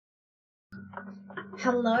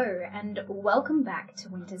Hello, and welcome back to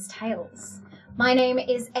Winter's Tales. My name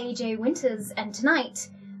is AJ Winters, and tonight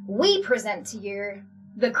we present to you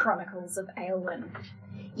the Chronicles of Aelwyn.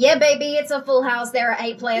 Yeah, baby, it's a full house. There are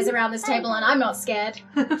 8 players around this table, and I'm not scared.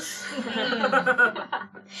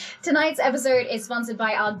 Tonight's episode is sponsored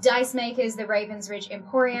by our dice makers, the Ravens Ridge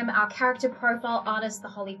Emporium, our character profile artist, the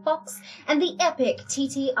Holly Fox, and the epic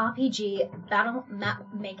TTRPG battle map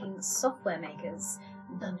making software makers,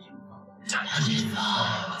 Dungeon Vault.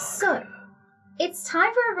 So, it's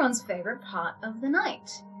time for everyone's favorite part of the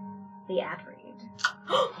night, the ad read.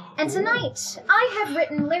 And tonight, I have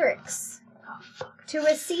written lyrics to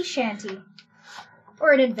a sea shanty,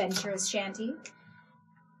 or an adventurous shanty,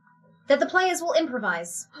 that the players will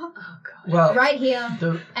imprise. Oh, God. Well, right here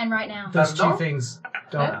and right now. Those two things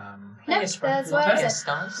don't... No, that's what I said.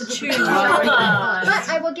 But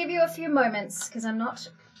I will give you a few moments, because I'm not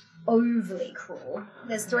overly cruel.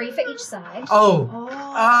 There's 3 for each side.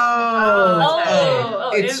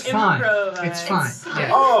 It's fine. It's fine.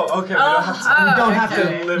 Yeah. Oh, okay. We don't have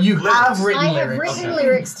to. You have written lyrics. I have written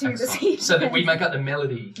lyrics to the sea. So that we make up the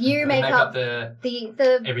melody. You make up the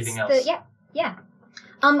everything else. Yeah.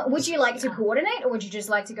 Would you like to coordinate, or would you just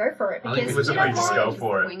like to go for it? Because I think we should just go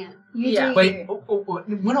for it. You do. Wait,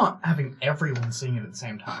 we're not having everyone sing it at the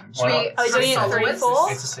same time. Are we doing it 3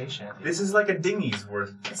 4? It's a sea shanty. This is like a dinghy's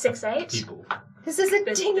worth. 6 8. People. This is a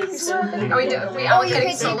dinghy's worth. You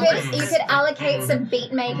could allocate some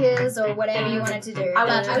beat makers or whatever you wanted to do.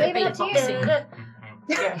 But I leave it up to you.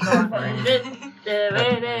 Yeah, go for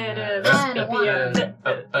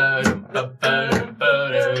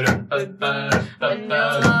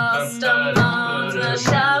Lost among the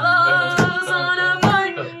shallows on a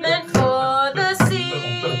boat meant for the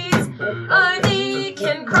seas. I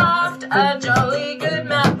can craft a jolly good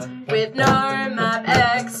map with no map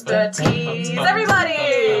expertise.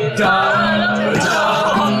 Everybody! Dum,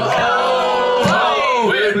 dum, oh,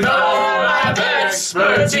 with no map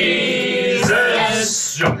expertise.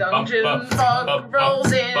 Dungeon fog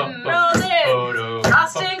rolls in,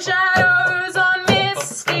 casting shadows on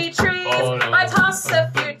misty trees. I toss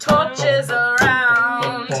a few torches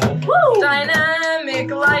around.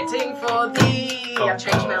 Dynamic lighting for thee. I've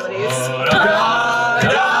changed melodies.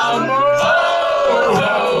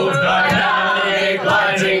 Dynamic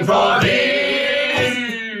lighting for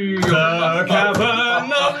thee. The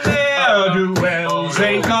cavern of ne'er-do-wells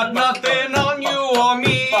ain't got nothing on you or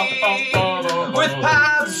me. With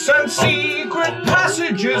paths and secret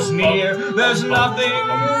passages near, there's nothing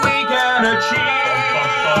we can achieve.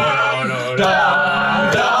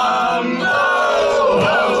 Dum, dum,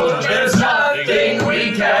 oh, there's nothing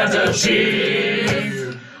we can't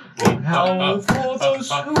achieve. Now for those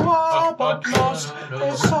who are but lost,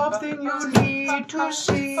 there's something you need to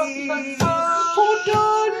see. For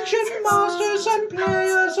dungeon masters and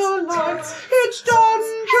players alike, it's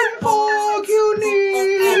Dungeon Fog you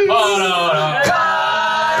need.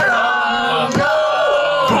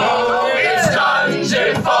 It's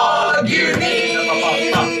Dungeon Fog you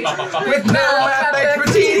need. With no map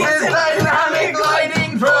expertise, there's dynamic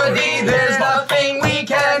lighting for thee. There's nothing we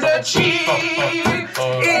can't achieve.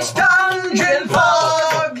 It's Dungeon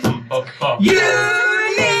Fog you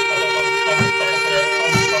need.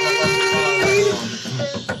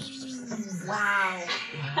 Wow.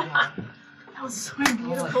 That was so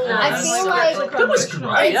beautiful. I feel like That was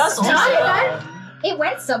great. it started. It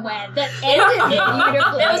went somewhere that ended it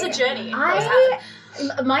beautifully. It was a journey.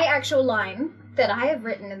 My actual line that I have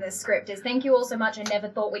written in this script is, "Thank you all so much. I never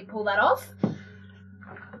thought we'd pull that off."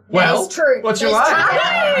 Well, that is true. what's your It's line?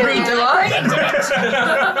 true. Read the line.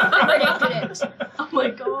 I predicted it. Oh my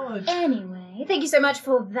god. Anyway, thank you so much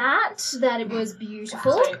for that. That it was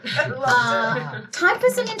beautiful. Time for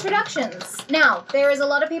some introductions. Now, there is a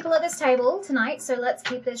lot of people at this table tonight, so let's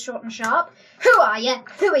keep this short and sharp. Who are you?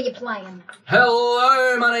 Who are you playing?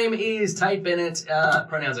 Hello, my name is Tate Bennett.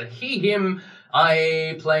 Pronouns are he, him.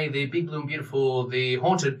 I play the big, blue, and beautiful, the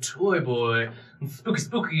haunted toy boy,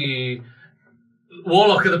 spooky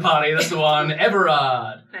warlock of the party. That's the one,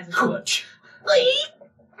 Everard. Nice.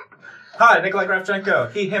 Hi, Nikolai Kravchenko.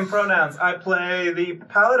 He, him pronouns. I play the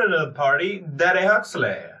paladin of the party, Daddy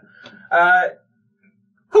Huxley.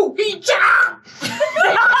 Hoo-hee-cha!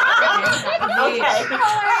 Hello,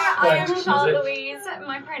 I am Louise.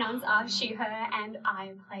 My pronouns are she, her, and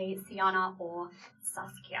I play Sienna or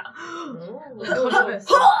Saskia.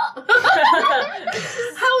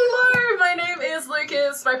 Hello, my name is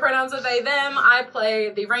Lukas. My pronouns are they, them. I play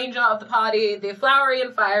the ranger of the party, the flowery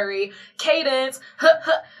and fiery Caidence.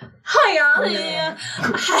 Hiya.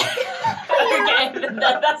 Okay,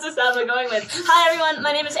 that's the sound we're going with. Hi everyone,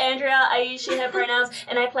 my name is Andrea. I use she, her pronouns,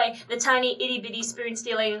 and I play the tiny itty bitty spoon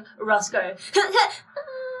stealing Roscoe.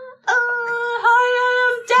 Hi, I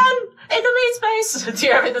am Dan in the lead space.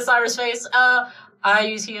 DeeRab in the Cyrus face. I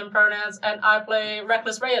use he and pronouns, and I play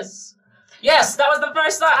Reckless Rij'as. Yes, that was the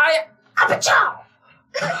first time Apachow!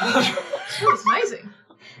 It's amazing.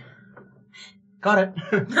 Got it.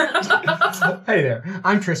 Hey there,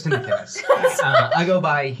 I'm Tristan McInnes. I go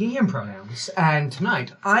by he, him pronouns, and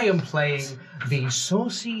tonight I am playing the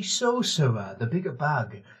saucy sorcerer, the bigger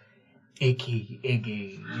bug, Icky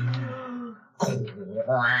Iggy.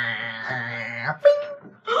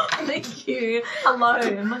 Thank you.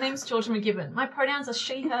 Hello, my name's Georgia McGivern. My pronouns are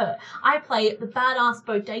she, her. I play the badass,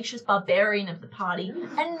 bodacious barbarian of the party,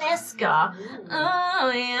 Aneska.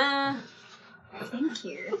 Oh, yeah. Thank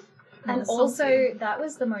you. And also, that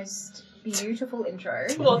was the most beautiful intro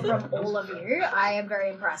from all of you. I am very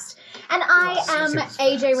impressed. And I am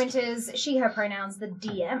AJ Winters, she, her pronouns, the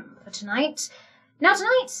DM for tonight. Now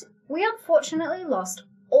tonight, we unfortunately lost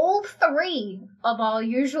all 3 of our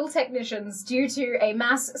usual technicians due to a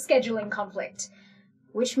mass scheduling conflict.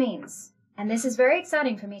 Which means, and this is very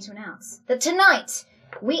exciting for me to announce, that tonight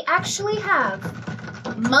we actually have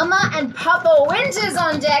Mama and Papa Winters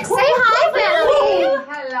on deck. Say hi, family!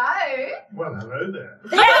 Hello. Well, hello there.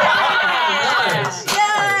 Yay!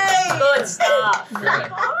 Good stuff.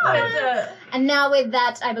 And now with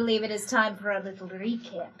that, I believe it is time for a little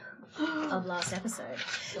recap of last episode.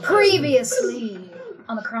 Previously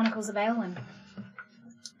on the Chronicles of Aelwyn.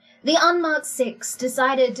 The Unmarked Six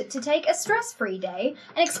decided to take a stress-free day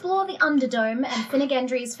and explore the Underdome and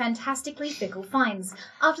Finnegendry's fantastically fickle finds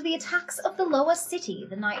after the attacks of the lower city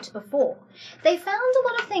the night before. They found a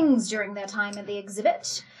lot of things during their time at the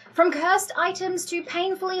exhibit, from cursed items to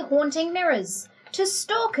painfully haunting mirrors, to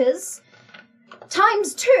stalkers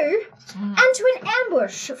 ×2, and to an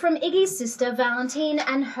ambush from Iggy's sister Valentine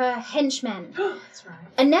and her henchmen. That's right.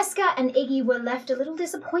 Aneska and Iggy were left a little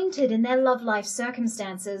disappointed in their love life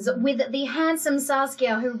circumstances, with the handsome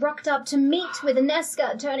Saskia who rocked up to meet with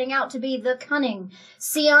Aneska turning out to be the cunning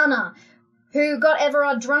Siana, who got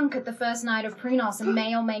Everard drunk at the first night of Prunos and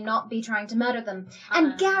may or may not be trying to murder them,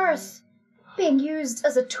 and Gareth being used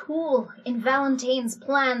as a tool in Valentine's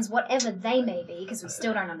plans, whatever they may be, because we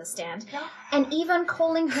still don't understand, and even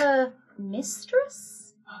calling her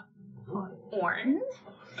mistress? Orn.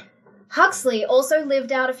 Huxley also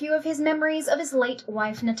lived out a few of his memories of his late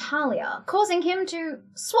wife Natalia, causing him to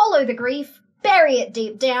swallow the grief, bury it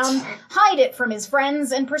deep down, hide it from his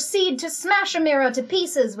friends, and proceed to smash a mirror to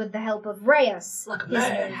pieces with the help of Rij'as, his new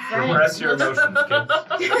friend. Repress your emotions, kids.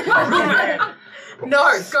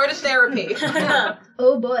 No, go to therapy.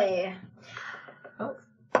 Oh boy.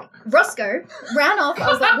 Roscoe ran off. I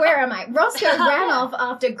was like, where am I? Roscoe ran off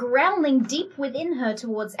after growling deep within her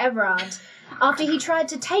towards Everard, after he tried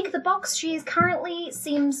to take the box she is currently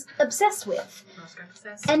seems obsessed with.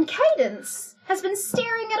 And Caidence has been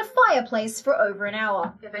staring at a fireplace for over an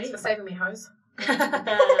hour. Yeah, thanks for saving me, hose. You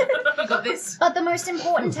got this. But the most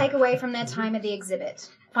important takeaway from their time at the exhibit,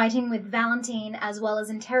 fighting with Valentine as well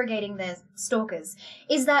as interrogating their stalkers,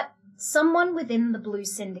 is that someone within the Blue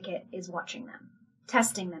Syndicate is watching them,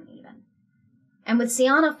 testing them even. And with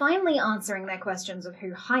Siana finally answering their questions of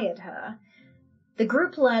who hired her, the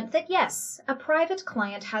group learned that yes, a private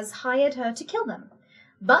client has hired her to kill them,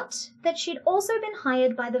 but that she'd also been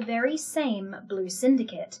hired by the very same Blue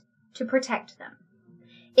Syndicate to protect them.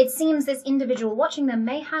 It seems this individual watching them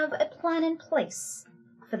may have a plan in place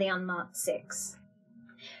for the Unmarked Six.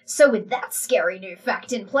 So with that scary new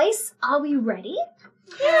fact in place, are we ready?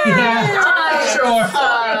 Yeah. Sure.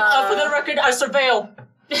 For the record, I surveil.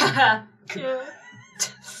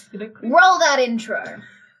 Roll that intro.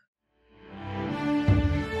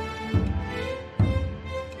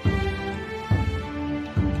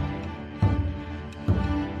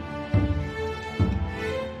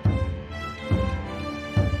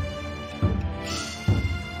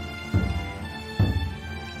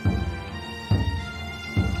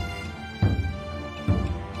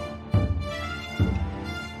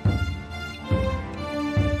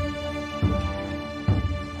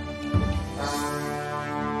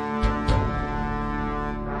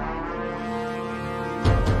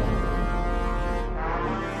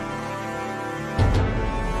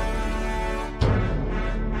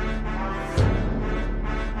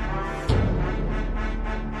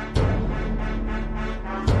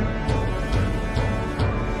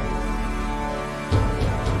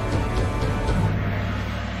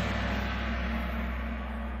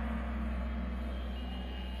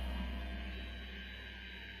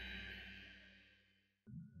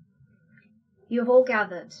 You have all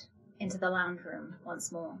gathered into the lounge room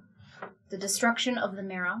once more. The destruction of the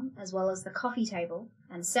mirror, as well as the coffee table,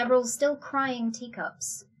 and several still crying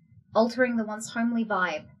teacups, altering the once homely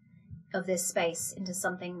vibe of this space into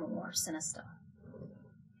something more sinister.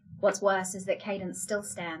 What's worse is that Caidence still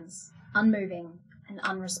stands, unmoving and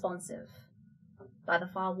unresponsive, by the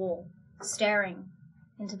far wall, staring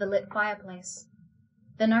into the lit fireplace.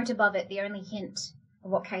 The note above it, the only hint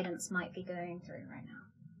of what Caidence might be going through right now.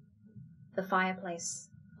 The fireplace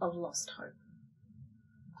of lost hope.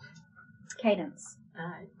 Caidence.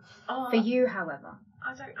 For you, however,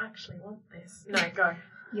 I don't actually want this. No, go.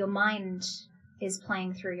 your mind is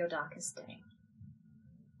playing through your darkest day.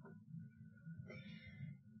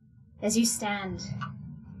 As you stand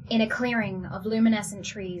in a clearing of luminescent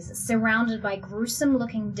trees, surrounded by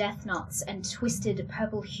gruesome-looking death knots and twisted,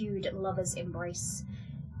 purple-hued lovers' embrace,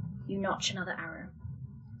 you notch another arrow.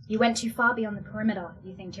 You went too far beyond the perimeter,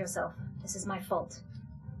 you think to yourself. This is my fault.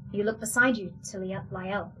 You look beside you to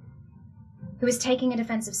Liel, who is taking a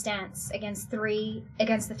defensive stance against the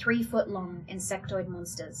 3-foot-long insectoid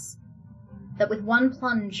monsters that with one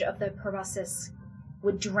plunge of the proboscis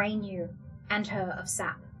would drain you and her of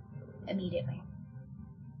sap immediately.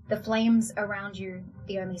 The flames around you,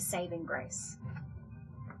 the only saving grace.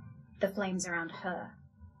 The flames around her,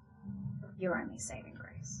 your only saving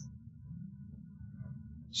grace.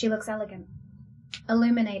 She looks elegant,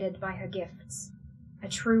 illuminated by her gifts, a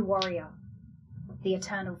true warrior, the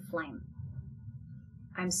eternal flame.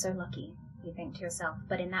 I'm so lucky, you think to yourself,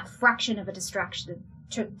 but in that fraction of a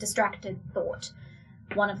distracted thought,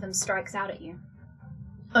 one of them strikes out at you.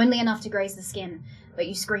 Only enough to graze the skin, but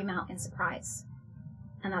you scream out in surprise.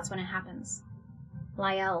 And that's when it happens.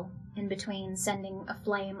 Liel, in between sending a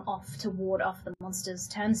flame off to ward off the monsters,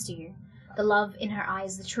 turns to you. The love in her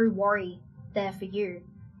eyes, the true worry there for you,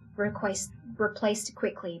 replaced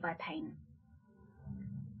quickly by pain.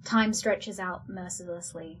 Time stretches out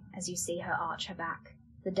mercilessly as you see her arch her back,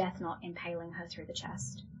 the death knot impaling her through the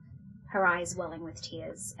chest, her eyes welling with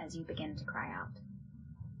tears as you begin to cry out.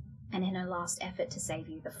 And in her last effort to save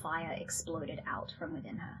you, the fire exploded out from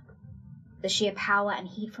within her, the sheer power and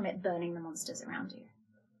heat from it burning the monsters around you.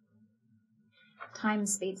 Time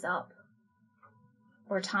speeds up,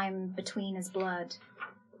 or time between is blurred,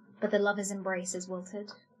 but the lover's embrace is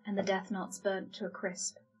wilted, and the death knots burnt to a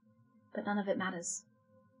crisp, but none of it matters.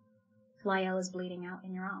 Liel is bleeding out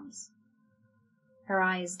in your arms, her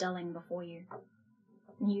eyes dulling before you,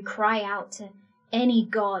 and you cry out to any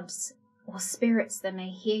gods or spirits that may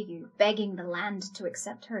hear you, begging the land to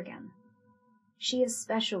accept her again. She is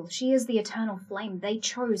special. She is the eternal flame. They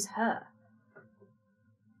chose her.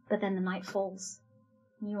 But then the night falls,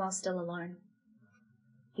 and you are still alone.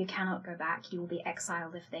 You cannot go back. You will be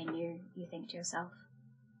exiled if they knew, you think to yourself.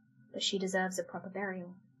 But she deserves a proper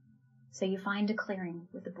burial. So you find a clearing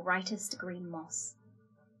with the brightest green moss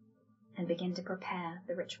and begin to prepare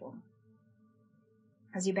the ritual.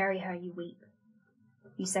 As you bury her, you weep.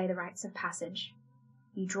 You say the rites of passage.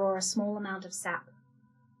 You draw a small amount of sap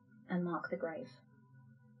and mark the grave.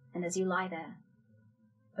 And as you lie there,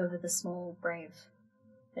 over the small grave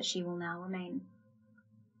that she will now remain,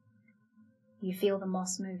 you feel the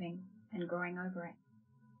moss moving and growing over it.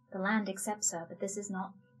 The land accepts her, but this is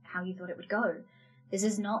not how you thought it would go. This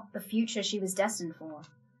is not the future she was destined for.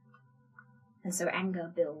 And so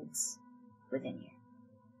anger builds within you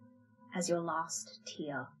as your last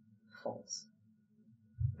tear falls.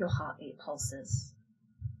 Your heartbeat pulses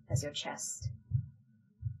as your chest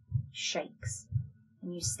shakes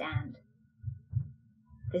and you stand.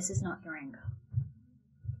 This is not your anger.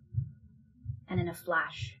 And in a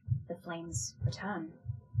flash, the flames return.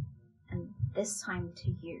 And this time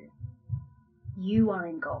to you. You are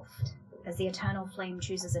engulfed as the eternal flame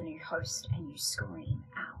chooses a new host and you scream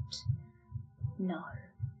out, no,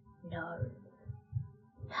 no,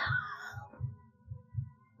 no.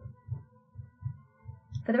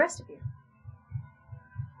 For the rest of you,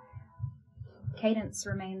 Caidence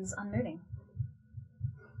remains unmoving.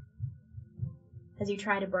 As you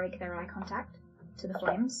try to break their eye contact to the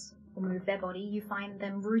flames or move their body, you find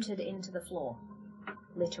them rooted into the floor,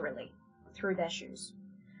 literally, through their shoes.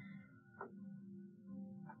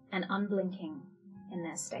 And unblinking in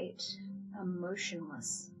their state,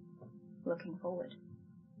 motionless, looking forward.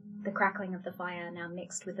 The crackling of the fire now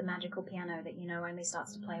mixed with the magical piano that you know only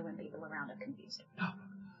starts to play when people around are confused.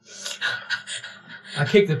 I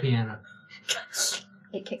kick the piano.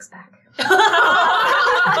 It kicks back.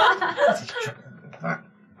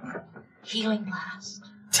 Healing blast.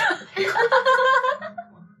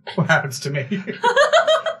 What happens to me?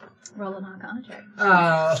 Roll an Arcana check.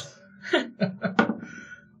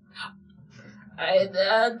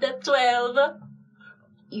 The 12.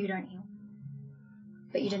 You don't heal.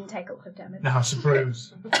 But you didn't take a lot of damage. No, it's a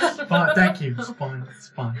bruise. It's fine, thank you. It's fine. It's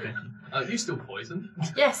fine. Thank you. Are you still poisoned?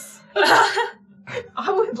 Yes. I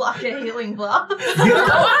would like a healing blast.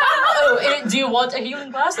 Do you want a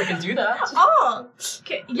healing blast? I can do that. Oh,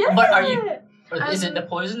 okay. Yeah. But are you... Is it the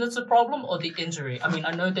poison that's the problem or the injury? I mean,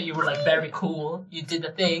 I know that you were like very cool. You did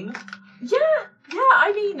the thing. Yeah.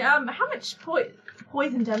 I mean, how much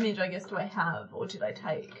poison damage, I guess, do I have, or did I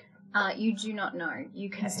take? You do not know. You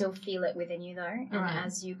can still feel it within you, though. And Right.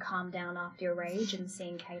 as you calm down after your rage and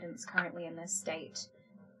seeing Caidence currently in this state,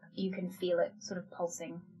 you can feel it sort of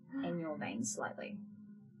pulsing in your veins slightly.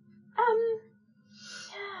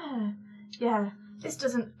 Yeah. This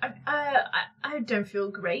doesn't. I don't feel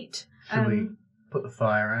great. Should we put the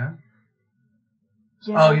fire out?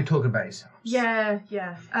 Yeah. Oh, you're talking about yourself. Yeah.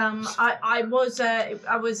 I was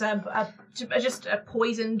just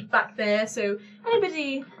poisoned back there. So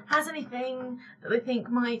anybody has anything that they think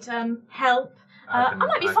might help? I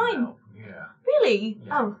might be fine. Help. Yeah. Really?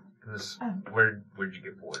 Yeah. Oh. Because Oh. where'd you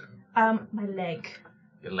get poisoned? My leg.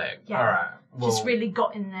 Your leg. Yeah. All right. Well, Just really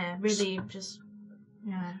got in there. Really, just.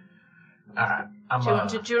 Yeah. All right. I'm Do you want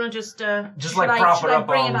to just just should like I, prop should it I up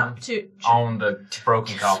bring on him up to? on the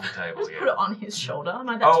broken coffee table. Just put it on his shoulder. Am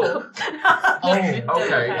I that Oh. tall? Okay.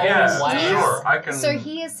 Okay. Yes. Wow. Sure. I can. So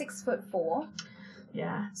he is 6'4".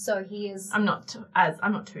 Yeah. So he is. I'm not too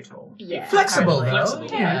tall. Yeah. Flexible, though. Flexible.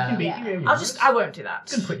 Yeah, you can be. Yeah. I won't do that.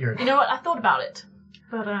 You can put your. You know what? I thought about it,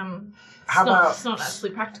 but How about it's not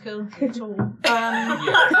actually practical at all.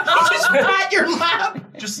 Just pat your lap.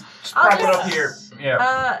 just I'll prop it just- up here?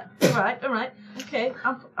 Yeah. All right. Okay.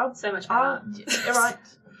 I'll So much all better. right.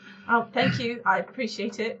 Oh, thank you. I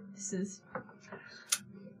appreciate it. This is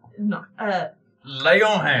not. Lay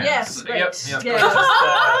on hands. Yes. Great. Yep. Yeah.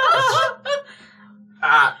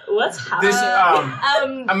 What's happening? This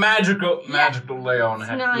a magical lay on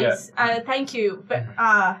hands. Nice. Thank you. But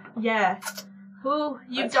yeah. Ooh,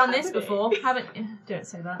 you've What's done this happening? before, haven't you? Don't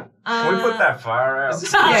say that. Can we put that fire out?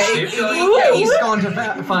 Yeah, he's gone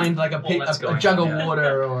to find like a that's a going jug on, of yeah.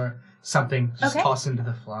 water or something. Just Okay. toss into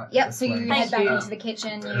the fire. Yep, so you flame. head Thank back you. into the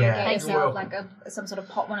kitchen, you Yeah. get Thank yourself you. like some sort of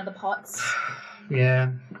pot, one of the pots. Yeah.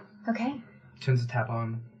 Okay. Turns the tap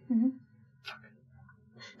on. Mhm.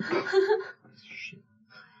 Shit.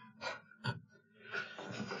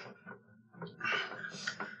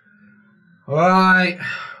 All right.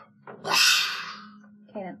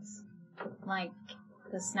 Caidence. Like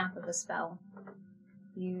the snap of a spell.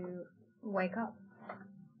 You wake up.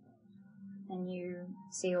 And you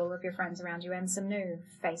see all of your friends around you and some new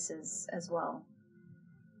faces as well.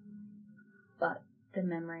 But the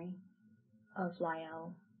memory of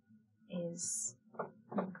Lyell is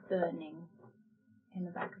burning in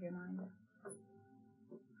the back of your mind.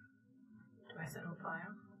 Do I set on fire?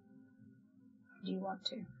 Do you want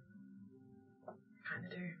to? Kinda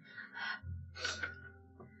do.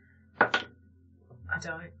 I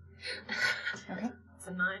don't. Okay. It's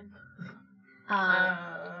a 9.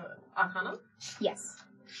 Arcana? Yes.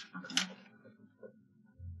 Okay.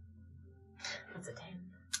 That's a 10.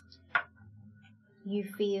 You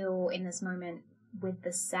feel in this moment, with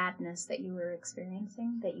the sadness that you were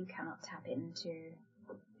experiencing, that you cannot tap into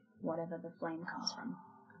whatever the flame comes from.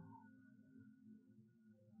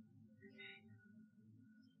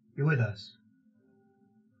 You're with us.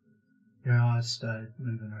 Your eyes started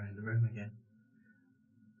moving around the room again.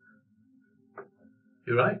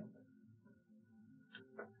 You're right.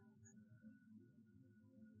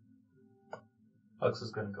 Hux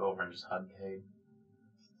is gonna go over and just hug Cade.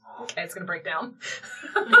 Okay, it's gonna break down.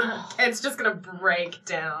 It's just gonna break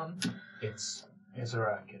down. It's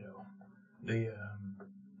alright, kiddo. The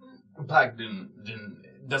plague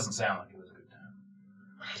doesn't sound like it was a good time.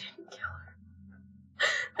 I didn't kill her.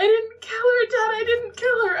 I didn't kill her, Dad. I didn't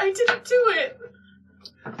kill her. I didn't do it.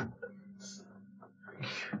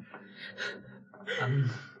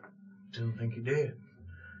 Didn't think you did.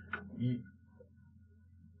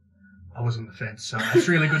 I was on the fence, so that's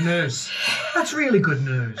really good news. That's really good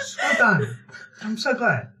news. Well done. I'm so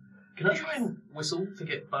glad. Can I try and whistle to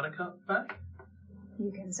get Buttercup back?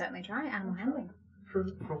 You can certainly try animal handling. For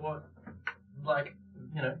what? Like,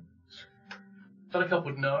 you know, Buttercup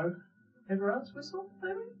would know everyone's whistle,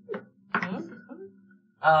 maybe?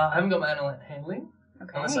 I haven't got my animal handling.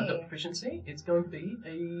 Okay. Unless I've got proficiency, it's going to be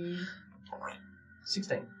a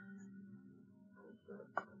 16.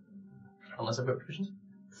 Unless I've got proficiency.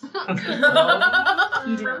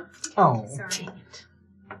 You do not. Oh. Sorry.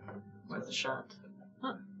 Where's the shot?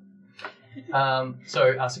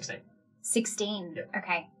 So 16. 16. Yep.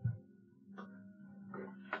 Okay.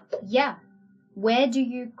 Yeah. Where do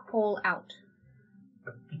you call out?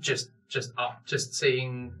 Just Just up, just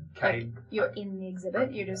seeing Cade. Like, you're in the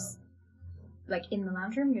exhibit. You're just like in the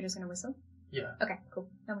lounge room. You're just gonna whistle. Yeah. Okay, cool.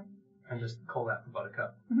 No way. And just call out for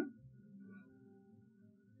Buttercup. A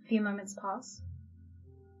few moments pass.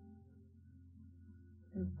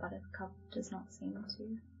 And Buttercup does not seem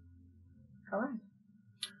to arrive.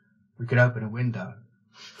 We could open a window.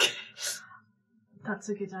 That's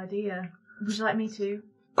a good idea. Would you like me to?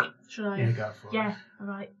 Should I? Yeah, go for it. Yeah,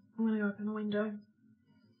 alright. I'm gonna open a window.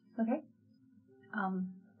 Okay. And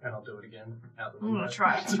I'll do it again. Out the I'm window. gonna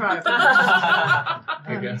try.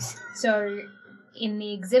 Okay. So, in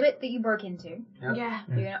the exhibit that you broke into, Yeah.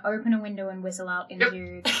 you're gonna open a window and whistle out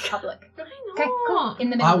into the public. Why Okay, cool. not? In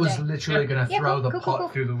the middle I of was the day. literally going to Yeah, throw the cool,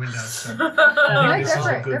 pot through the window. So. No, this go is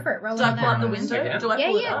for a it. good- Go for it. Roll Do I it pull out the down. window? Again? Do I Yeah,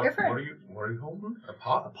 pull it yeah, out? go for What it. are you holding? A A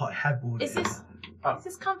pot? pot headboard. Is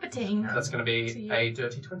this comforting? That's going to be To you. a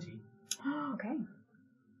dirty 20. Okay.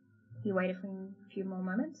 You wait a few more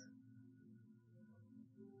moments.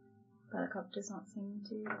 Buttercup does not seem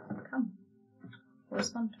to come or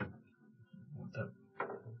respond. What the?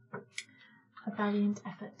 A valiant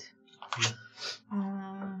effort.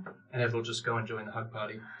 And Ed will just go and join the hug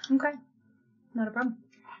party. Okay. Not a problem.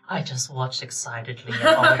 I just watched excitedly and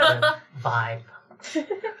all the vibe.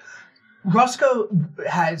 Roscoe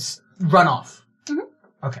has run off.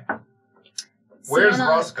 Okay. Where's Sienna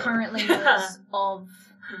Roscoe? currently knows of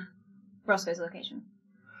Roscoe's location.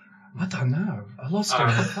 I don't know. I lost him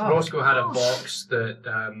in the car. Roscoe had a box that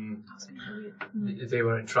they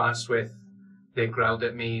were entranced with. They growled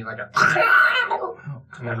at me like a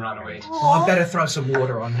and then ran away. Well, I better throw some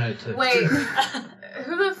water on her too. Wait,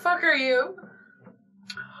 who the fuck are you?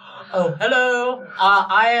 Oh, hello.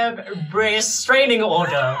 I am restraining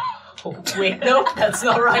order. Oh, wait, no, that's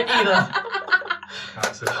not right either.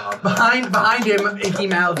 That's a bad. Behind him, Icky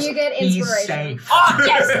Mouths. You get He's inspiration. safe. Oh,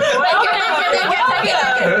 yes!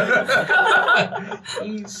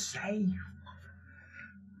 He's safe.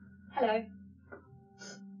 Hello.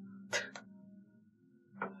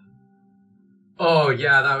 Oh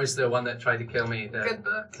yeah, that was the one that tried to kill me. Good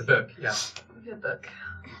book. The book, yeah. Good book.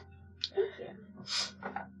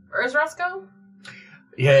 Where's Roscoe?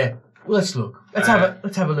 Yeah. Let's look. Let's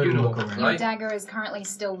have a little you look look, around. Your Right. dagger is currently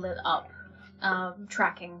still lit up,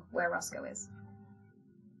 tracking where Roscoe is.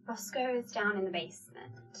 Roscoe is down in the basement.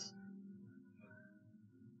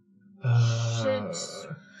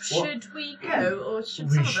 Should we go, or should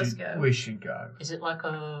we some should, of us go? We should go. Is it like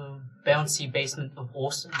a bouncy basement of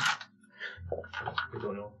awesome? We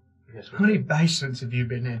don't know. Yes, How many basements have you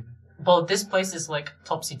been in? Well, this place is like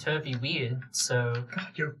topsy-turvy weird, so... God,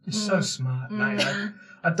 you're so smart, mate.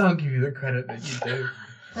 I don't give you the credit that you do.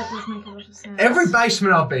 That does make a lot of sense. Every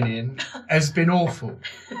basement I've been in has been awful.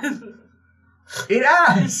 It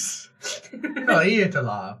has. You're not here to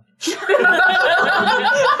laugh.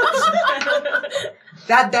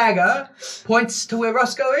 That dagger points to where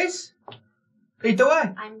Roscoe is. Lead the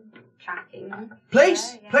way. I'm tracking.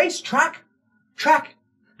 Please, Yeah. please, track. I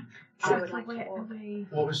would like to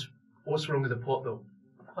walk. What's wrong with the pot though?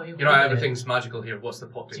 Oh, You know everything's magical here. What's the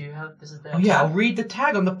pot Do do? you have... This is the... Oh yeah, I'll read the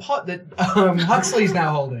tag on the pot that Huxley's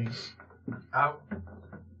now holding.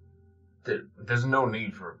 There's no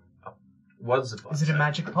need for. What's the pot? Is it a say?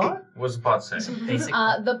 magic pot? What's the pot say? Basic...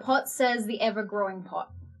 The pot says the ever-growing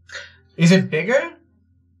pot. Is it bigger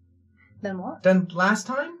Then what? than last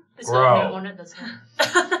time? It's Bro. not note on it, that's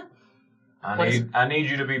not... What is I need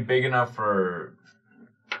you to be big enough for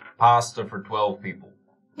pasta for 12 people.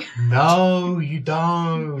 No, you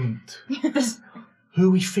don't. Who are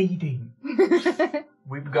we feeding?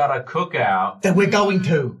 We've got a cookout. That we're going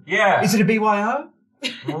to. Yeah. Is it a BYO?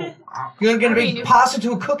 Well, You're going to I mean, be if- pasta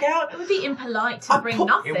to a cookout? It would be impolite to bring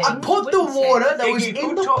nothing. I put the wouldn't it? water that was Iggy, in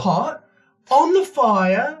who the told- pot on the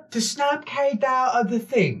fire to snap Cade out of the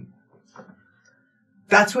thing.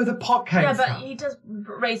 That's where the pot came Yeah, from. but he does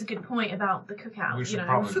raise a good point about the cookout. We should you know,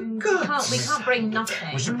 probably- we For can't bring nothing.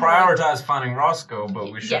 we should prioritize finding Roscoe,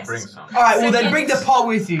 but we should Yes. bring some. All right, well then Second. bring the pot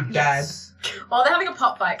with you, Dad. While they're having a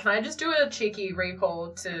pot fight, can I just do a cheeky recall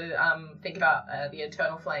to think about the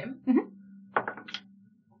eternal flame?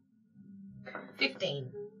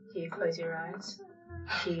 15. Do you close your eyes?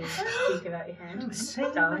 Do you give out your hand?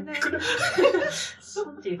 Darling.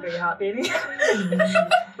 Do you feel your heart beating?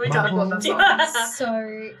 We can't afford that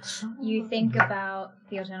song. So you think about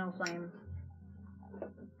the eternal flame,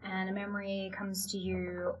 and a memory comes to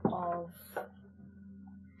you of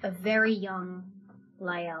a very young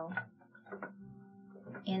Lael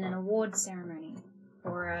in an award ceremony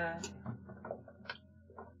or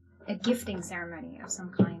a gifting ceremony of some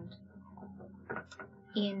kind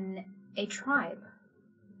in a tribe.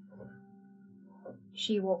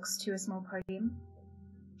 She walks to a small podium,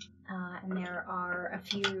 and there are a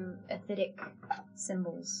few aesthetic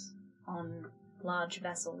symbols on large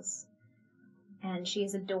vessels. And she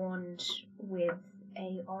is adorned with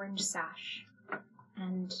a orange sash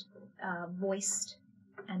and voiced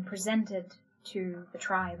and presented to the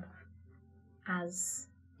tribe as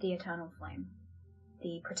the Eternal Flame,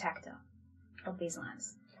 the protector of these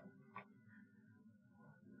lands.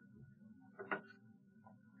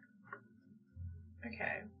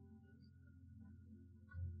 Okay.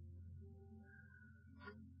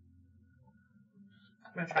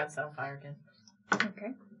 I'm gonna try to set on fire again.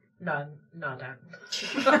 Okay. No, don't.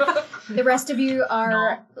 The rest of you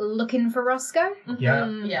are looking for Roscoe? Yeah.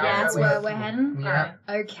 Yeah. That's where we're heading? Yeah.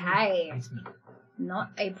 Okay.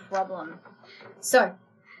 Not a problem. So,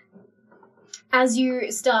 as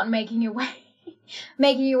you start making your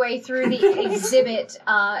way through the exhibit,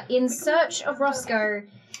 in search of Roscoe,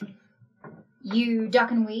 you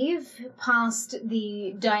duck and weave past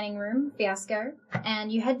the dining room fiasco,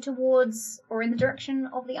 and you head towards, or in the direction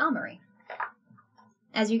of the armory.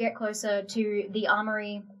 As you get closer to the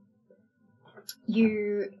armory,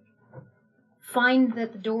 you find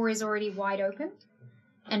that the door is already wide open,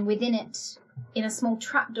 and within it, in a small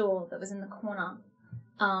trapdoor that was in the corner,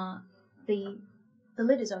 the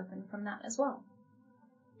lid is open from that as well.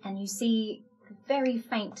 And you see very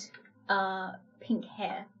faint pink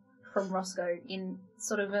hair from Roscoe in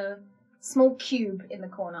sort of a small cube in the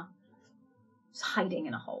corner, just hiding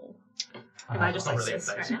in a hole. And I just like Really sis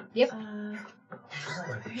right exciting. now. Yep.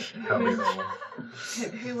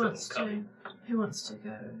 Who wants to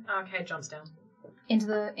go? Okay, jumps down. Into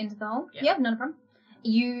the hole? Yeah. Yeah, not a problem.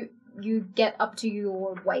 You get up to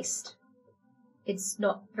your waist. It's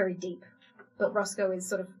not very deep, but Roscoe is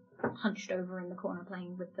sort of hunched over in the corner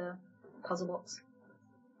playing with the puzzle box.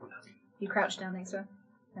 You crouch down next to her.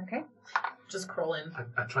 Okay. Just crawl in.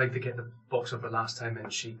 I tried to get the box over last time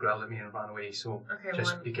and she growled at me and ran away, so Okay,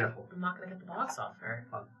 just well, be careful. I'm not gonna get the box off her.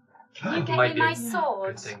 Can you get Might me be my a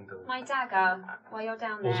sword, good thing, though. my dagger, while you're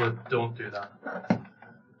down there? Also, don't do that.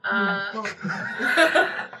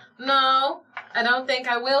 No, I don't think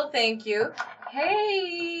I will, thank you.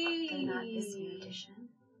 Not this new Hey. edition.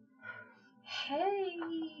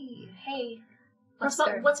 Hey. What's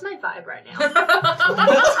Roscoe. what's my vibe right now?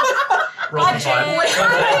 Roll the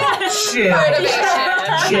five. Shit.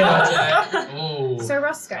 Shit. Oh. So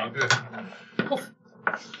Roscoe, Not good.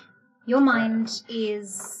 your mind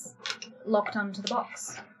is locked onto the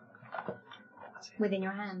box within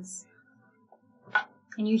your hands.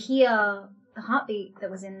 And you hear the heartbeat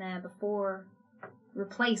that was in there before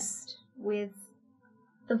replaced with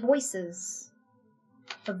the voices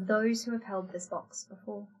of those who have held this box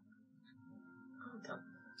before.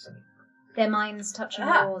 Their minds touching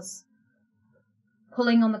yours,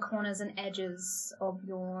 pulling on the corners and edges of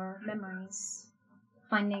your memories,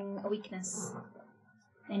 finding a weakness,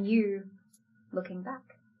 and you looking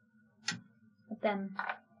back at them,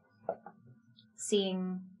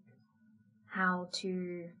 seeing how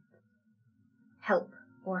to help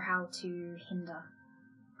or how to hinder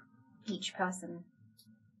each person.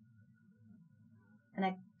 And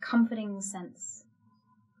a comforting sense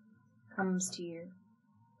comes to you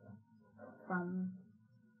from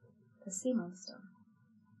the sea monster.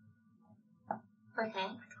 Okay.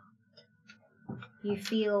 You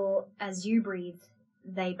feel as you breathe,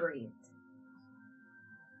 they breathe.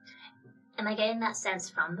 Am I getting that sense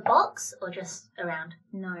from the box or just around?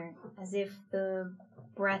 No, as if the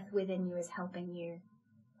breath within you is helping you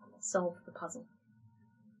solve the puzzle.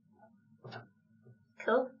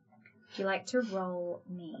 Cool. Would you like to roll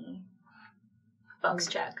me? Box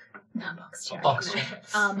check. No, box check. Box.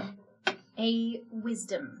 A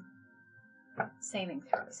wisdom saving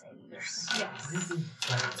throw. Yes.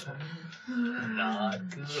 Not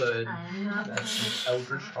good. I am not That's an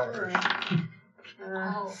eldritch horror.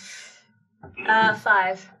 Oh.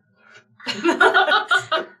 5.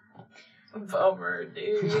 Bummer,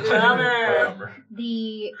 dude. Bummer.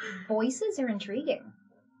 The voices are intriguing.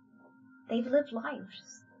 They've lived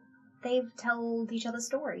lives. They've told each other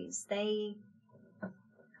stories. They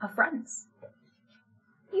are friends.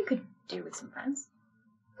 You could do with some friends.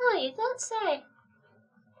 Oh, you don't say.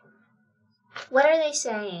 What are they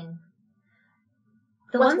saying?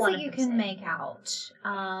 The What's ones one that of you them can saying? make out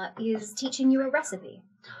is teaching you a recipe.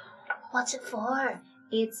 What's it for?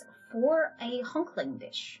 It's for a honkling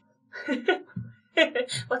dish.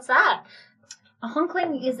 What's that? A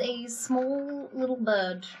honkling is a small little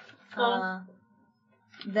bird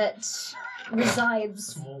that resides.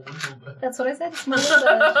 Small little bit. That's what I said. Small little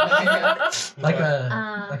bird.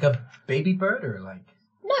 Like a baby bird or like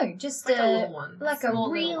No, just Like a little one. like a Small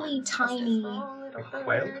little really one. tiny. Small little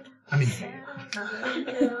Quail? bird. I mean,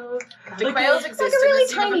 Do quails exist? Like a really in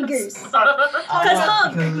this tiny universe? goose.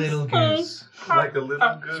 like a little goose. Like a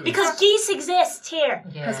little goose. Because geese exist here.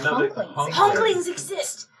 Because No, they- honklings. Honklings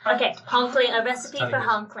exist. Okay, honkling, a recipe for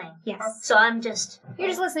honkling. Yes. So I'm just. You're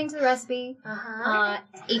just listening to the recipe. Uh-huh.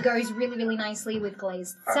 It goes really, really nicely with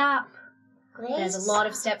glazed sap. There's a lot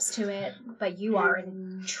of steps to it, but you are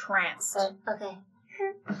entranced. Okay.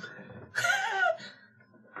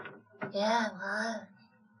 Yeah, wow.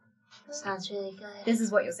 Sounds really good. This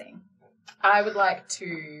is what you're seeing. I would like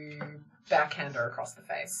to backhand her across the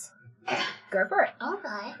face. Go for it.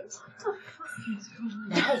 Alright.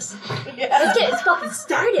 Nice. Let's get this fucking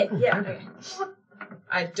started. Yeah. Okay.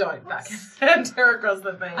 I don't backhand her across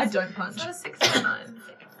the face. I don't punch. Is that a 6 or a 9?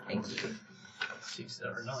 Thank you. 6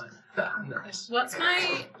 or 9. Nice. What's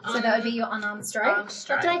my... So that would be your unarmed strike.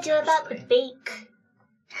 What do I do about the beak?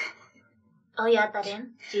 Oh, you add that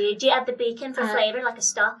in? Do you add the beak in for flavor, like a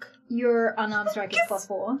stock? Your unarmed strike is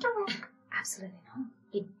 +4. Absolutely not.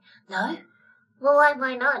 No? Well,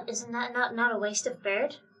 why not? Isn't that not a waste of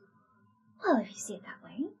bird? Well, if you see it that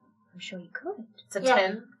way, I'm sure you could. It's a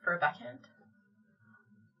 10 for a backhand.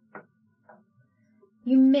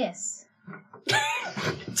 You miss.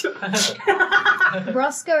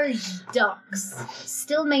 Roscoe ducks,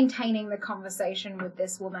 still maintaining the conversation with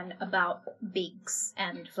this woman about beaks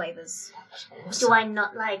and flavors. Do I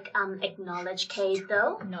not, acknowledge Cade,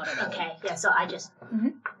 though? Not at all. Okay, yeah, so I just...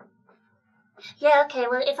 Mhm. Yeah, okay,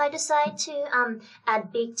 well, if I decide to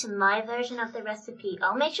add beak to my version of the recipe,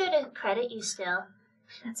 I'll make sure to credit you still.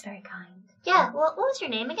 That's very kind. Yeah, what was your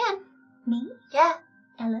name again? Me? Yeah,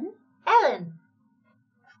 Ellen? Ellen.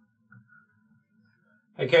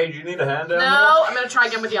 Hey, Cage, you need a hand down No, I'm going to try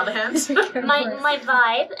again with the other hand. My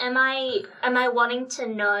vibe, am I wanting to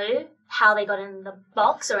know how they got in the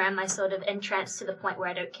box, or am I sort of entranced to the point where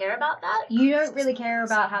I don't care about that? You don't really care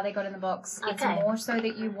about how they got in the box. It's Okay. more so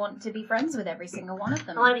that you want to be friends with every single one of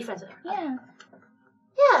them. I want to be friends with her. Yeah.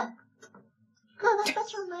 Yeah. No,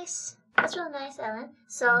 that's real nice. That's real nice, Ellen.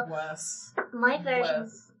 So, Worse. my version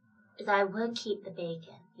Worse. is I would keep the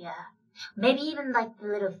bacon. Yeah. Maybe even like the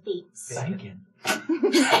little feet. Bacon.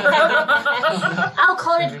 I'll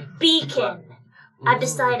call it beacon. I've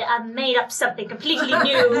decided I've made up something completely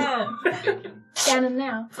new. Shannon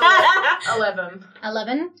now. 11.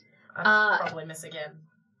 11. I'll probably miss again.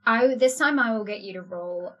 This time I will get you to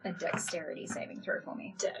roll a dexterity saving throw for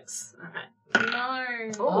me. Dex.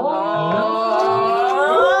 No.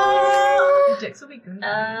 Oh. Dex will be good.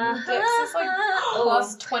 Dex is like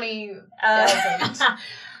plus 20,000.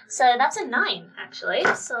 So that's a 9, actually.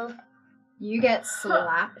 So You get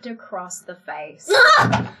slapped across the face.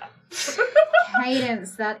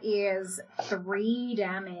 Caidence, that is 3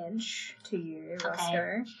 damage to you,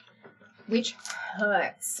 Roscoe. Which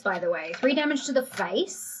hurts, by the way. 3 damage to the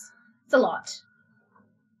face. It's a lot.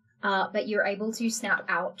 But you're able to snap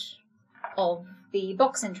out of the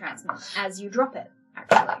box entrancement as you drop it,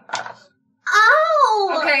 actually.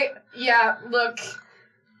 Ow! Okay, yeah, look.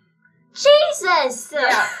 Jesus!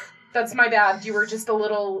 Yeah, that's my bad. You were just a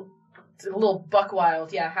little buck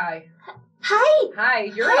wild. Yeah, hi. Hi! Hi,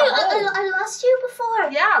 you're Hi, in a hole. I lost you before.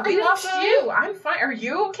 Yeah, we Are you lost okay? you. I'm fine. Are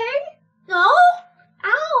you okay? No?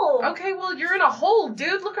 Ow! Okay, well, you're in a hole,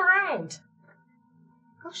 dude. Look around.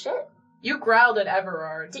 Oh, shit. You growled at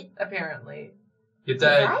Everard, apparently. You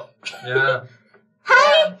did. Hi? Yeah.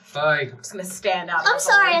 Hi! Bye. I'm just gonna stand out. I'm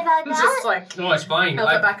sorry about that. Just like, No, it's fine.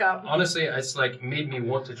 help it back up. Honestly, it's like made me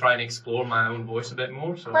want to try and explore my own voice a bit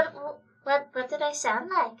more. So What did I sound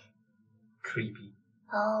like? creepy.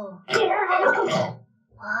 Oh.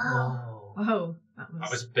 Wow. Oh,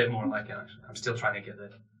 That was a bit more like it. Actually. I'm still trying to get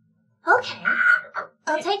it. Okay.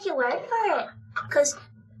 I'll take your word for it. Because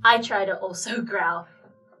I try to also growl.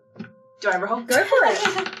 Do I roll? Go for it.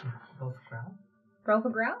 Both growl. Roll for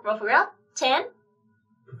growl. Roll for growl. 10.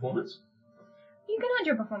 Performance? You can add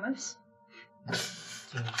your performance.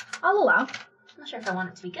 I'll allow. I'm not sure if I want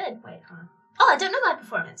it to be good. Wait, hold on. Oh, I don't know my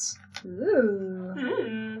performance.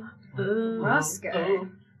 Ooh. Roscoe.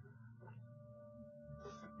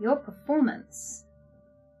 Your performance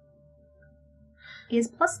is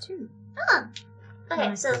 +2. Ah.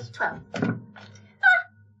 Okay, so 12.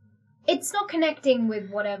 It's not connecting with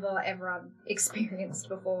whatever Everard experienced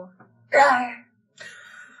before.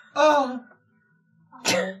 Oh,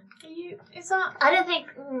 is that? I don't think.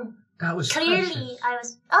 that was Clearly, precious. I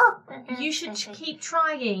was. Oh. You should okay. keep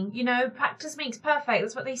trying. You know, practice makes perfect.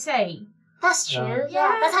 That's what they say. That's true. Yeah.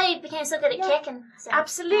 Yeah. That's how you became so good at Yeah. kicking. So,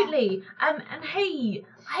 Absolutely. And hey,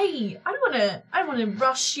 I don't wanna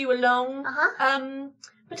rush you along. Uh huh.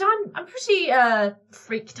 But I'm pretty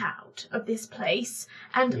freaked out of this place,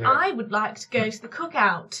 and I would like to go to the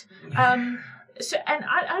cookout. So and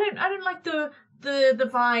I don't like the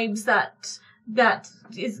vibes that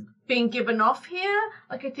is being given off here.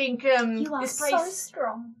 Like I think You are this place so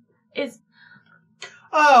strong. is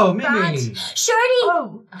Oh, Mimi. bad. Shorty!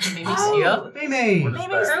 Oh, Mimi's here. Mimi. What's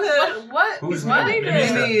Mimi's that? What? Who's What? Mimi?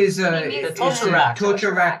 Mimi is The torture rack.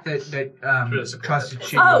 torture rack that tries to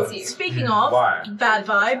cheat. oh. you. Speaking of Why? bad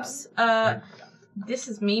vibes, this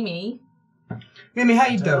is Mimi. Mimi, how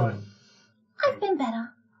you doing? I've been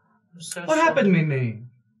better. What happened, Mimi?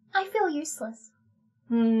 I feel useless.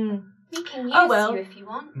 Hmm. We can use Oh, well. you if you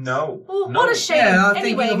want. No. Oh, No. what a shame. Yeah, I'm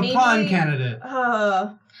anyway, thinking of a Mimi. prime candidate.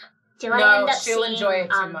 Do I No, end up she'll seeing enjoy it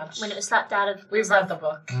too much. when it was slapped out of We've read the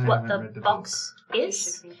book. I what haven't the read the box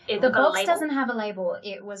is? It The got a box label? doesn't have a label.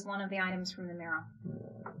 It was one of the items from the mirror.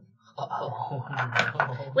 Oh,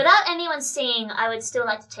 no. Without anyone seeing, I would still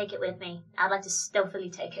like to take it with me. I'd like to stealthily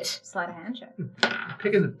take it. Sleight of hand check.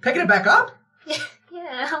 Picking it back up? Yeah,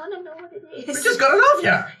 I want to know what it is. We just got it off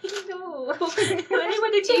you. No.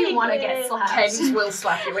 Do you want to get slapped? Cadence will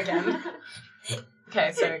slap you again.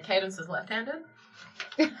 Okay, so Cadence is left-handed.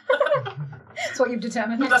 That's what you've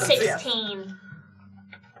determined. That's 16.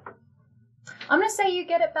 I'm gonna say you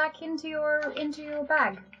get it back into your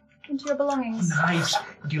bag, into your belongings. Nice.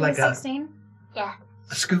 Do you like a 16? Yeah.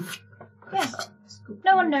 scoop? Yeah.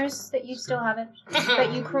 No one knows that you still have it,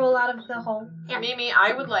 but you crawl out of the hole. Yeah. Mimi,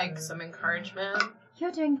 I would like some encouragement.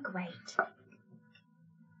 You're doing great.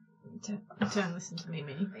 Don't listen to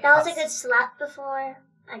Mimi. That was a good slap before,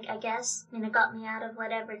 I guess. And it got me out of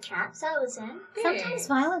whatever traps I was in. Sometimes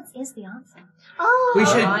violence is the answer. Oh. We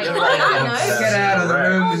should I get know. out of the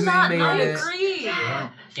room with Oh, Mimi. I and agree.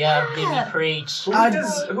 Yeah, Mimi preach.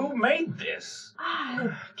 Who made this?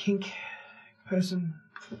 kink person.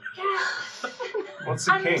 What's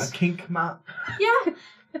a A kink? kink mat. Yeah.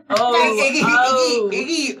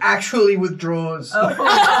 Iggy actually withdraws.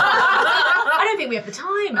 I don't think we have the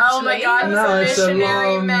time. Actually. Oh my god, No, he's it's a a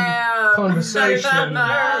missionary long man. conversation.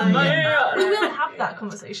 We will have that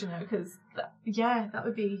conversation though, because that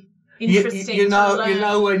would be interesting. You to know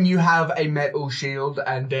learn. when you have a metal shield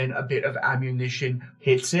and then a bit of ammunition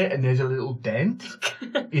hits it and there's a little dent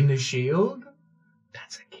in the shield?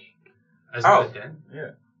 That's a kink. As Oh. it did.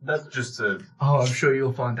 Yeah. That's just a. Oh, I'm sure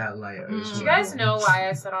you'll find out later. Do as you well. guys know why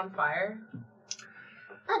I set on fire?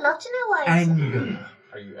 I'd love to know why. Anger.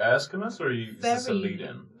 Are you asking us or are you, is this a Very- lead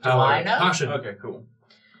in? Do I know? Passion. Okay, cool.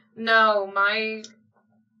 No, my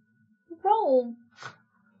Roll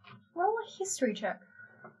a history check.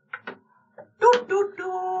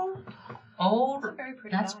 Oh, Very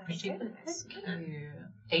pretty. that's guy. pretty good.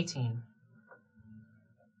 18.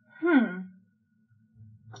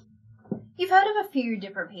 You've heard of a few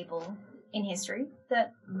different people in history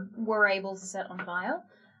that were able to set on fire,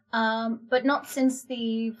 but not since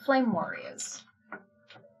the Flame Warriors.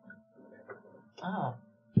 Oh.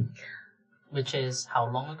 Which is how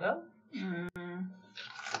long ago?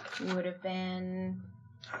 Would have been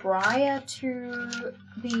prior to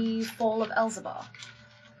the fall of Elzebah,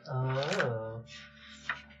 Oh.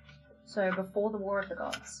 so before the War of the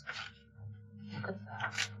Gods. Look at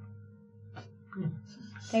that.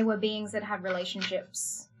 They were beings that had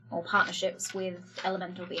relationships or partnerships with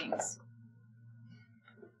elemental beings,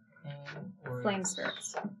 flame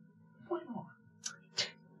spirits.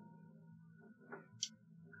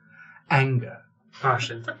 Anger.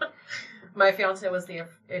 Passion. my fiance was the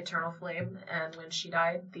eternal flame, and when she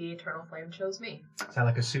died, the eternal flame chose me. Is that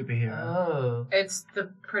like a superhero? Oh. It's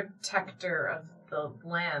the protector of the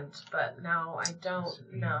land, but now I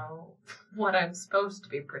don't know what I'm supposed to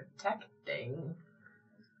be protecting.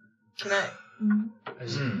 Can I?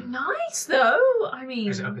 Is, Nice though. I mean,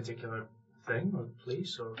 is it a particular thing or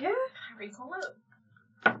place or? Can I recall it?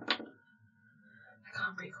 I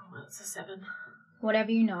can't recall it. It's a 7.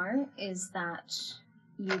 Whatever you know is that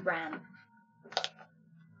you ran.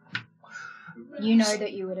 You know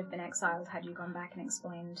that you would have been exiled had you gone back and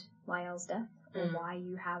explained Lyell's death, or why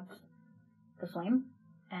you have the flame,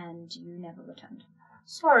 and you never returned.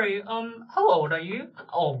 Sorry, how old are you?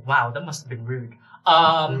 Oh, wow, that must have been rude.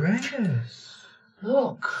 Rij'as.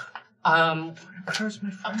 Look, Curse my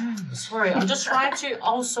friend. sorry, I'm just trying to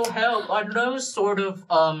also help. I know sort of,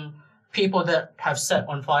 people that have set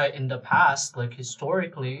on fire in the past, like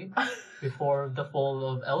historically, before the fall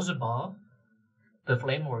of Elzebah, the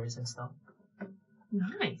Flame Warriors and stuff.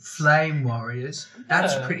 nice. Flame warriors.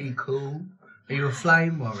 That's Yeah. pretty cool. Are you a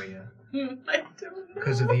flame warrior? I don't know.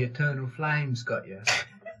 Because of the eternal flames got you.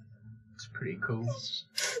 It's pretty cool.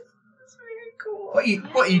 It's very cool.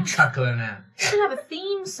 What are you chuckling at? We should have a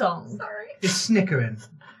theme song. Sorry. You're snickering.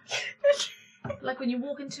 Like when you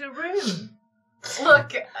walk into a room.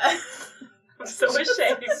 Look, I'm so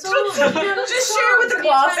ashamed. just share with the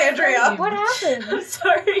class, Andrea. What happened? I'm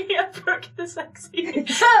sorry, I broke the sexy.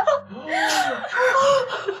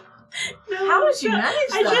 How did you manage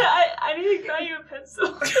that? I need to buy you a pencil.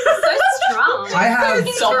 So strong. I have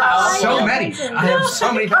so many. I have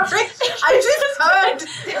so many. I just heard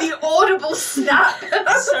the audible snap.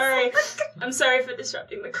 Sorry. I'm sorry for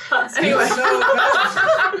disrupting the class. Anyway. Is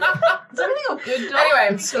everything all good, Doc?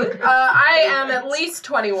 Anyway, I am at least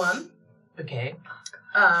 21. Okay.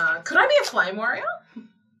 Could I be a flame warrior?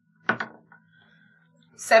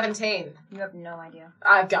 17. You have no idea.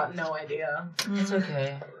 I've got no idea. It's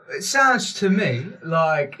okay. It sounds to me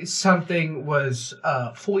like something was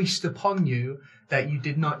foisted upon you that you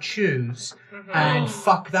did not choose, and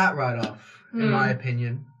fuck that right off, in my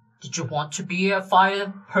opinion. Did you want to be a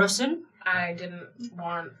fire person? I didn't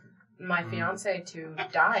want my fiance to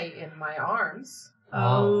die in my arms.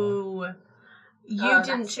 Oh. You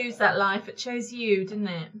didn't choose that life, it chose you, didn't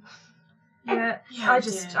it? Yeah,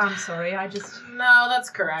 I'm sorry, No, that's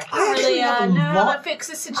correct. That fixes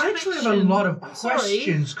the situation. I actually have a lot of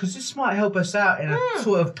questions, because this might help us out in a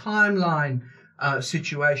sort of timeline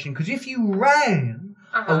situation. Because if you ran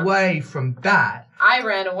away from that... I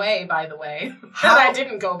ran away, by the way. And I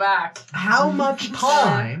didn't go back. How much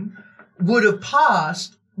time would have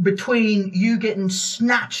passed between you getting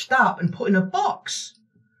snatched up and put in a box?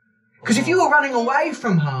 Because if you were running away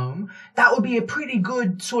from home, that would be a pretty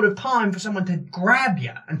good sort of time for someone to grab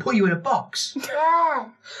you and put you in a box.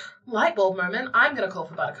 Light bulb moment. I'm going to call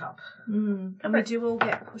for Buttercup. And we do all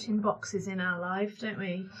get put in boxes in our life, don't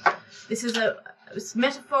we? This is it's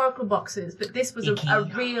metaphorical boxes, but this was a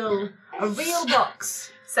real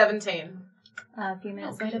box. 17. A few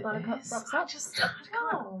minutes later, Buttercup rocks up. I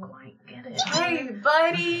can't quite get it. Hey,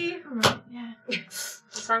 buddy. Yeah.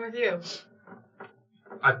 What's wrong with you?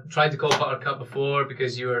 I tried to call Buttercup before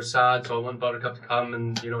because you were sad, so I want Buttercup to come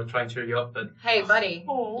and, try and cheer you up, but... Hey, buddy.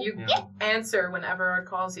 You answer whenever Art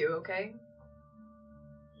calls you, okay?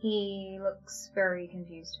 He looks very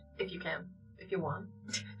confused. If you can. If you want.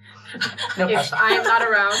 No If pressure. I am not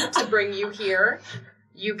around to bring you here,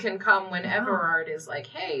 you can come whenever Art is like,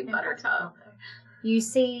 hey, Buttercup. You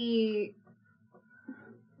see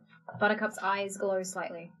Buttercup's eyes glow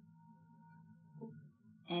slightly.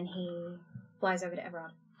 And he flies over to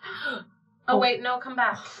Everard. Oh, wait, no, come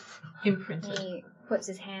back. Imprinted. He puts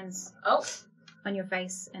his hands Oh. on your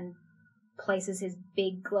face and places his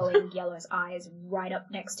big glowing yellow eyes right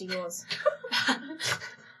up next to yours.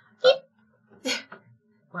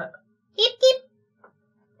 What? Hip, hip.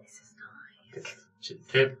 This is nice.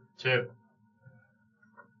 Chip.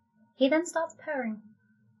 He then starts purring.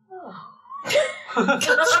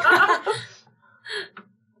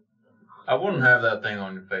 I wouldn't have that thing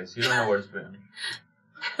on your face. You don't know where it's been.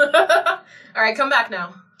 Alright, come back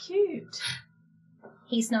now. Cute.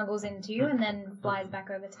 He snuggles into you and then flies back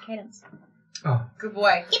over to Caidence. Oh, Good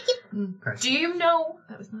boy. okay. Do you know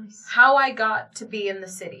That was nice. how I got to be in the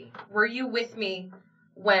city? Were you with me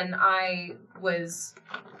when I was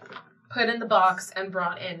put in the box and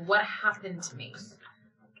brought in? What happened to me?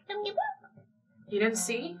 You didn't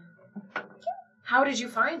see? How did you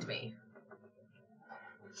find me?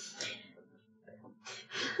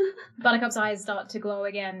 Buttercup's eyes start to glow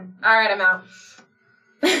again. Alright, I'm out.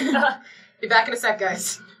 Be back in a sec,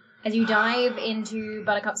 guys. As you dive into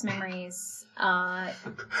Buttercup's memories,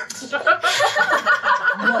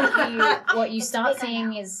 what you start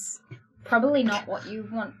seeing is probably not what you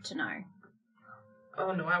want to know.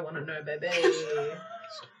 Oh no, I want to know, baby.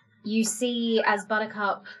 You see as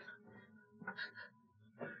Buttercup...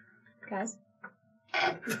 Guys?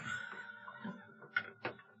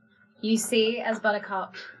 You see as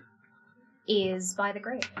Buttercup is by the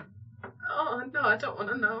grave. Oh no, I don't want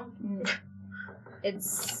to know.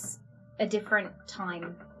 It's a different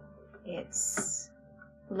time. It's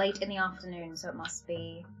late in the afternoon, so it must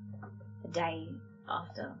be a day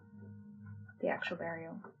after the actual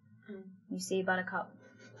burial. You see Buttercup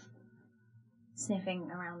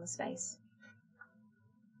sniffing around the space,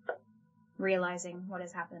 realizing what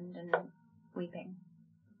has happened and weeping,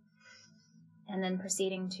 and then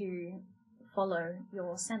proceeding to follow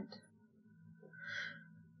your scent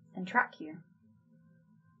and track you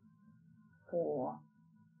for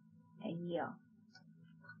a year.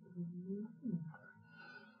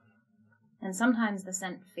 And sometimes the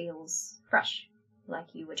scent feels fresh,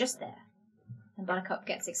 like you were just there, and Buttercup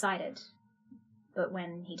gets excited. But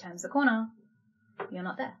when he turns the corner, you're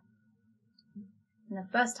not there. And the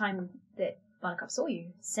first time that Buttercup saw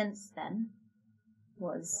you since then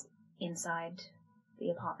was inside the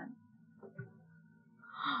apartment.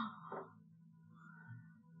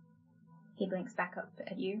 He blinks back up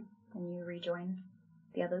at you when you rejoin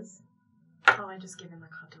the others. Oh, I just give him a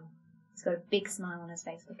cuddle. He's got a big smile on his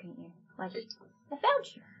face looking at you. Like, I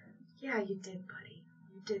found you. Yeah, you did, buddy.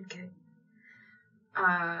 You did good.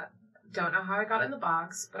 Don't know how I got in the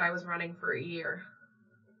box, but I was running for a year.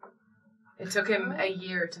 It took him a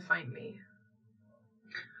year to find me.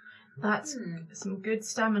 That's some good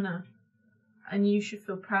stamina. And you should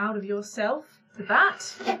feel proud of yourself for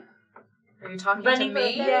that. Are you talking Running to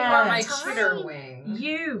me for a very or long my time. Twitter wing?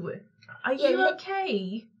 You. Are Yeah, you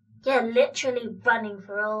okay? Yeah, literally running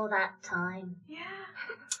for all that time. Yeah.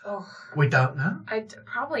 Oh. We don't know.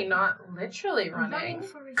 Probably not literally running.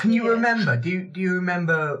 For a Can you year. remember? Do you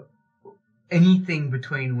remember anything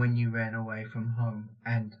between when you ran away from home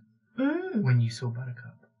and when you saw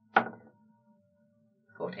Buttercup?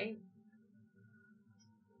 14.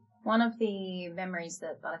 One of the memories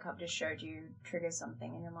that Buttercup just showed you triggers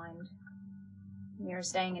something in your mind. You're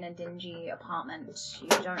staying in a dingy apartment. You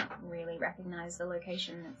don't really recognize the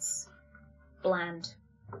location. It's bland.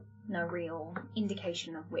 No real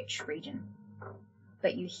indication of which region.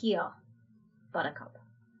 But you hear Buttercup.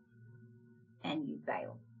 And you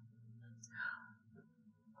bail.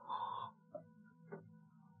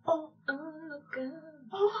 Oh, God.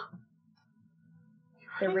 oh.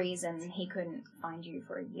 The reason he couldn't find you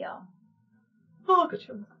for a year Oh, good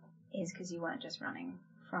job. is because you weren't just running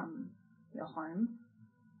from your home,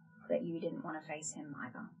 but you didn't want to face him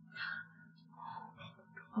either.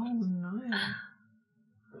 Oh, no.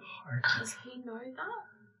 Does he know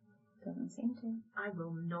that? Doesn't seem to. I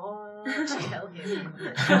will not tell him.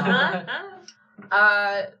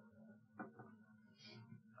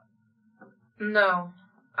 No.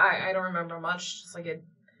 I don't remember much. Just like a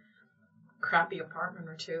crappy apartment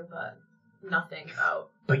or two, but nothing about.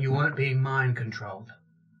 But you weren't being mind controlled.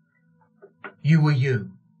 You were you.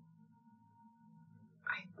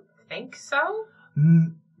 I think so?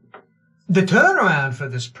 The turnaround for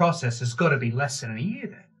this process has got to be less than a year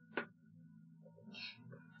then.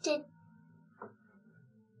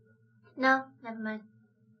 No, never mind.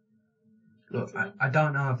 Look, I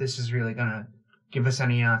don't know if this is really going to give us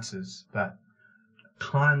any answers, but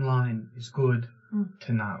timeline is good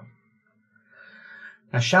to know.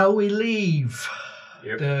 Now, shall we leave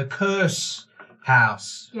the curse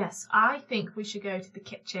house? Yes, I think we should go to the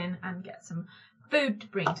kitchen and get some food to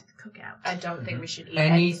bring to the cookout. I don't think we should eat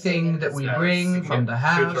Anything that we bring from the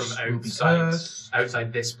house Food will be from cursed.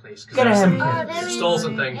 outside this place. 'Cause Get a there's some hemkin. stalls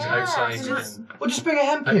and things Yeah. outside. And We'll just bring a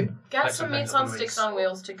hemkin. Get Like some some meats on Wheels. sticks on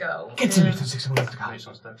wheels to go. Get some meat and 6 months to go. meats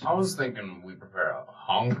on sticks. I was thinking we prepare a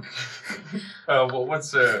honk. Well,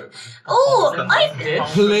 what's a Oh,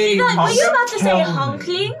 Please. were you about to say tell me.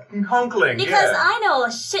 honkling? honkling? Because yeah. I know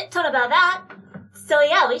a shit ton about that. So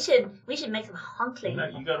yeah, we should make some honkling. No,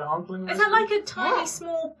 you got a honkling? Is that like a tiny,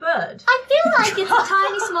 small bird? I feel like it's a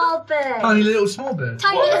tiny small bird. Tiny little small bird.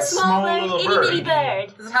 Tiny What, little a small small bird, little itty bird? bitty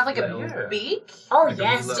bird. Does it have like a Yeah. beak? Oh Like a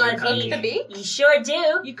yes, little it's got a cookie. beak. You sure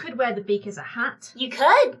do. You could wear the beak as a hat. You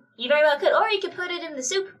could. You very well could. Or you could put it in the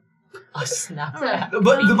soup. Oh, snap. The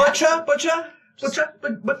butcher.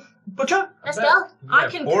 Let's go. I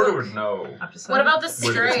can Porter cook. would know. What about the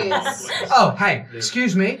strays? Oh, hey,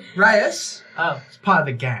 excuse me, Rij'as. Oh, It's part of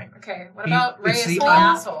the gang. Okay, what about It's Reyes the the un-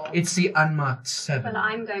 asshole? It's the Unmarked 7. Well,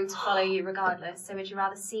 I'm going to follow you regardless, so would you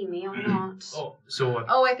rather see me or not? Oh, so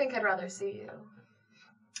Oh, I think I'd rather see you.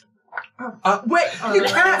 Wait, you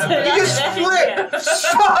can't! You just flipped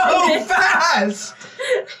so fast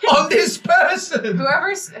on this person!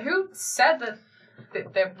 Who said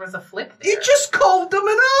that there was a flip there? You just called them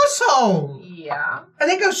an asshole! Yeah. And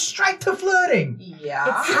they go straight to flirting! Yeah.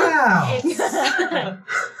 How?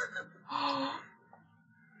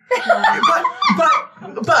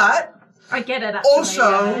 but I get it, actually. Also-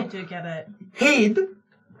 Yeah, I do get it. he'd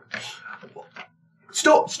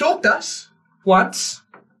stalked us once,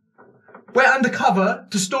 went undercover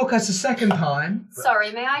to stalk us a second time.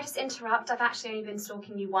 Sorry, may I just interrupt? I've actually only been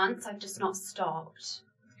stalking you once. I've just not stopped.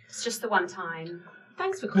 It's just the one time.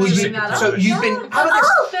 Thanks for Well, clearing that up. so you've been how about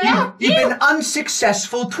this? fair. You've been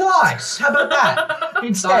unsuccessful twice. How about that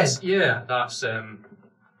instead? that's Have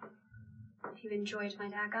you enjoyed my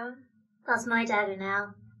dagger? That's my dagger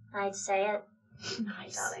now. I'd say it.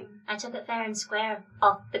 Nice. Darling. I took it fair and square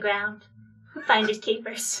off the ground. Finders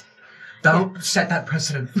keepers. Don't set that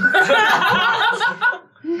precedent. Look,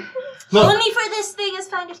 Only for this thing as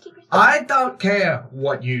finders keepers. I don't care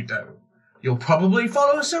what you do. You'll probably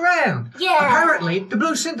follow us around. Yeah. Apparently, the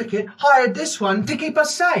Blue Syndicate hired this one to keep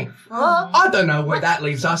us safe. Oh. I don't know where that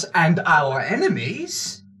leaves us and our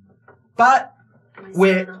enemies, but Am I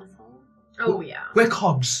We're- still an asshole? Oh yeah. We're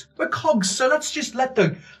cogs. We're cogs. So let's just let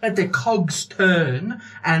the cogs turn,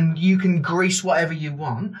 and you can grease whatever you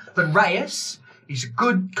want. But Rij'as, he's a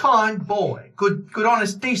good, kind boy. Good,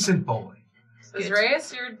 honest, decent boy. Is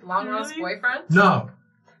Rij'as your long-lost boyfriend? No.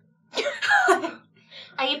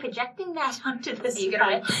 Are you projecting that onto the You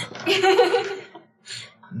sky?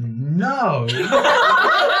 No.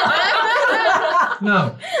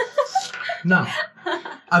 No.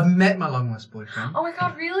 I've met my long lost boyfriend. Oh my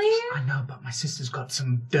god, really? I know, but my sister's got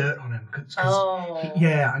some dirt on him. Oh.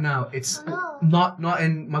 Yeah, I know. It's not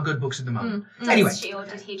in my good books at the moment. Anyway. Does she or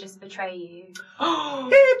did he just betray you?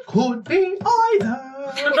 It could be either.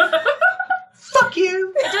 Fuck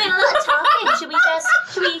you. We're doing a lot of talking. Should we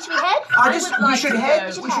head? We should head.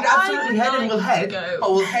 We should absolutely head, and we'll head. But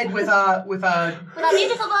we'll head with our With our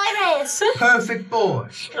beautiful boy Rij'as. perfect boy.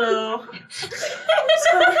 Oh.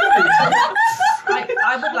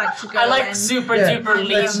 I would like to go. I like and super Yeah. duper lean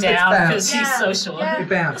Let's down bounce. because he's so short. You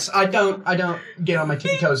bounce. I don't get on my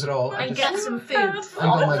tippy toes at all. I and just get some food. I'm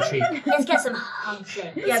on my cheek. Let's get some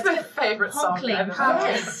hunkling. It's my favorite song Honkling. ever.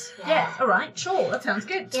 Yes. Yeah. All right. Sure. That sounds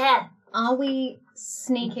good. Yeah. Are we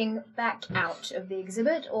sneaking back out of the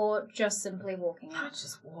exhibit or just simply walking out?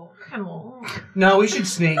 Just walk. Come on. No, we should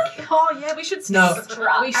sneak. Oh yeah, we should. No.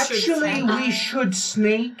 We should. Actually, we should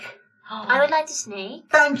sneak. I would like to sneak.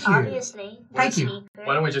 Thank you. Obviously. Thank you. Sneak.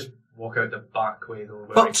 Why don't we just walk out the back way though?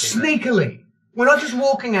 But sneakily. We're not just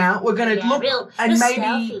walking out. We're gonna Yeah, look real and maybe.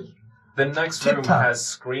 stealthy. The next room Tip-top. has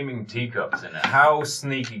screaming teacups in it. How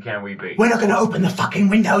sneaky can we be? We're not gonna open the fucking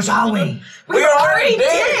windows, are we? We already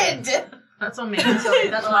did! That's on me. Sorry,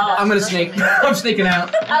 that's my bad. I'm gonna sneak. I'm sneaking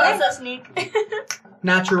out. I also sneak.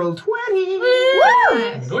 Natural 20.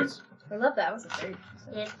 Nice. We love that. That was a food.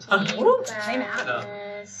 15 Same out.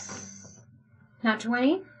 plus... Nat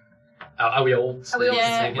 20. Are we all sneaking?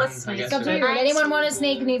 Yeah, let's I sneak. guess It's up to so. you. Anyone want to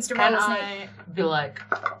sneak needs to roll Can a snake. I be like,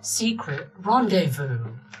 secret rendezvous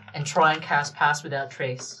and try and cast Pass Without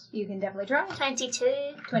Trace? You can definitely try. 22.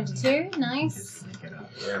 22. Nice.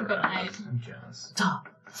 Yeah, right. I'm jealous. Stop.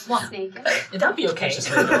 What sneak? That'd be okay.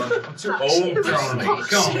 I'm too old to sneak. Come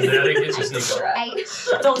on, Daddy, get your sneak up.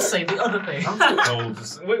 8. Don't say the other thing. I'm too old to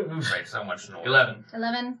sneak. We make so much noise. 11.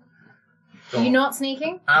 11. Don't- You're not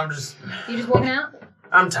sneaking? I'm just. You're just walking out?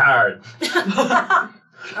 I'm tired. Alright.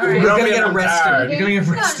 You're gonna get I'm arrested. tired. You're gonna get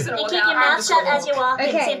arrested. You keep your mouth shut as you walk.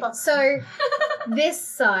 Okay, Simple. so this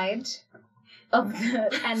side of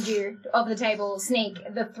the table sneak.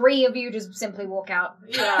 The three of you just simply walk out.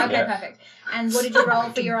 Yeah. Okay, perfect. And what did you roll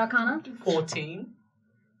for your Arcana? 14.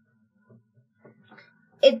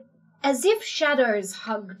 As if shadows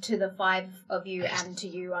hug to the five of you and to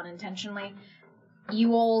you unintentionally,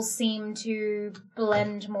 you all seem to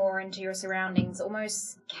blend more into your surroundings,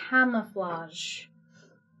 almost camouflage.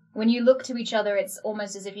 When you look to each other, it's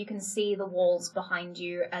almost as if you can see the walls behind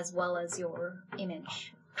you as well as your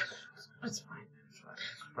image. It's fine.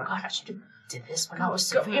 God, I should have did this when I was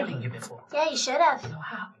surveilling you before. Yeah, you should have. I know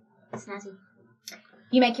how. Snazzy.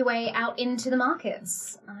 You make your way out into the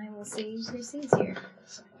markets. I will see who sees you.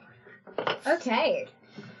 Okay.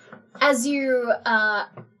 As you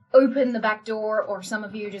open the back door, or some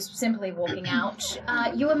of you just simply walking out,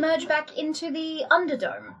 you emerge back into the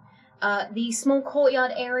Underdome. The small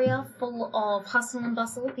courtyard area full of hustle and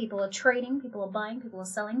bustle. People are trading, people are buying, people are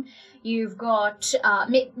selling. You've got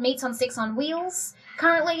Meats on Sticks on wheels,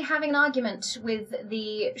 currently having an argument with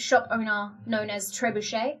the shop owner known as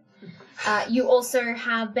Trebuchet. You also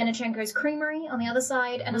have Benechenko's Creamery on the other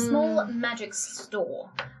side, and a small magic store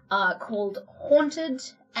called Haunted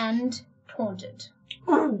and Taunted.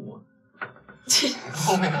 Ooh.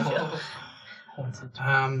 Haunted.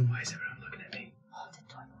 Why is everyone looking at me? Haunted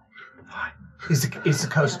toilet. Is the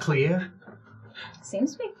coast clear?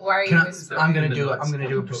 Seems to be. Why are you Can whispering? I'm gonna do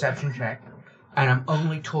a perception check, and I'm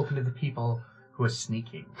only talking to the people who are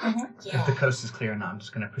sneaking. If the coast is clear or not, I'm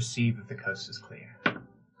just gonna perceive if the coast is clear.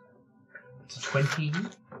 It's a 20.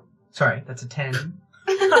 Sorry, that's a 10.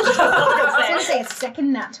 I was going to say a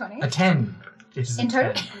second nat 20. A 10. This is In a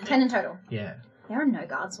total? 10. 10 in total. Yeah. There are no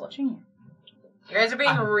guards watching you. You guys are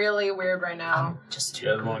being really weird right now. Just You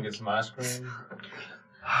guys want to get some ice cream?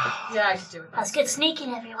 Yeah, I could do it. Let's get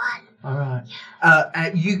sneaking, everyone. All right.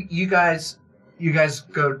 You guys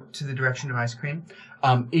go to the direction of ice cream.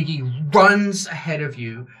 Iggy runs ahead of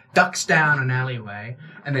you, ducks down an alleyway,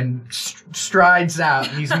 and then strides out.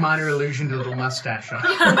 And he's a minor illusion to a little mustache on.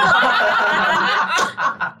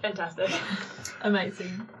 Fantastic.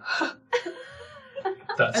 Amazing.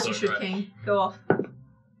 That's As you so should, right. King. Go off.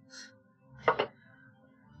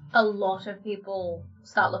 A lot of people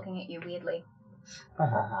start looking at you weirdly.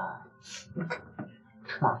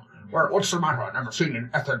 Well, what's the matter? I've never seen an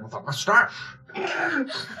Ethan with a mustache.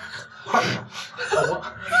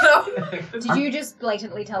 Did you just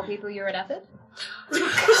blatantly tell people you're an effort? What's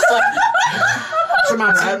the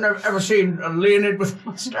matter? I've never ever seen a Leonid with a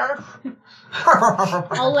mustache.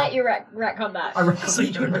 I'll let you retcon that. I Because I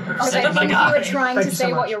think you were trying Thank to you say so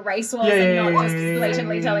what much. your race was Yeah, and yeah, not yeah, just yeah,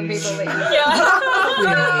 blatantly yeah, telling yeah, people that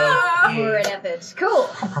Yeah. you were an effort. Cool.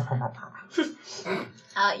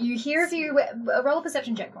 You hear a few... roll a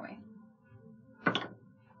perception check for me.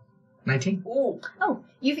 19. Oh,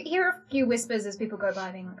 you hear a few whispers as people go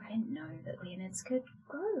by being like, I didn't know that Leonids could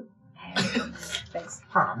grow hair on their face.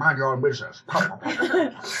 Mind your own business.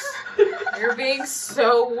 You're being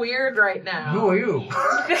so weird right now. Who are you?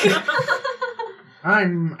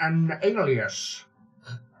 I'm an alias.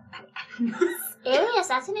 Alias,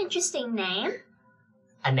 that's an interesting name.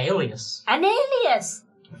 An alias. An alias.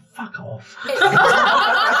 Fuck off. Oh,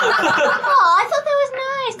 I thought that was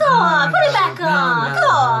nice. Go on, put it back on. Go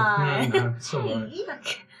on. It's all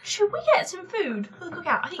right. Should we get some food for the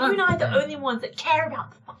cookout? I think you and I are the only ones that care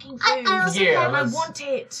about the fucking food. I also Yeah, and I let's- want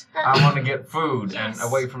it. I want to get food Yes. and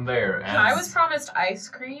away from there. And I was promised ice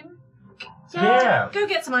cream. Yeah. Go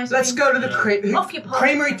get some ice cream. Let's go to the Off your pot.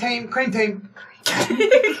 creamery team. Cream team.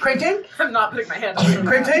 Cream team? I'm not putting my hand on it.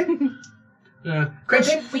 Cream team? Cream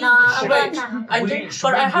team? Wait.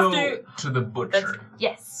 Should I have to the butcher.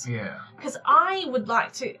 Yes. Yeah. Because I would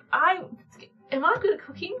like to. Am I good at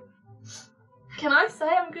cooking? Can I say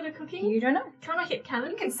I'm good at cooking? You don't know. Can I hit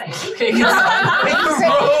cannon? You can say it.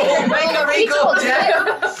 Make a recall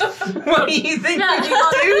check. What do you think No. you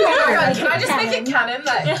can do? Can I just make it canon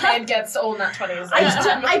that Cade gets all nat 20s?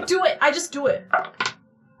 I do it. I just do it.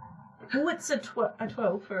 Oh, it's a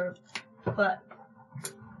 12 for what?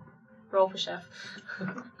 Roll for chef.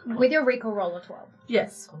 With your recall roll of 12,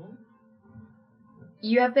 Yes.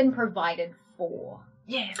 you have been provided for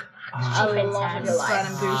Yeah. a lot of your Right, life.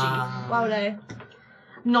 I'm bougie. Why would I?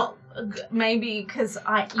 Not maybe because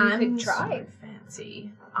I You am could try. so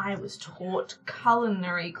fancy. I was taught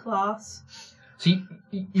culinary class. So you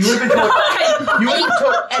would have been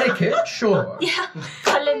taught etiquette, sure. Yeah.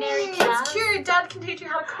 Culinary class. It's cute. Dad can teach you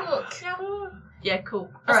how to cook. Yeah, cool.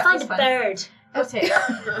 Let's find a that's fine. bird. Got it.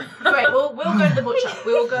 Great. We'll go to the butcher.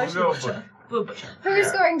 We will go to the go butcher. We'll butcher.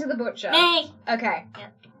 Who's going to the butcher? Me. Okay.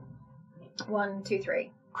 Yep. 1, 2,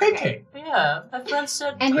 3. Cream team. Yeah, my friend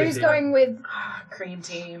said. And who's going with Cream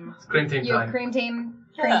team. Cream team your time. cream team?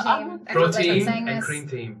 Yeah, Cream I'm team. with Everyone's Protein saying and this. cream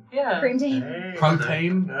team. Yeah. Cream team.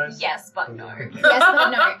 Protein. Yes, but no. Yes, but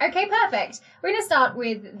no. Okay, perfect. We're going to start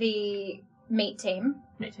with the meat team.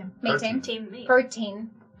 Meet him. Meat team. Team me. Protein.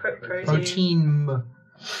 Protein.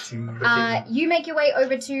 You make your way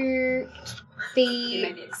over to the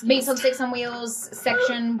maybe excused. Meats on Sticks on Wheels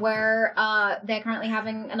section where they're currently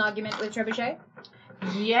having an argument with Trebuchet.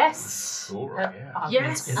 Yes. Cool, yeah.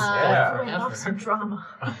 Yes. Is Yeah. I love some drama.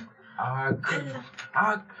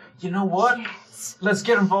 You know what? Yes. Let's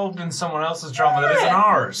get involved in someone else's drama that isn't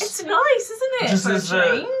ours. It's nice, isn't it? just for a as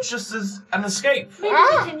change? just as an escape. Maybe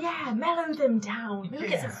we can, mellow them down. Maybe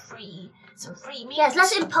get Yeah. some free meat. Yes,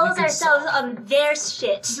 let's impose can ourselves on their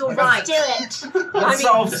shit. You're Let's right. do it. Let's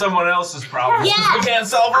solve someone else's problems. Yeah. 'Cause we can't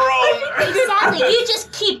solve our own. Exactly. You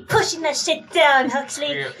just keep pushing that shit down,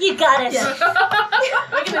 Huxley. Yeah. You got it.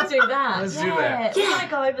 We're gonna do that. Let's do that. We're gonna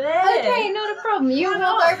go over there. Okay, not a problem. You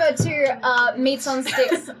walk over to Meats on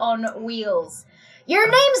Sticks on Wheels. Your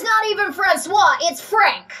name's not even Francois, it's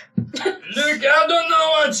Frank. Look, I don't know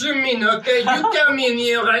what you mean, okay? You come in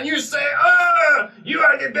here and you say, oh, you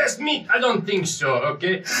are the best meat. I don't think so,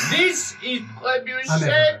 okay? This is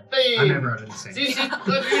Trebuchet I never heard it say. This is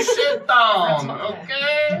Trebuchet Town,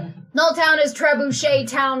 okay? No town is Trebuchet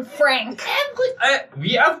Town, Frank.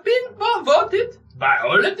 We have been voted by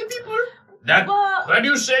all of the people that What?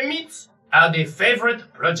 Trebuchet meats are the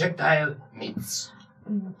favorite projectile meats.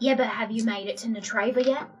 Yeah, but have you made it to Natreva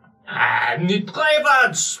yet? Niet Treva,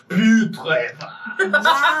 Spuutreva.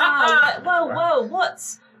 Whoa,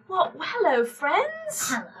 what? Hello,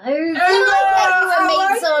 friends. Hello. Would you like a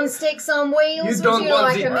Meats on Sticks on Wheels? You don't Would you want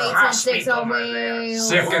like the a Meats on grass Sticks meat on over there. Wheels?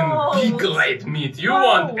 Second, Whoa. B-grade meat. You Whoa.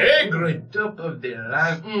 want A-grade, top of the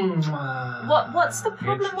line. What's the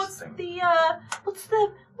problem? What's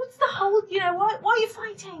the whole? Why are you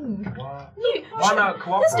fighting? Why not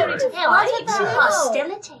There's no need to cooperate? Yeah, what fight. about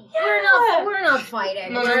hostility? We're not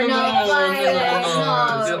fighting. We're not fighting.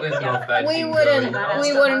 No.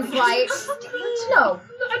 We wouldn't fight. No.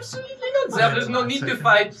 Absolutely not. There is no need to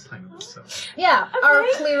fight. Yeah,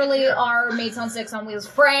 clearly our Meats on Sticks on Wheels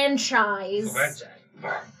franchise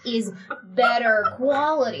is better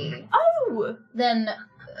quality Oh, than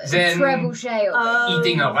then trebuchet over.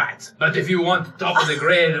 eating a rat. But if you want top of the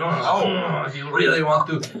grade, if you really want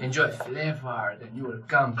to enjoy flavor, then you will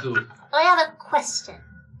come to I have a question.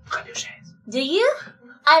 trebuchets. Do you,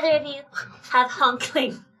 either of you, have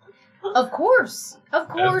honkling? Of course,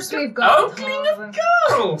 we've got Honkling, all of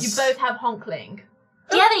course. You both have honkling.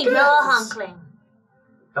 Do you have any raw honkling?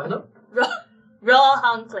 Pardon? Raw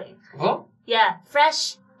honkling. Raw? Yeah,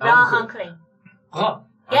 fresh, raw Honkling. honkling. Raw.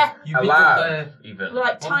 Yeah. You beat Alive, up, even.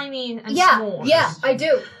 Like tiny and Yeah, small. yeah, I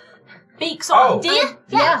do. Beaks on. Do you?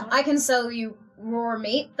 Yeah, I can sell you raw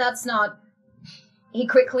meat. That's not. He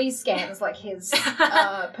quickly scans like his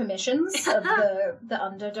permissions of the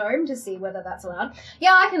Underdome to see whether that's allowed.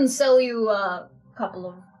 Yeah, I can sell you a couple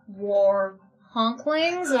of raw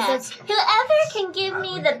honklings. Yeah. Whoever can give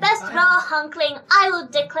me the best raw honkling, I will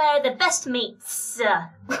declare the best meats. Yeah.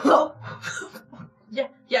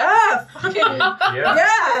 Fucking.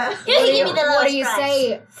 Yeah. Who can give me the lowest What do you price?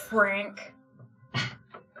 say, Frank?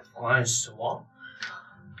 What?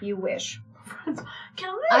 You wish. Can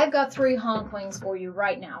I? I've got 3 honklings for you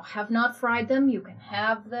right now. Have not fried them. You can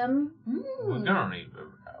have them. We're gonna need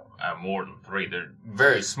more than 3. They're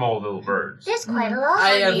very small little birds. There's quite a lot. I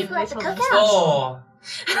have You have to cook out. 4.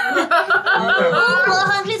 4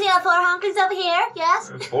 honklings. We have 4 honklings over here.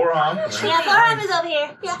 Yes. 4 honks. We have 4 honklings over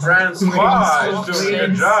here. Yes. Francois is doing a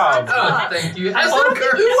good job. Oh, thank you.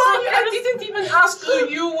 I didn't even ask who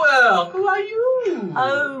you were. Who are you?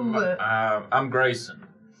 Oh. I'm Grayson.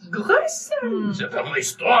 Grayson. It's a very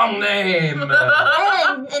strong name. And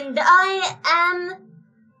I am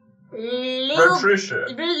Patricia.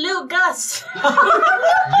 Lukas.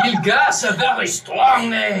 Rij'as, a very strong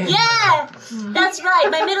name. Yeah, that's right.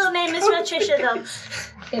 My middle name is Patricia, though.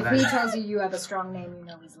 If he tells you have a strong name, you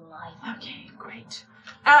know he's lying. Okay, great.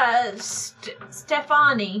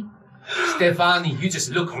 Stefani. Stefani, you just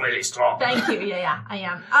look really strong. Thank you. Yeah, I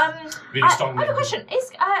am. Really strong I have a name. question.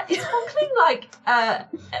 Is honkling like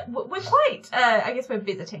we're quite I guess we're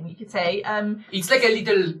visiting, you could say. It's like a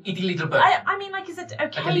little itty little bird. I mean, like, is it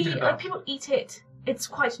Like a okay? little bird. Like people eat it. It's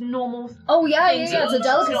quite normal. Oh yeah, thing to it's a eat.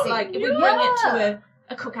 delicacy. Not like if we bring it to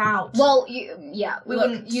a cookout. Well, We look,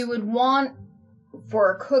 wouldn't- you would want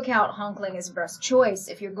for a cookout honkling is best choice.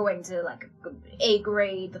 If you're going to like a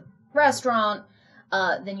grade restaurant,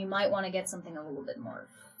 then you might want to get something a little bit more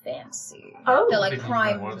fancy. Oh. The like Bit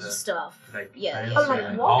prime more the- stuff. Like, Yeah. Oh,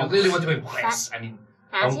 like what? You really want to impress. I mean,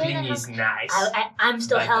 Fancy honkling than is nice. I'm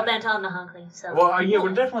still Like hell bent on the honkling. So. Well, yeah, we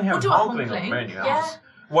definitely have We'll do a honkling on honkling. the menu. Yeah.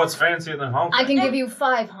 What's fancier than honkling? I can give you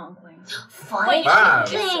 5 honklings. 5 Wow.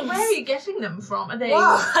 honklings. Where are you getting them from? Are they? Whoa,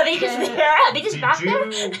 are they just there? Are they just Did back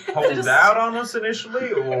there? you hold out on us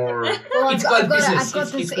initially, or Well, It's good business. I've got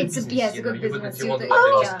this. It's good It's a business. yes, a You good know, you business. wouldn't- you want do to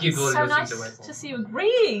the- just give all So those nice things away. to see you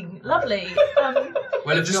agreeing. Lovely.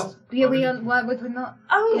 Well, if not, Yeah, why would we not?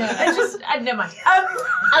 Oh, Yeah. I just never mind.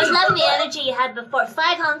 I was loving the energy you had before.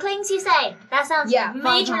 5 honklings, you say? That sounds Yeah, 5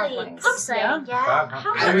 majorly honklings. exciting. Yeah.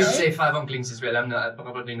 I would say 5 honklings as well. I'm not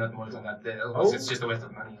probably not more than that. Oh. It's just a waste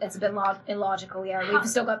of money. It's a bit illogical. Yeah, we've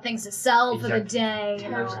still got things to sell for the day. You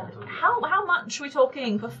know. How much are we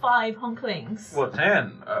talking for 5 honklings? well, 10?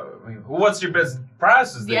 What's your best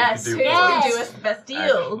prices that Yes, you who's could do? Yes. going to do us the best deal?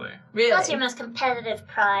 Actually. Really? What's your most competitive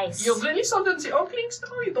price? You really sold the honklings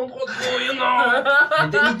now? You don't want to, you know.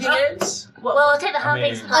 And anything else? Well, we'll take the I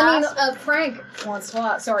mean- honklings I mean, plus. Frank wants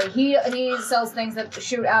to. Sorry, he sells things that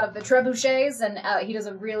shoot out of the trebuchets, and he does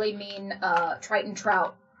a really mean Triton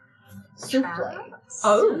trout souffle.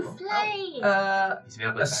 Oh. Souffle. It's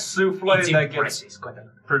very A bad. souffle It's that impressive. gets It's quite a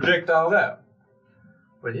lot. projectile out.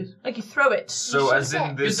 What is? Like you throw it. So, as in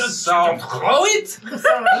You this don't soft. throw it? Sorry.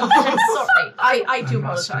 Sorry. I do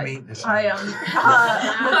Must apologize. meet this. I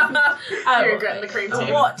You're regretting the cream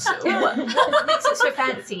tea. what makes it so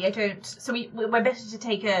fancy? I don't. So we're better to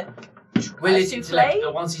take a Well, it's souffle?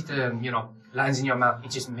 like once it lands in your mouth,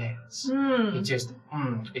 it just melts. Hmm. It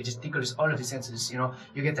just tickles all of the senses. You know,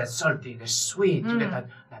 you get that salty, the sweet, you get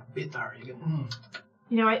that bitter. You get.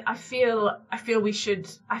 You know, I feel we should.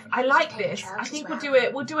 I like this. I think we'll do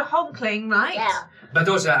it. We'll do a honkling, right? Yeah. But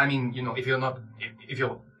also, I mean, if you're not, if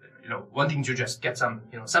you're, wanting to just get some,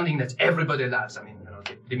 something that everybody loves. I mean,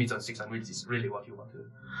 the meat on 6 on wheels is really what you want to do.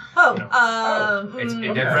 Oh,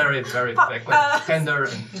 They're very, very quite tender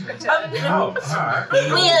and. Oh, alright.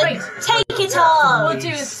 We'll take it all. We'll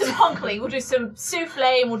do some honkling. We'll do some souffle,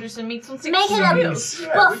 and we'll do some meat on 6. Make it a Yeah, we can do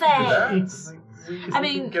buffet. that. I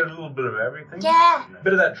mean, get a little bit of everything. Yeah. A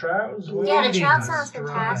bit of that trout as well. Yeah, the trout sounds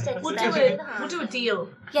fantastic. we'll especially do a deal.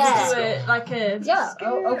 Yeah. We'll do a Yeah.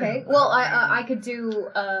 Oh, okay. Well, I could do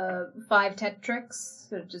 5 tetrix.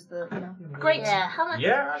 So just the Great. Yeah. How much?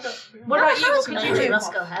 Yeah, I got. What about you? What What could does you do?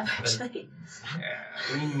 Roscoe have actually?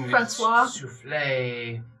 Francois?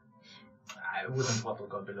 Souffle. I wouldn't want to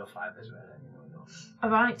go below 5 as well. All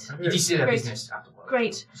right. It is still a Great. business afterwards.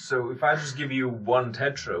 Great. So if I just give you 1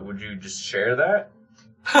 tetra, would you just share that?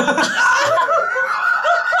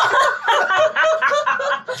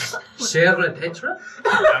 Share a tetra?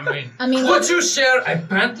 I mean, Would you share a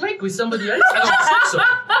pant with somebody else? I don't think so.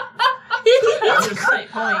 That's a great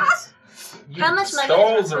point. How much money?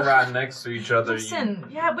 Stalls are right next to each other. Listen,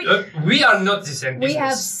 yeah, We are not the same we business.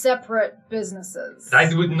 have separate businesses.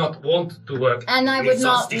 I would not want to work. And I would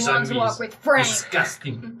not want to work with Frank.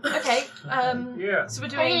 Disgusting. Okay. Yeah. So we're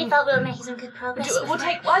I really doing. thought we were making some good progress. We'll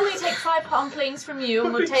take. Why don't we take 5 honklings from you,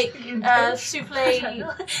 and we'll take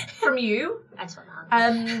souffle from you. I just want the hunk.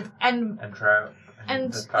 And trout.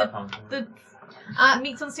 and the five pumpkins. the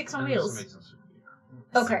meats on 6 on And wheels. some meats on soup.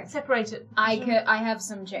 Okay. Separate it. I have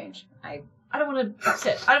some change. I don't want to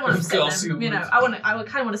upset. I don't want to upset them. Still You know, I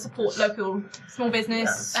kind of want to support local small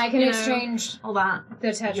business. I can you know, exchange all that. the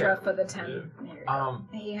tetra Yeah. for the 10. Here you go.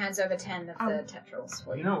 He hands over 10 of the tetrals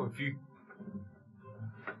for You you. know, if you.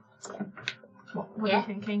 What are you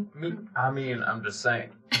thinking? I mean, I'm just saying.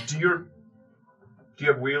 Do you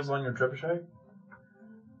have wheels on your trebuchet?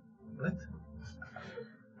 What?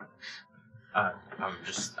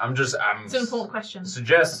 It's an important question.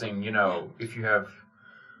 Suggesting, if you have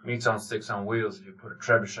meats on sticks on wheels, if you put a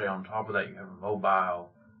trebuchet on top of that, you have a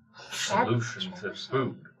mobile solution to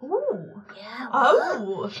food. Ooh. Yeah.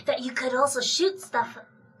 Oh. That you could also shoot stuff.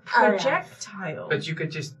 Projectile. But you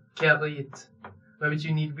could just carry it. Why would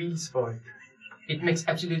you need wheels for it? It makes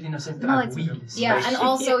absolutely no sense to No, have it's wheels. yeah, Makes and it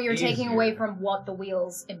also you're easier. taking away from what the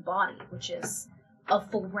wheels embody, which is a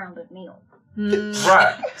full rounded meal.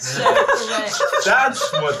 Right. So correct.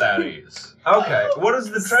 That's what that is. Okay, what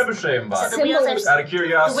does the trebuchet So embody? the wheels Out are of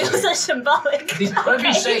curiosity. symbolic. The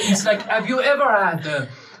trebuchet is like, have you ever had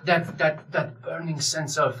that burning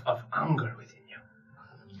sense of anger within you?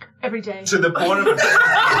 Every day. To the point of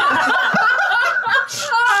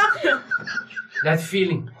That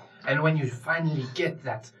feeling. And when you finally get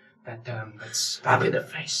that slap in the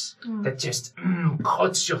face, that just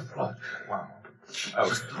cuts your throat. Wow.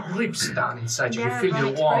 Just rips down inside you. You feel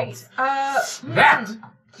the warmth. That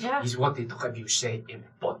Yeah. is what the trebuchet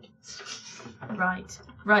embodies. Right.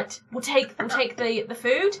 We'll take the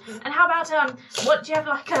food. And how about what do you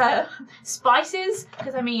have spices?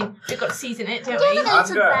 Because I mean we've got to season it, don't we? Yeah, I've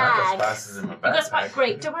it's a got bag. spices in my We've got backpack. spice.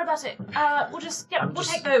 Great. Don't worry about it. We'll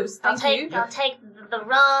take those. I'll Thank you. take the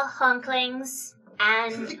raw honklings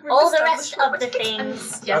and all the rest of the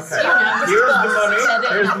things. Yes. Okay. You know, Here's the money. said it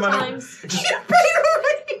Here's the enough money. times.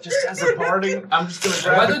 Just as a parting, I'm just gonna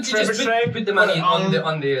grab Why the don't you just trebuchet, put the money put it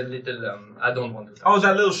on the little I don't want to touch. Oh,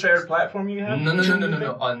 that little shared platform you have? No,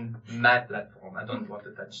 on my platform. I don't want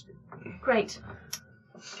to touch it. Great.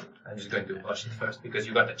 I'm just going to wash it first because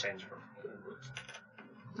you got the change from.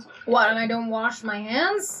 What, and I don't wash my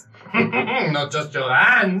hands? Not just your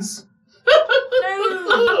hands.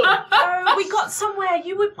 No, we got somewhere.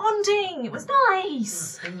 You were bonding. It was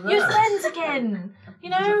nice. You're friends again.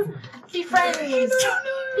 Be friends. Be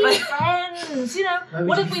friends.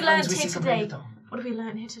 What have we learned here today? What have we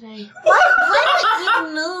learned here today? Why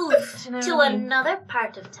don't you move to another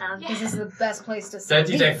part of town? This is the best place to sell That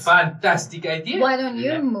is a meats. fantastic idea. Why don't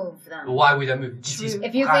you move then? Why would I move? This is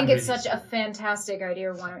If you think it's primaries. such a fantastic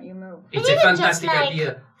idea, why don't you move? It's Maybe a just fantastic like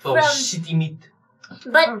idea for from- shitty meat.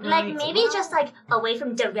 But Alright. maybe just away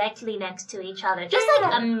from directly next to each other. Just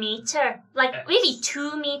a meter. Maybe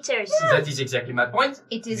 2 meters. That is exactly my point.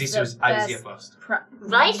 It is This the was best. here first.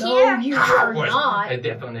 Right no, here? you are Well, not.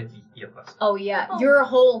 definitely here first. Oh yeah, your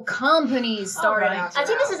whole company started Alright. after I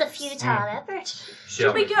think this ours. is a futile effort.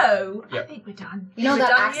 Should we go? I Yep. think we're done. You know We're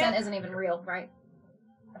that done accent yet? isn't even real, right?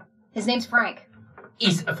 His name's Frank.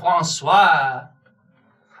 Is Francois.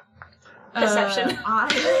 Perception.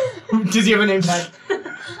 Does he have a name tag?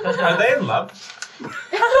 Are they in love?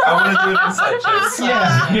 I want to do an insight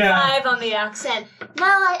check. Yeah. 5 on the accent. No,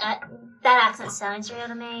 that accent sounds real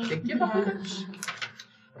to me. Thank you.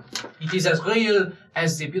 It is as real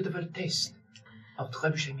as the beautiful taste of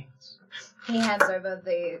trebuchet meats. He hands over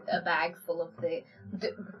a bag full of the.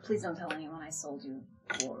 Please don't tell anyone I sold you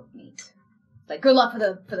for meat. Good luck for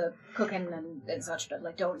the cooking and such.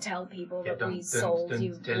 But don't tell people that we sold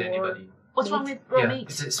you tell for. anybody. What's wrong with raw Yeah, meat?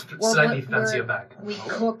 it's a Well, slightly we're- fancier bag. We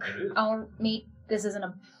cook our meat This isn't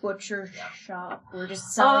a butcher shop. We're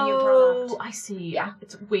just selling you product. Oh, I see. Yeah.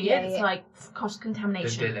 It's weird. Yeah, It's yeah. like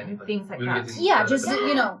cross-contamination, things like that. Yeah, just,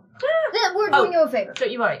 you know, we're doing you a favor.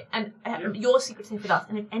 Don't you worry. And your secret's safe with us.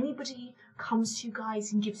 And if anybody comes to you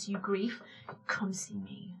guys and gives you grief, come see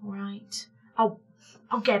me, all right?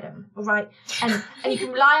 I'll get him, all right? And you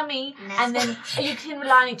can rely on me, and then you can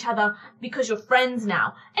rely on each other because you're friends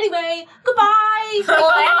now. Anyway,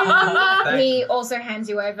 goodbye! He also hands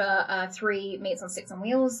you over 3 meats on sticks on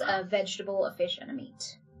wheels, a vegetable, a fish, and a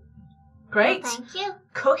meat. Great. Thank you.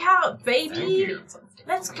 Cook out, baby. Thank you.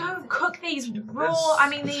 Let's go cook these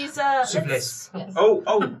these Souffles. Yes.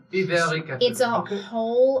 Oh. Be very careful. It's a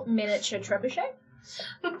whole miniature trebuchet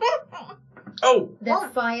Oh.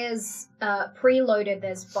 that fires preloaded.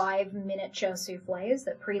 There's 5 miniature souffles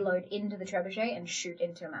that preload into the trebuchet and shoot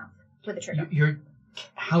into your mouth with a trigger.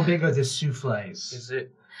 How big are the souffles? Is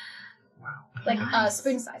it? Wow. Like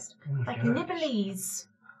spoon-sized. like nibblies.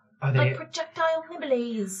 Are they Like projectile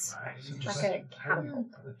nibblies. Like a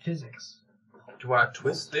catapult. the physics? Do I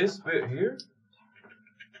twist this bit here?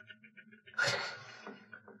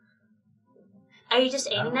 Are you just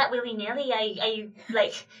aiming that willy-nilly? Are you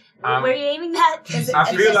like, where are you aiming that?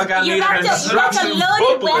 I feel like I need an instruction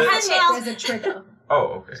booklet. There's a trigger.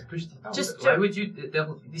 Oh, okay. Just Why would you?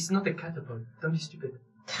 This is not a catapult. Don't be stupid.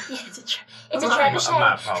 Yeah, it's a trebuchet.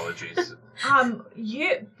 My apologies.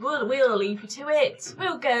 We'll leave you to it.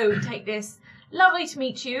 We'll go take this. Lovely to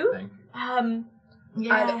meet you. Thank you.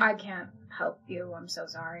 Yeah. I can't help you. I'm so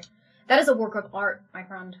sorry. That is a work of art, my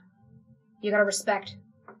friend. You gotta respect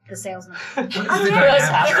the salesman. What's going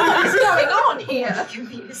on here? I'm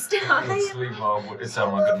confused. Let's leave it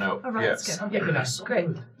sound like a no. All right, Yes. let's go. Great.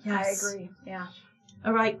 I agree. Yeah.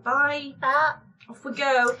 All right, bye. Bye. Off we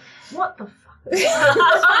go. What the fuck?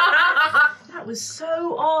 That was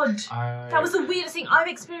so odd. That was the weirdest thing I've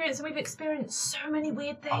experienced, and we've experienced so many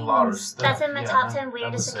weird things. A lot of stuff. That's in the top 10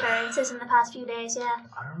 weirdest was occurrences in the past few days, yeah.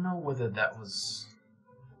 I don't know whether that was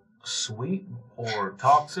sweet or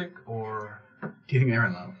toxic or. Do you think they're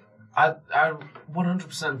in love? I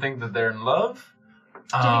 100% think that they're in love.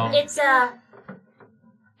 It's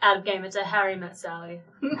out of game. It's a Harry Met Sally.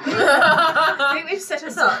 I think they've set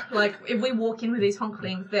us up. Like, if we walk in with these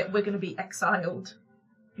honklings, that we're going to be exiled.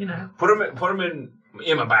 You know. Put them in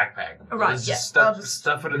my backpack. All right, Just yeah.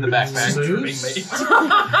 stuff it in the backpack. Loose?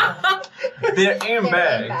 They're in They're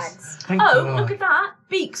bags. Thank Oh, God. look at that.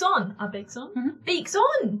 Beaks on. Are beaks on? Mm-hmm. Beaks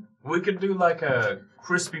on. We could do like a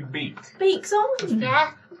crispy beak. Beaks on.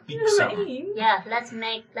 Yeah, Beak You know what I something. mean? yeah. Let's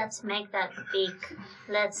make that beak.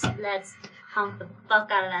 Let's honk the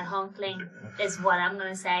fuck out of that honkling. Is what I'm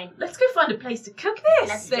gonna say. Let's go find a place to cook this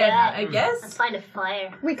Let's do then, it. I Let's guess. find a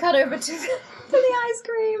fire. We cut over to the ice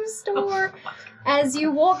cream store as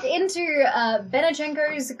you walk into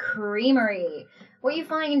Benachenko's Creamery. What you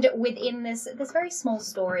find within this very small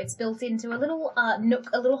store, it's built into a little nook,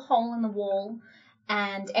 a little hole in the wall,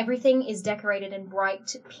 and everything is decorated in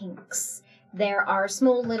bright pinks. There are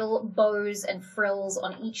small little bows and frills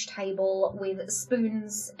on each table with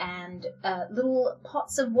spoons and little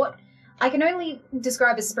pots of what I can only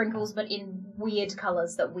describe as sprinkles, but in weird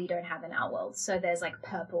colours that we don't have in our world. So there's like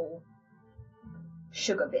purple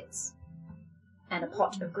sugar bits and a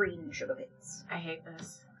pot of green sugar bits. I hate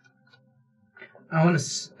this. I want to.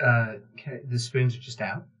 The spoons are just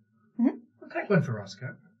out. Mhm. I'll take one for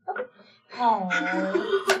Roscoe.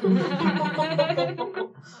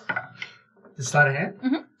 The sleight of hand?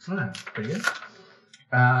 Mhm. Oh, pretty good.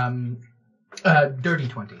 Dirty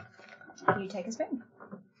 20. You take a spoon.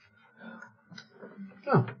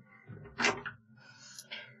 Oh.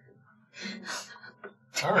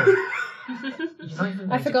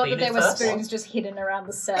 I forgot that there were spoons just hidden around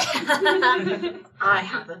the set. I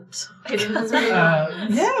haven't.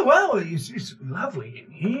 Yeah, well, it's lovely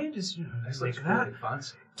in here. Just This like looks that. really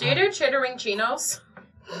fancy. Do you do chittering chinos?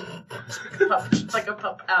 Like a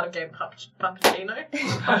out-of-game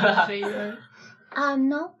puppuccino?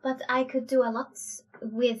 No, but I could do a lot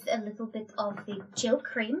with a little bit of the chill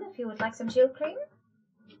cream, if you would like some chill cream.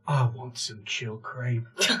 I want some chill cream.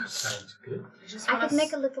 Sounds good. I could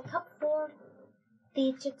make a little cup for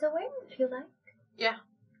the chittering, if you like. Yeah.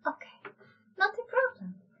 Okay, not a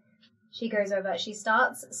problem. She goes over, she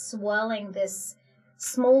starts swirling this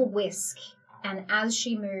small whisk, and as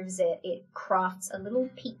she moves it, it crafts a little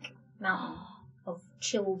peak mountain of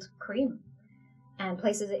chilled cream and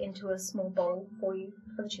places it into a small bowl for you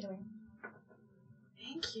for the chittering.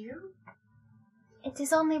 Thank you. It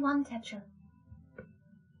is only one tetra.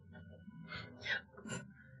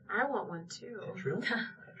 I want one too.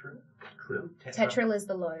 Tetril is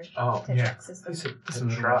the low. Oh, Tetrax is the It's a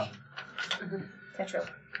little rough. Tetril.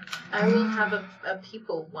 I will have a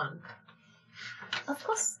people one. Of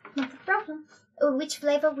course, not a problem. Which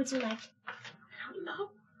flavor would you like? I don't know.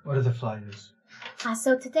 What are the flavors?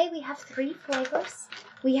 So today we have 3 flavors.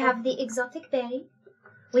 We have the exotic berry,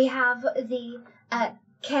 we have the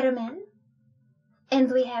caramel,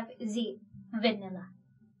 and we have the vanilla.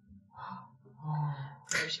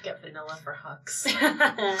 We should get vanilla for hugs.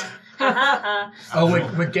 Oh,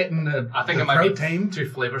 we're getting the I think the it might protein. be too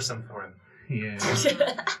flavoursome for him. Yeah.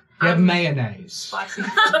 You have mayonnaise. Spicy.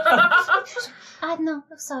 No,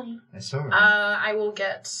 sorry. That's all right. I will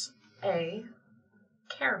get a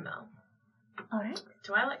caramel. All right.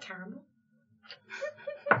 Do I like caramel?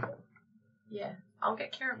 Yeah, I'll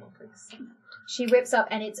get caramel, please. She whips up,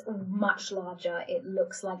 and it's much larger. It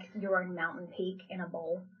looks like your own mountain peak in a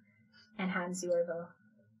bowl, and hands you over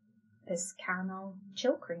this caramel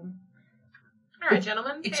chill cream. All right,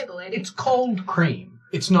 gentlemen, pay the lady. It's cold cream.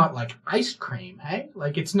 It's not like iced cream, hey?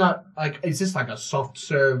 Like, it's not like, is this like a soft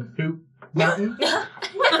serve poop mountain?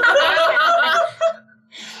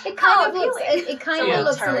 It kind of looks. appealing. It kind Yeah, of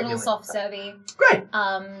looks a little turbulent. soft servy. Great.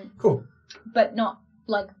 Cool. Cool. But not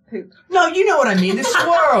like poop. No, you know what I mean. The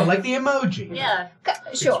swirl, like the emoji. Yeah.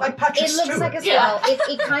 Sure. like Patrick It looks Stewart. like a swirl.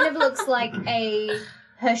 It kind of looks like a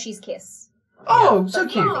Hershey's Kiss. Oh, so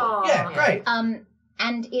But cute. Aw. Yeah, great.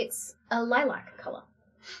 And it's a lilac color.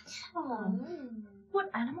 What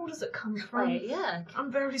animal does it come from? Right, yeah. I'm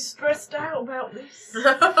very stressed out about this. You're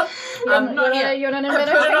not yet. in I a put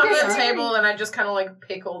better it on the place. table and I just kind of like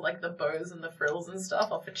pick all like the bows and the frills and stuff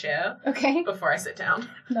off a chair Okay. before I sit down,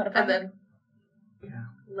 Not a and problem. then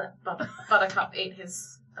let Buttercup eat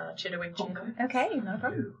his chittering chingo. Okay, not a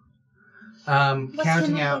problem. What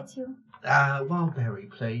Counting can I out. get you? Wild berry,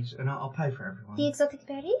 please, and I'll pay for everyone. The exotic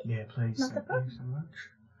berry? Yeah, please. Not a Thank problem. you so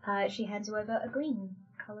much. She hands you over a green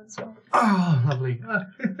coloured swirl. Oh, lovely.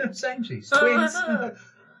 Samesies. Twins.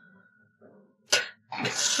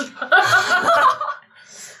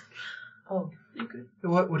 Oh, You good?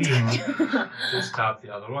 What do you want? Just tap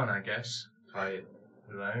the other one, I guess. Try it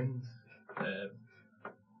around.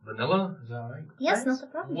 Vanilla, is that right? Yes, not a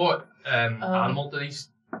problem. What animal do these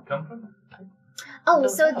come from? Oh, Don't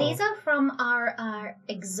so know. these are from our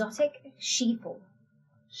exotic sheeple.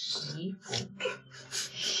 Sheeple.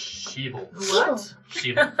 What?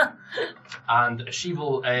 Sheeple. And a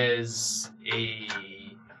sheeple is a...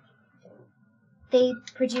 They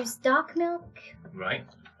produce dark milk Right,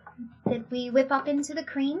 that we whip up into the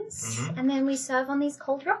creams, Mhm. and then we serve on these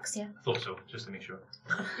cold rocks here. thought so, just to make sure.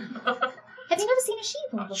 Have you never seen a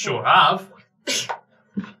sheeple before? Sure have.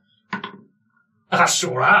 I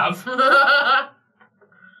sure have.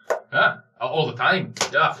 Yeah, all the time.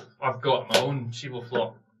 Yeah, I've got my own sheeple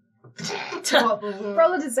flock.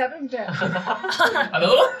 Roll a deception check.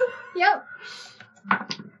 Hello? Yep.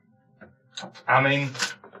 I mean,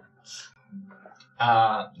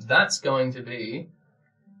 that's going to be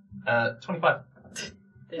 25.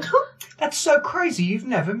 That's so crazy. You've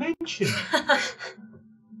never mentioned.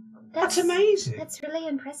 That's amazing. That's really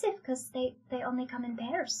impressive because they only come in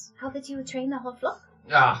pairs. How did you train the whole flock?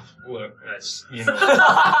 Well, that's, you know.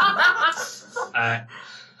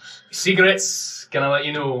 Secrets, can I let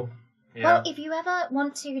you know? Yeah. Well, if you ever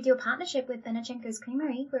want to do a partnership with Benachenko's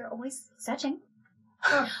Creamery, we're always searching.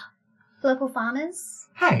 Local farmers,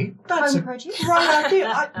 Hey, that's home a produce. great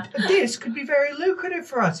idea. This could be very lucrative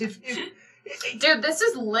for us. If dude, this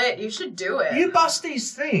is lit. You should do it. you bust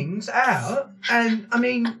these things out, and I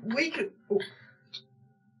mean, we could.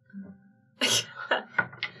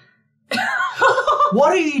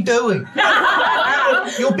 What are you doing?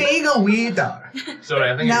 You're being a weirdo. Sorry,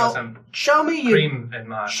 I think Now, I've got some Show me your cream in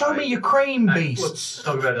my... show me your cream We'll beasts.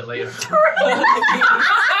 talk about it later.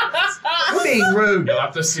 You're being rude. You'll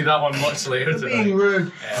have to see that one much later You're today. being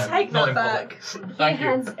rude. Take not that in back. public. Thank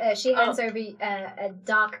you. She hands over a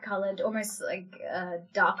dark-coloured, almost like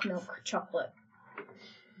dark milk chocolate.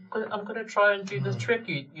 I'm gonna try and do the trick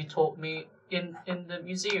you taught me in the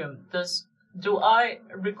museum. Do I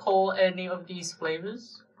recall any of these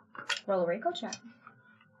flavors? Roll a recall check.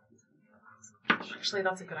 Actually,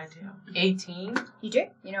 that's a good idea. 18. You do?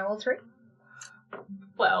 You know all three?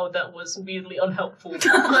 Well, that was weirdly unhelpful. Right?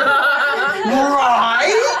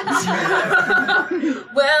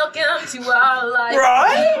 Welcome to our life.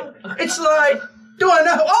 Right? It's like, do I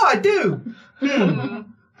know? Oh, I do.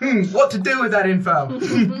 What to do with that info?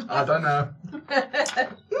 I don't know.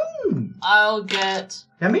 I'll get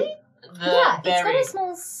Yummy? the Yeah, it's got berry. a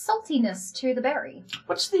small saltiness to the berry.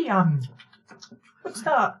 What's the What's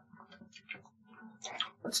that?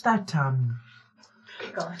 What's that God.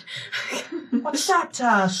 What's that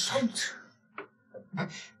salt?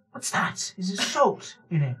 What's that? Is there salt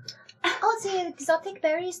in it? Oh, Oh, the exotic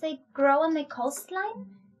berries, they grow on the coastline?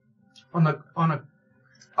 On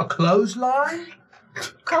a clothesline?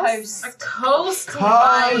 Coast. A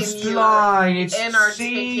coastline. Coastline. It's sea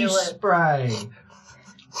inarticulate. spray.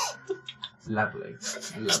 Lovely.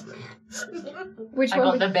 Which I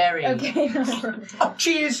one? got the berry. Okay. Oh,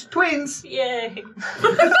 cheers, twins. Yay.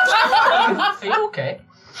 Are you okay?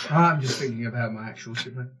 I'm just thinking about my actual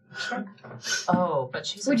sibling. Oh, but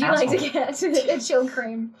she's Would an you like to asshole. get a chill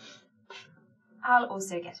cream? I'll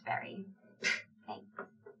also get a berry. Thanks.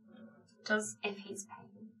 Does If he's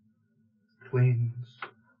paying. Twins.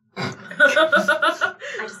 I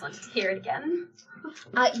just wanted to hear it again.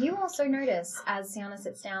 You also notice, as Sienna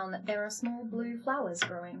sits down, that there are small blue flowers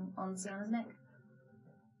growing on Sienna's neck.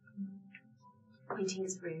 Pointing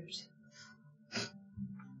is rude.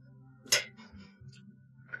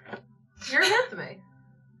 you're anatomy?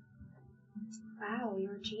 Wow,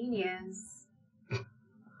 you're a genius.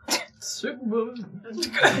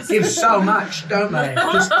 Give so much, don't they?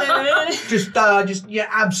 Just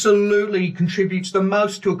absolutely contributes the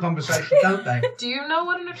most to a conversation, don't they? Do you know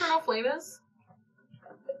what an eternal flame is?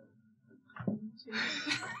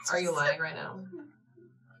 Are you lying right now?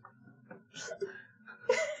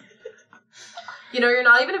 You know, you're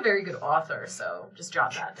not even a very good author, so just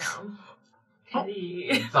jot that down.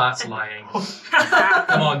 That's lying.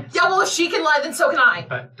 Come on. Yeah, well, if she can lie, then so can I.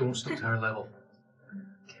 But don't stoop to her level.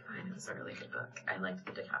 Okay, fine. It was a really good book. I liked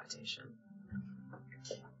the decapitation.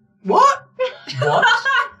 What? What?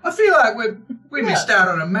 I feel like we missed out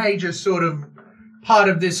on a major sort of part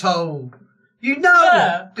of this whole. You know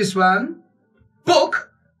Yeah. this one.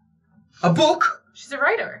 Book. A book. She's a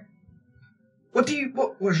writer. What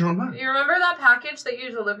genre? You remember that package that you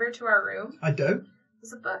delivered to our room? I don't. It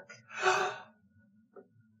was a book.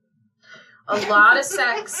 A lot of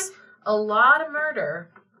sex, a lot of murder.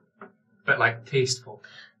 But like tasteful.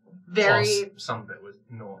 Very Plus, some of it was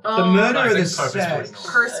not. The murder I or the think purposefully sex? not.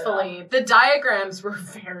 purposefully. The diagrams were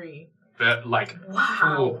very But like,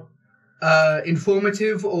 wow.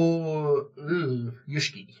 Informative or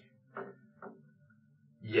yushki?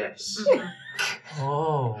 yes.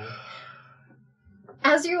 Oh.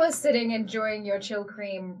 As you are sitting enjoying your chill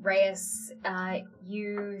cream, Rij'as,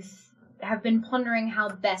 you have been pondering how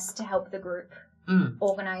best to help the group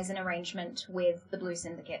organize an arrangement with the Blue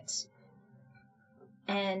Syndicate.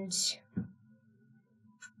 And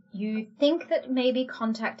you think that maybe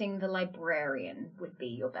contacting the librarian would be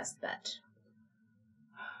your best bet.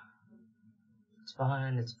 It's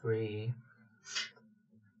fine, it's free.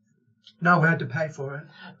 No, we had to pay for it.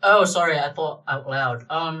 Oh, sorry, I thought out loud.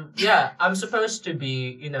 Yeah, I'm supposed to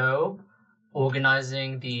be,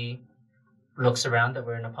 organizing the looks around that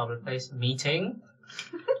we're in a public place meeting.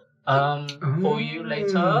 For you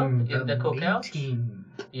later in the cookout. meeting.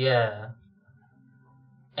 Yeah.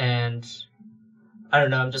 And I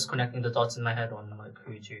don't know, I'm just connecting the dots in my head on like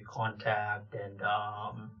who to contact and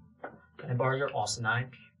can I borrow your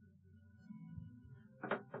Austenite?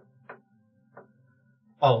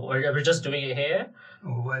 Oh, we're just doing it here?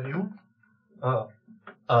 Oh, what do you want?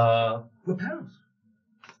 Oh. What pals?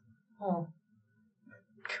 Oh.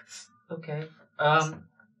 Okay.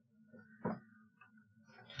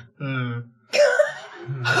 No.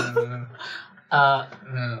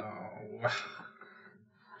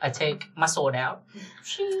 I take my sword out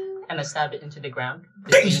and I stab it into the ground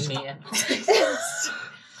between me and.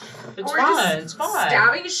 It's We're fine. just It's fine.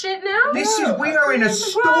 Stabbing shit now? We are in a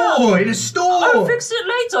store. In a store. I'll fix it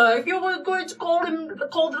later. If you were going to call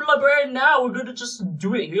the librarian now, we're gonna just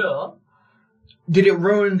do it here. Did it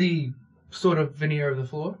ruin the sort of veneer of the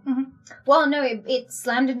floor? Mm-hmm. Well, no, it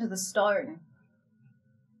slammed into the stone.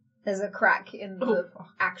 There's a crack in the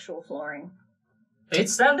actual flooring.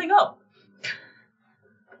 It's standing up.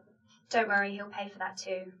 Don't worry, he'll pay for that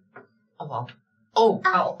too. Oh well. Oh,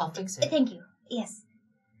 I'll fix it. Thank you. Yes.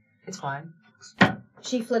 It's fine.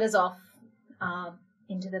 She flitters off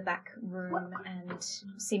into the back room and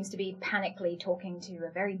seems to be panically talking to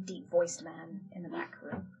a very deep-voiced man in the back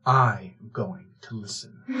room. I'm going to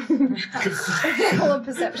listen. Roll a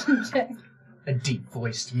perception check. A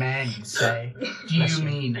deep-voiced man, you say? Do you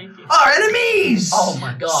mean our enemies? Oh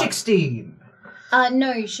my god. 16.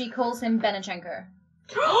 No, she calls him Benachenko.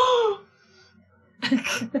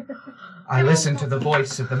 I listen to the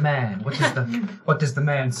voice of the man. What does the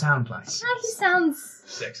man sound like? He sounds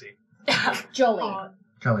Sexy. jolly.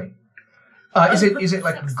 Jolly. Is it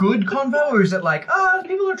like good convo or is it like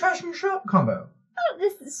people are trashing shop convo?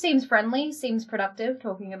 This seems friendly, seems productive,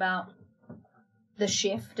 talking about the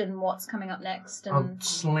shift and what's coming up next. And I'll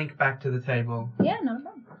slink back to the table. yeah, no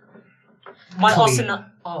problem. My Clean. Austenite.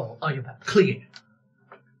 Oh, you're back. Clean.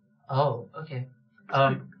 Oh, okay.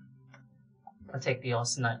 I take the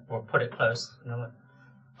Austenite, or put it close. You know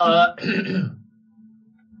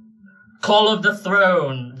Call of the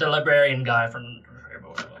Throne, the librarian guy from...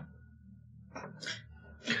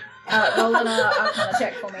 Roll an Arcana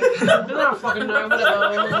check for me. I don't fucking know,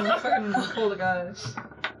 whatever. Fucking call the guy.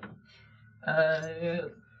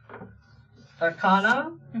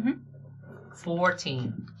 Arcana? Mm-hmm.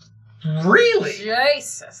 14. Really?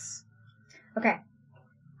 Jesus. Okay.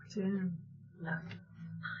 No.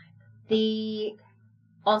 The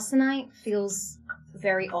Austenite feels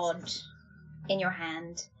very odd in your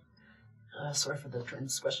hand, Sorry for the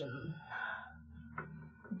transgression.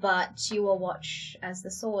 but you will watch as the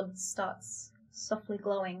sword starts softly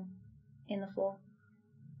glowing in the floor.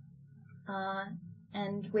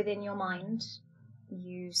 And within your mind,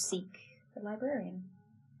 you seek the librarian.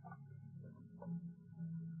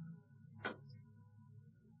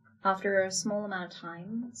 After a small amount of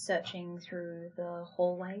time, searching through the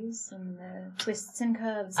hallways and the twists and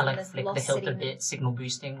curves I and like this flick the lost hilt city, a bit, signal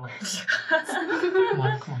boosting. Like,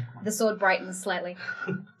 come on. the sword brightens slightly.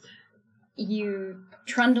 You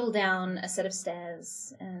trundle down a set of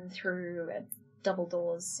stairs and through double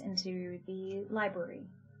doors into the library,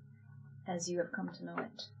 as you have come to know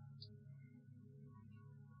it.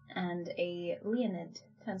 And a Leonid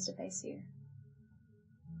turns to face you.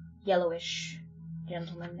 Yellowish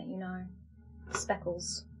gentleman that you know.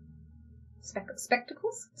 Spectacles.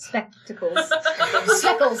 Spectacles? Spectacles.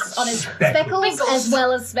 Speckles on his... Speckles as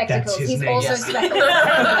well as spectacles. That's his He's name. also Yes.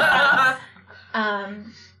 spectacles.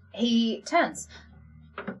 He turns.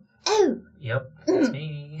 Oh! Yep, it's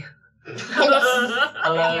me. Hello.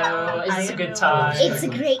 Hello, is this a good time? It's a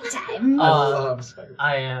great time.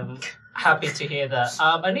 I am happy to hear that.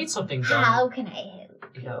 I need something done. How can I help?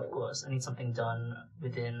 Yeah, of course. I need something done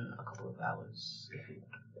within a couple of hours.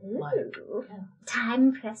 Ooh.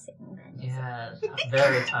 Time pressing then. Yeah,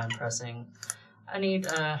 very time pressing. I need,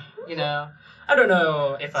 I don't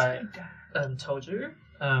know if I told you,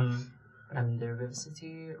 but I'm in the River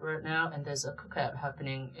City right now, and there's a cookout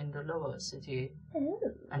happening in the lower city. Ooh.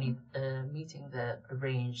 I need a meeting there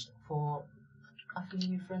arranged for a few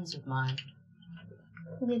new friends of mine.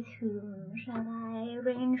 With whom shall I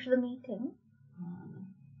arrange the meeting?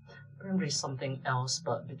 Probably something else,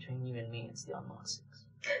 but between you and me, it's the Unmarked Six.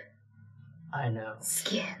 I know.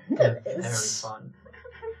 They're very Scandalous. fun.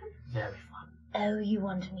 Very fun. Oh, you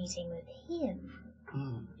want a meeting with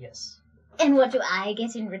him? Yes. And what do I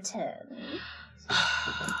get in return?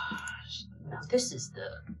 Now, this is the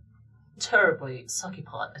terribly sucky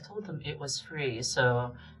part. I told them it was free,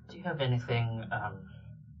 so do you have anything,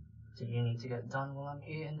 do you need to get done while I'm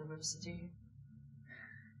here in the River City?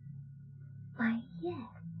 Why, yes.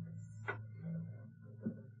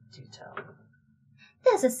 Do tell.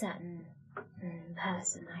 There's a certain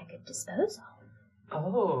person I could dispose of.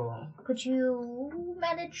 Oh. Could you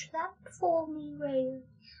manage that for me, Ray?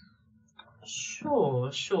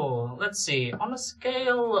 Sure. Let's see. On a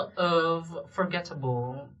scale of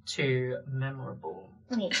forgettable to memorable,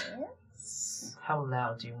 Yes. how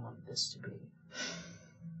loud do you want this to be?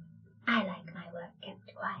 I like my work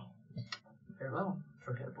kept quiet. Very well.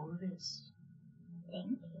 Forgettable it is. Thank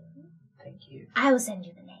you. Thank you. I will send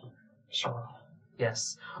you the name. Sure.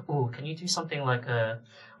 Yes. Ooh, can you do something like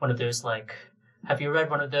one of those, like, have you read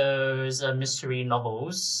one of those mystery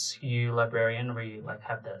novels, you librarian, where you like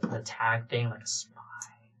have the tag thing, like a spy?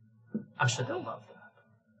 I'm sure they'll love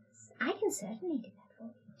that. I can certainly do that for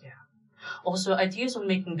you. Yeah. Also, ideas on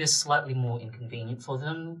making this slightly more inconvenient for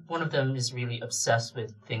them. One of them is really obsessed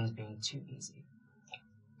with things being too easy.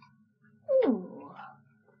 Ooh.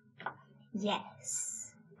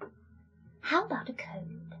 Yes. How about a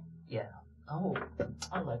code? Yeah. Oh,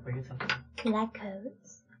 I like what you're thinking. You like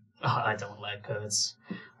codes? Oh, I don't like codes.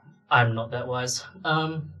 I'm not that wise.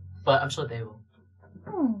 But I'm sure they will.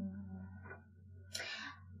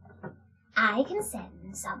 I can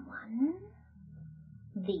send someone.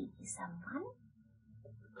 Someone.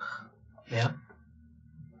 Yeah?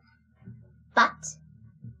 But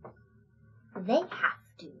they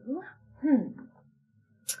have to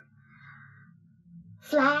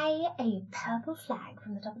fly a purple flag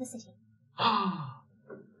from the top of the city.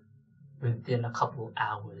 Within a couple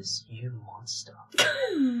hours, you monster.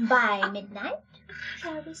 By midnight,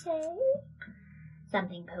 shall we say?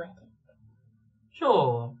 Something poetic.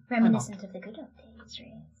 Sure. Reminiscent of the good old days,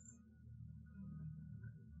 Rij'as.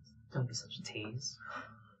 Don't be such a tease.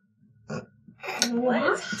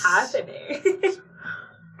 What is happening?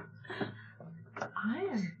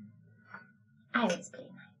 I always play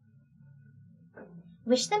mine.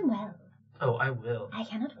 Wish them well. Oh, I will. I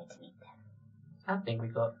cannot wait to meet them. I think we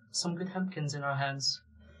got some good hempkins in our hands.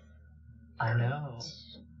 I know.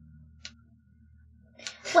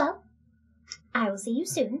 Well, I will see you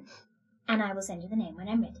soon, and I will send you the name when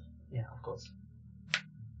I'm ready. Yeah, of course.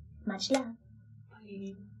 Much love.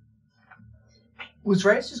 Was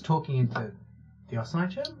Rij'as just talking into the Osanite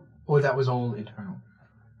gem? Or that was all internal?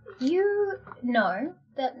 You know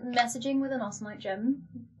that messaging with an Osanite gem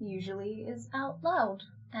usually is out loud,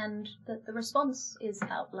 and that the response is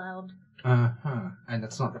out loud. Uh-huh. And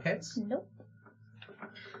that's not the case? Nope.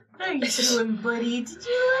 How you doing, buddy? Did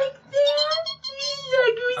you like that?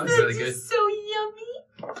 That was really good. So yummy.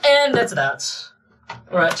 And that's that.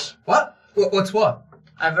 Alright. What? What's what?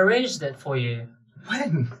 I've arranged it for you.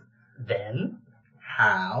 When? Then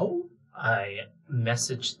How? I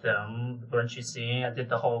messaged them. Weren't you seeing? I did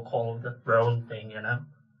the whole call of the throne thing, you know?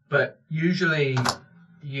 But usually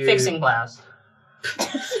you... Fixing blast.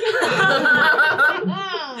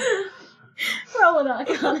 Roll an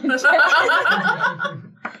Arcana check.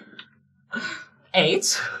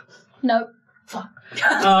 8. Nope. Fuck.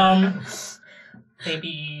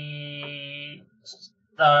 Maybe...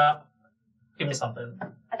 give me something.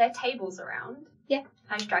 Are there tables around? Yeah. Can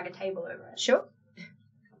I just drag a table over it? Sure.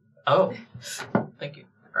 Oh. Thank you.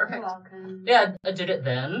 You're welcome. Yeah, I did it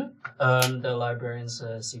then. The librarian's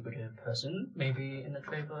a secretive person. Maybe in the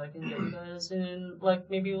table I can get you guys in, like,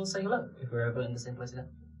 maybe we'll say hello if we're ever in the same place again.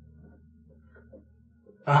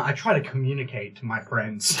 I try to communicate to my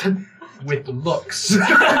friends with looks. Can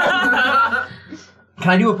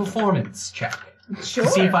I do a performance check? Sure.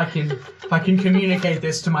 To see if I can communicate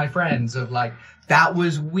this to my friends of like, that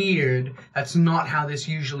was weird, that's not how this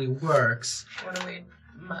usually works. What do we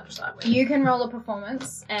match that with? You can roll a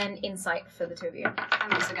performance and insight for the two of you.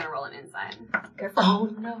 I'm also going to roll an insight. Go for it.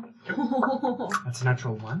 Oh no. That's a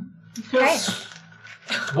natural 1. Okay.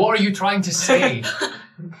 What are you trying to say?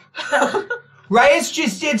 Rij'as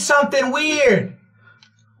just did something weird!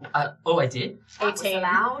 Oh, I did? That was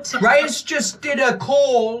allowed. Rij'as just did a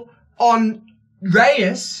call on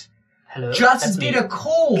Rij'as. Hello? Just That's did me. a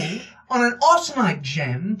call on an Osanite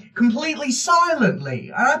gem completely silently.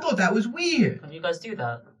 And I thought that was weird. When you guys do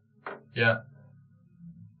that? Yeah.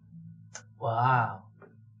 Wow.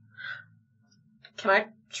 Can I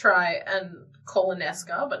try and call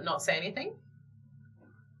Aneska but not say anything?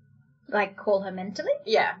 Like, call her mentally?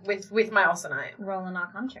 Yeah, with my Osanite. Roll an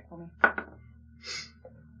Arcana check for me.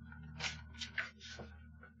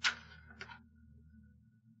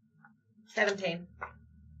 17.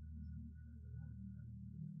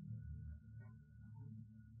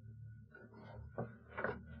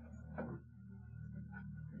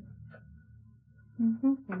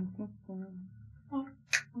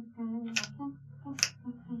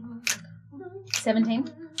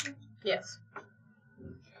 $17. Yes.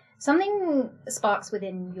 Something sparks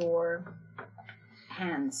within your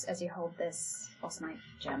hands as you hold this Osanite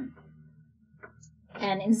gem.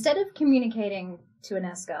 And instead of communicating to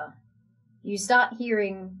Aneska, you start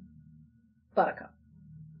hearing Buttercup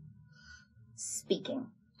speaking.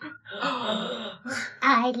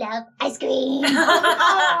 I love ice cream.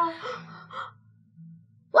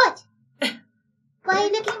 What? Why are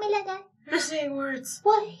you looking at me like that? You're saying words.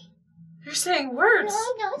 Why? You're saying words. No,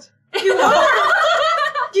 I'm not. You are.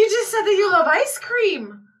 You just said that you love ice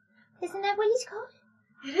cream. Isn't that what it's called?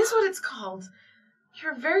 It is what it's called.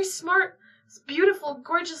 You're a very smart, beautiful,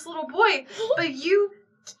 gorgeous little boy, but you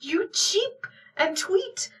cheep and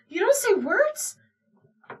tweet. You don't say words.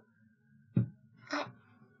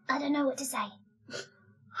 I don't know what to say.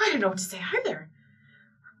 I don't know what to say either.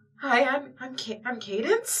 Hi, I'm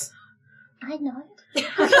Caidence. I know.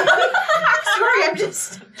 Sorry, I'm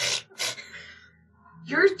just.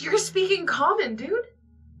 You're speaking common, dude.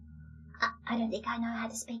 I don't think I know how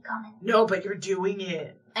to speak common. No, but you're doing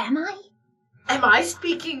it. Am I? Am I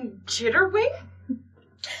speaking Chitterwing?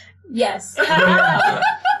 Yes.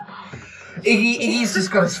 Iggy's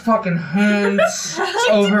just got his fucking hands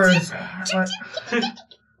over his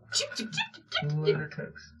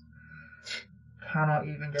lunatics. Cannot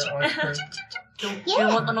even get ice cream. Do you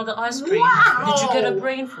want another ice cream? Wow. Did you get a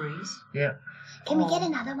brain freeze? Yeah. Can we get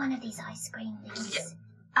another one of these ice cream things?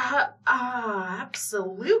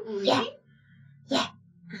 Absolutely. Yeah. Yeah.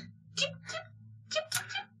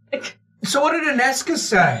 So what did Aneska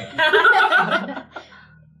say?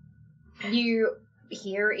 You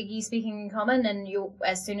hear Iggy speaking in common, and you,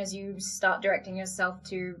 as soon as you start directing yourself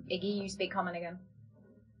to Iggy, you speak common again.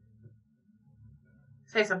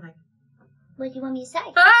 Say something. What do you want me to say?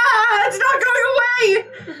 It's not going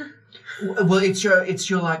away! Well, it's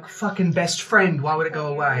your like fucking best friend. Why would it go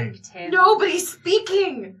away? No, but he's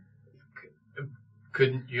speaking!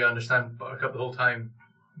 Couldn't you understand Buttercup the whole time?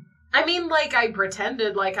 I mean, like, I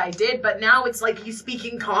pretended like I did, but now it's like he's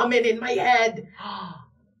speaking common in my head.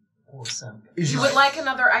 Awesome. It's You just- would like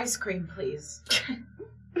another ice cream, please?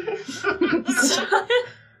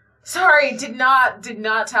 Sorry, did not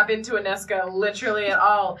tap into Aneska literally at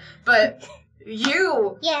all. But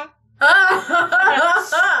you. Yeah.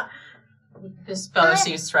 This fella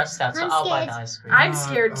seems stressed out, so I'm I'll buy scared. the ice cream. I'm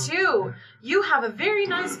scared too. You have a very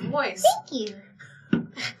nice voice. Thank you.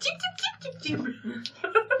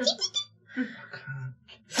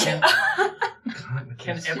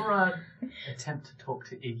 Can Everard attempt to talk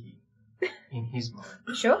to Iggy in his mind?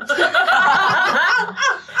 Sure.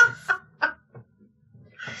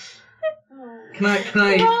 Can I?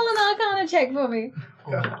 Roll an Arcana check for me.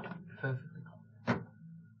 Perfectly.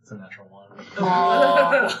 It's a natural one.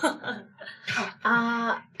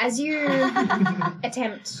 As you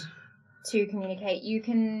attempt to communicate, you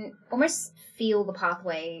can almost feel the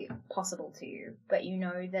pathway possible to you, but you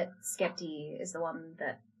know that Skepti is the one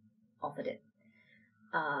that offered it.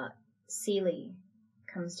 Seely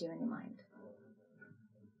comes to you in your mind.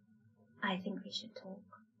 I think we should talk.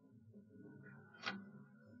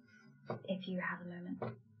 If you have a moment.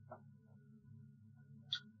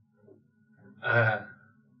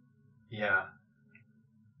 Yeah.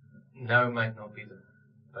 Now might not be the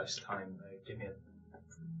best time. Give me a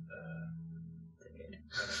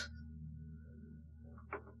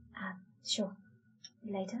Sure.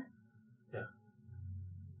 Later? Yeah.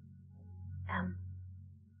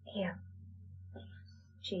 Here.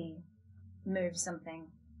 She moves something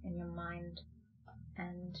in your mind,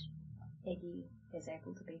 and Iggy is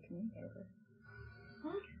able to be communicated with.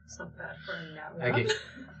 It's not bad for a now. Iggy.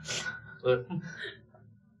 Look.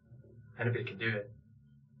 Anybody can do it.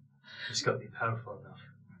 You just got to be powerful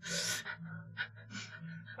enough.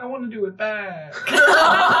 I want to do it back. Do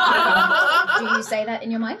you say that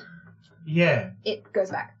in your mind? Yeah. It goes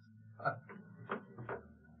back.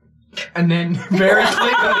 And then very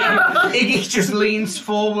quickly, Iggy just leans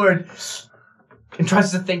forward and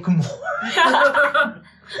tries to think more.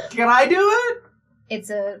 Can I do it? It's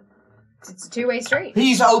a two-way street.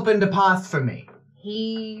 He's opened a path for me.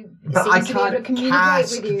 He But seems I to be able to can't communicate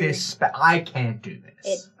cast with you. this. I can't do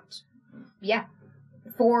this. Yeah.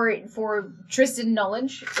 For Tristan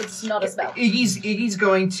knowledge, it's not a spell. Iggy's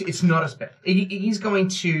going to. It's not a spell. Iggy's going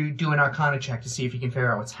to do an Arcana check to see if he can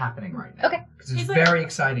figure out what's happening right now. Okay. Because it's very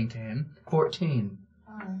exciting to him. 14.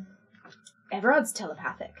 Everard's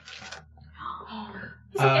telepathic.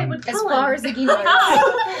 Um, As far as Iggy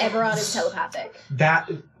knows, Everard is telepathic.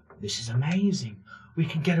 This is amazing. We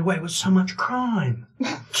can get away with so much crime.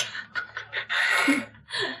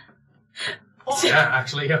 Yeah,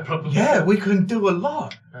 actually, yeah, probably. Yeah, we can do a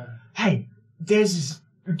lot. Hey, do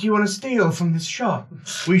you want to steal from this shop?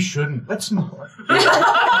 We shouldn't. Let's not.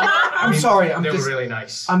 I'm sorry. They were really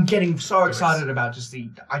nice. I'm getting so excited about just the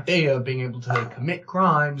idea of being able to commit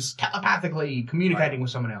crimes telepathically, communicating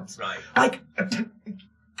with someone else. Right. Like,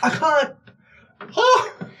 I can't.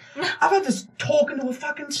 Oh, I've had this talking to a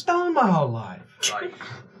fucking stone my whole life. Right.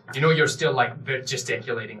 You know you're still, like,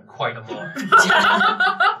 gesticulating quite a lot.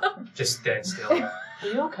 Just stand still. Are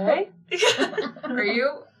you okay? Are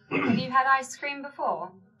you? Have you had ice cream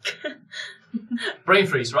before? Brain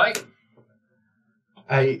freeze, right?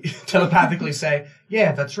 I telepathically say,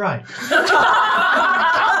 yeah, that's right.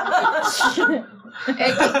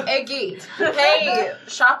 Eggy. Hey,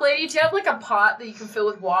 shop lady, do you have like a pot that you can fill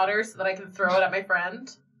with water so that I can throw it at my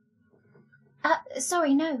friend?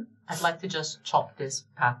 Sorry, no. I'd like to just chop this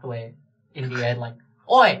pathway in the air, like,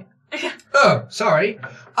 oi! Oh, sorry.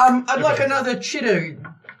 I'd like another chitter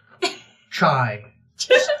chai.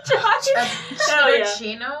 Chino?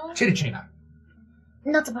 Chitterchino.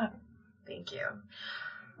 Not a problem. Thank you.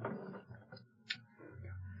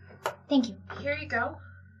 Thank you. Here you go.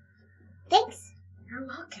 Thanks. You're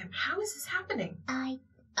welcome. How is this happening? I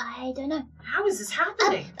don't know. How is this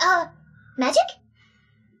happening? Magic?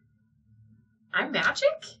 I'm magic?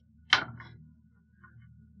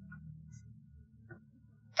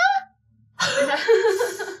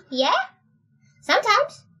 Yeah?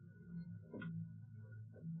 Sometimes.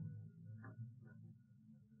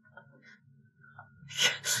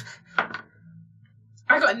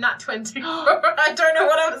 I got nat 20. I don't know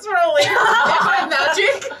what I was rolling. Am I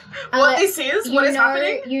magic? What this is? What is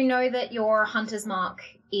happening? You know that your hunter's mark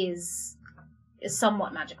is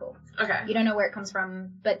somewhat magical. Okay. You don't know where it comes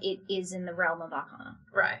from, but it is in the realm of Arcana.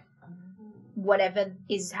 Right. Whatever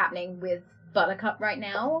is happening with Buttercup right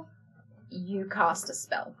now, you cast a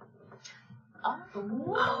spell.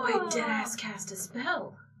 Oh, I did cast a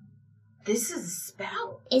spell. This is a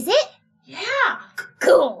spell. Is it? Yeah.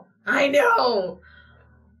 Cool. I know.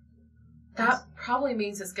 That probably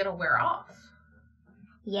means it's gonna wear off.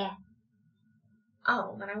 Yeah.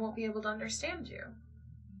 Oh, then I won't be able to understand you.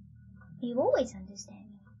 You always understand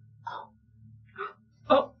me.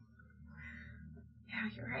 Oh. Yeah,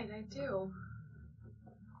 you're right, I do.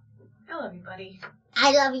 I love you, buddy.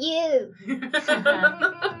 I love you.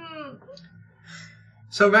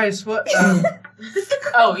 So, guys, what?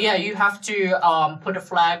 Oh yeah, you have to put a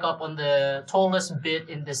flag up on the tallest bit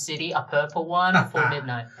in the city, a purple one, before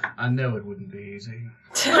midnight. I know it wouldn't be easy.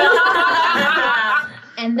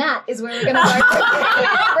 And that is where we're going to go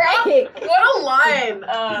break. What a line!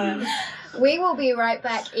 We will be right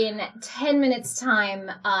back in 10 minutes'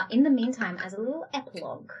 time. In the meantime, as a little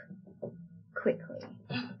epilogue, quickly,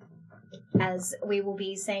 as we will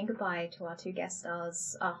be saying goodbye to our two guest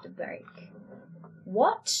stars after break.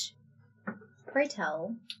 What, pray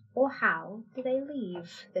tell, or how do they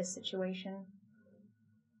leave this situation?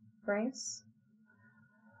 Rij'as?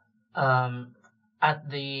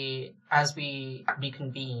 As we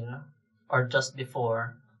reconvene, or just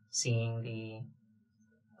before seeing the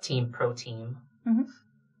pro team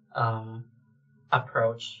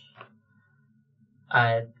approach,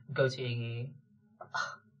 I'd go to Iggy.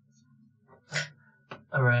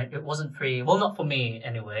 Alright, it wasn't free. Well, not for me,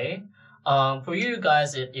 anyway. For you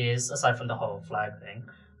guys, it is, aside from the whole flag thing.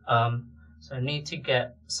 So I need to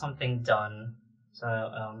get something done. So,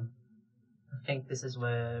 I think this is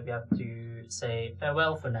where we have to say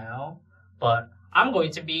farewell for now. But I'm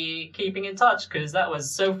going to be keeping in touch, because that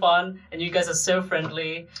was so fun, and you guys are so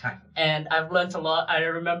friendly. Hi. And I've learned a lot. I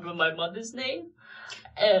remember my mother's name,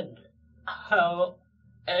 and how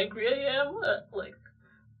angry I am at, like,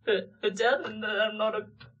 her dad, and that I'm not a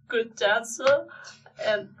good dancer,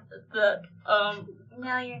 and that,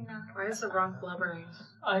 No, you're not. Why is the rock blubbering?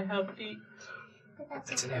 I have the,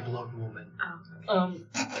 It's an epilogue moment. Oh.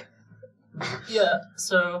 yeah,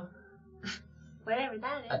 so Whatever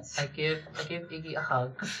that is. I give Iggy a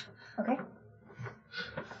hug. Okay.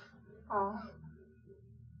 Aw.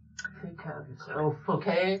 Take care of yourself,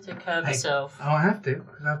 okay? Take care of yourself. Oh, I have to,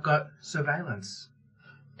 because I've got surveillance.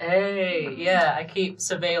 Hey, yeah, I keep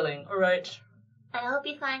surveilling. Alright. I hope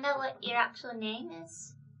you find out what your actual name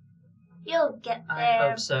is. You'll get I there,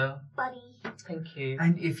 hope so. buddy. Thank you.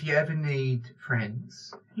 And if you ever need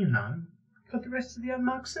friends, you know, got the rest of the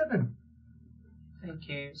Unmarked 7. Thank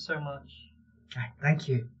you so much. Thank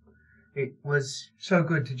you. It was so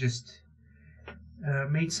good to just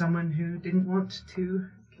meet someone who didn't want to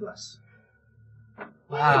kill us.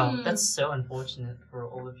 Wow, that's so unfortunate for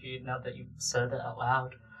all of you now that you've said it out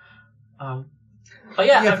loud. But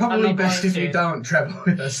yeah, yeah, I'm probably not best going if you to. don't travel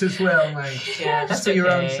with us as well, mate. Yeah, Just that's for your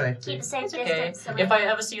own okay. safety. Keep a safe It's okay. distance. Silly. If I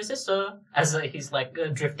ever see your sister, as he's like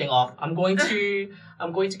drifting off, I'm going to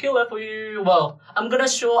kill her for you. Well, I'm gonna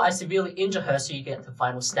show I severely injure her, so you get the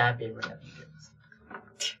final stab in whenever you get.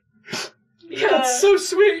 Yeah. That's so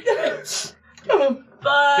sweet.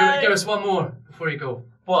 Bye. Give us one more before you go.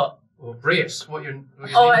 What? Well, Rij'as, what your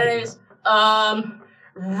Oh, name it is.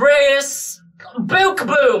 Rij'as. Boom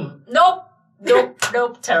kaboom. Nope.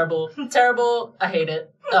 Terrible. I hate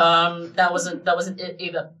it. That wasn't it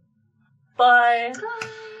either. Bye.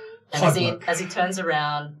 And as he turns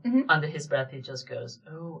around, under his breath, he just goes,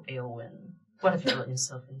 "Oh, Aelwyn, what have you gotten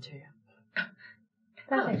yourself into?"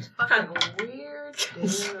 Perfect. Fucking weird.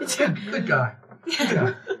 Good guy.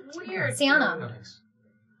 Weird. Sienna.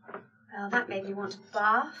 Well, that made me want to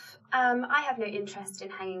bath. I have no interest in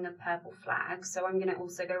hanging a purple flag, so I'm going to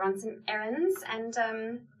also go run some errands, and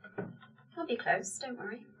I'll be close, don't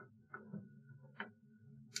worry.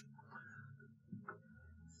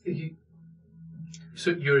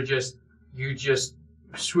 So you just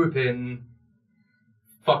swoop in,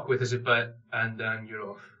 fuck with us a bit, and then you're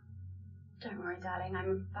off. Don't worry, darling,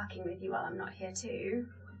 I'm fucking with you while I'm not here too.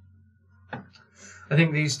 I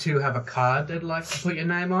think these two have a card they'd like to put your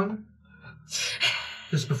name on.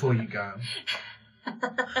 Just before you go.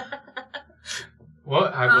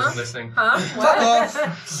 What? I wasn't listening. Huh? Fuck off!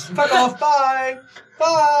 Fuck off! Bye!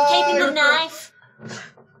 Bye! Taking the knife.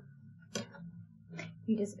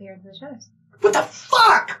 You disappear into the shadows. What the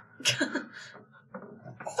fuck?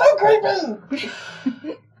 So creepy!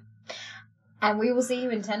 And we will see you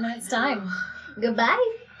in 10 minutes' time. Goodbye.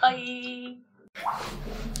 Bye.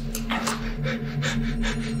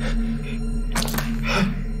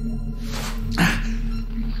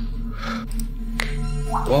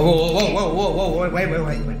 Whoa, wait.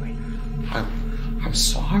 I'm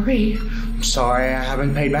sorry. I'm sorry I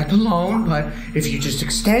haven't paid back the loan, but if you just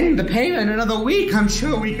extend the payment another week, I'm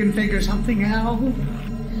sure we can figure something out.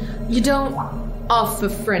 You don't offer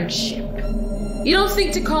friendship. You don't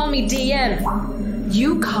think to call me DM.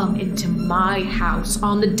 You come into my house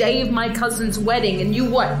on the day of my cousin's wedding, and you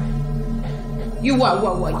what? You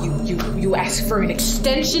ask for an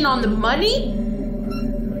extension on the money?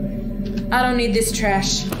 I don't need this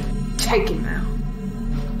trash. Take it now.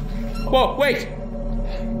 Whoa, wait!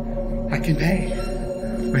 I can pay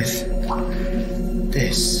with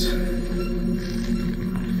this.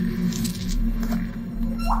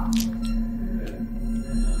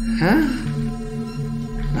 Huh?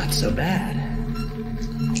 Not so bad.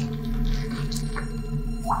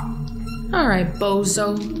 Alright,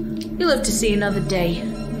 bozo. You live to see another day.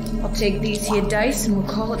 I'll take these here dice and we'll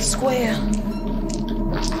call it square.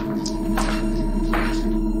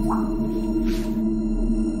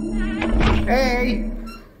 Hey!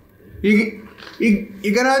 You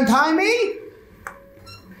gonna untie me?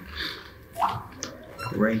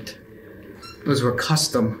 Great. Those were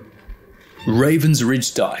custom. Raven's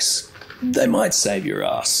Ridge dice. They might save your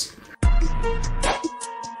ass.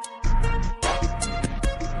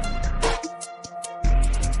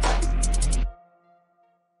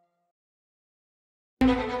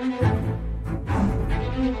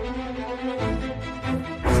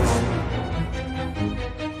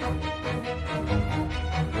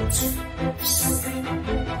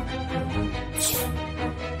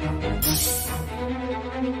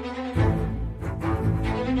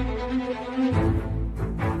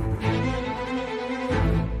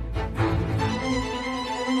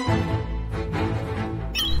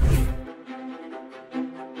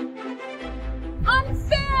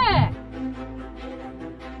 Unfair!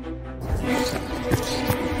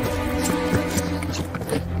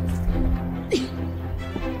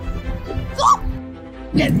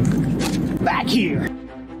 Get back here!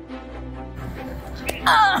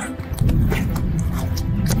 Oh!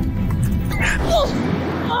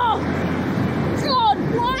 God,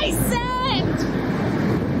 why sand?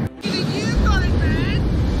 You got it, man!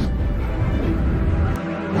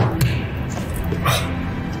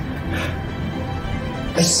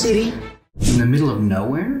 A city in the middle of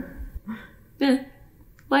nowhere? Yeah,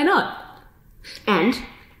 why not? And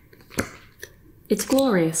it's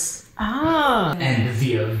glorious. Ah. And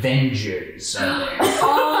the Avengers are there.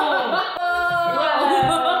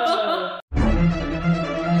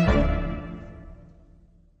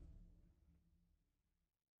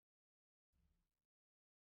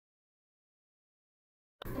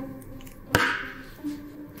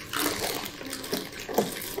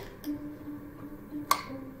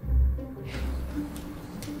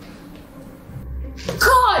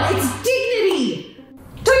 God, it's dignity!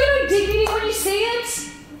 Don't you know dignity when you see it?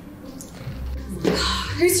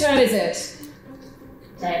 Whose turn is it?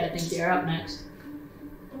 Dave, I think you're up next.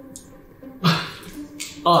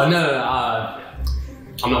 Oh, no,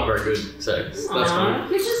 I'm not very good, so that's fine.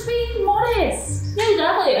 You're just being modest. Yeah,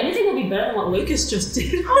 exactly. Anything will be better than what Lukas just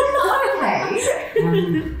did. Okay.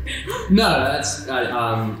 No, that's fine.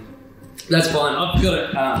 I've got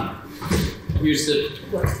it. Use the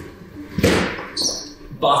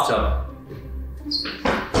bathtub.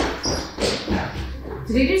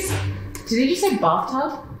 Did he just say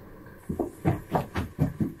bathtub?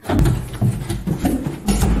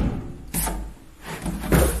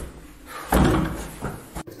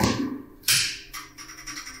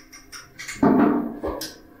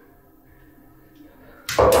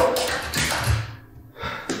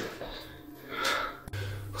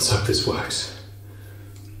 Let's hope this works.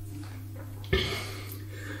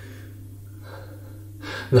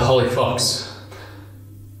 The Holy Fox.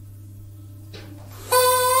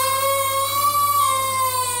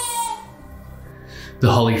 The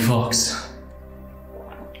Holy Fox.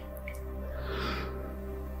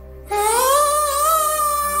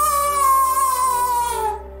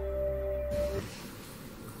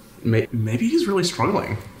 Maybe he's really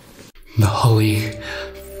struggling. The Holy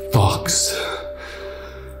Fox.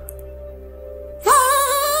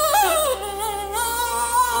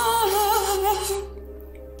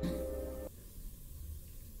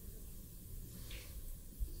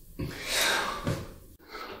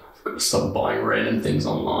 Stop buying random things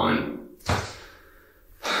online.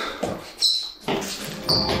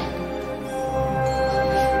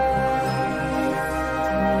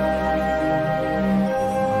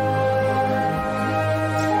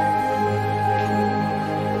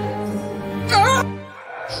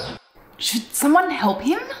 Should someone help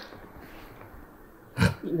him?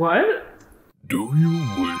 What? Do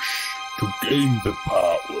you wish to gain the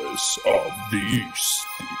powers of the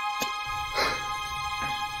state?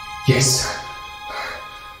 Yes.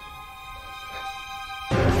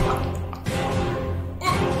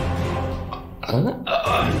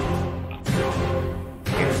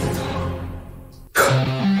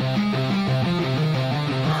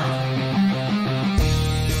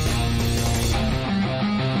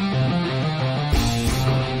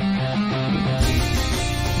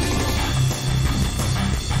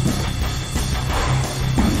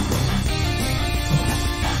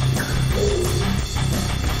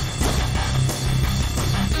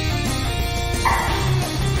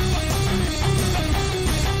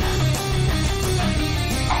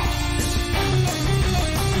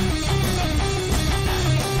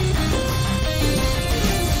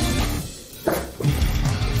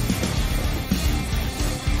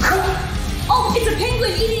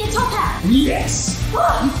 Yes!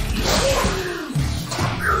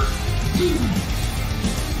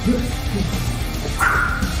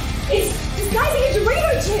 It's disguising a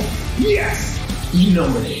Dorito chip! Yes! You know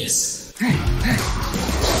what it is.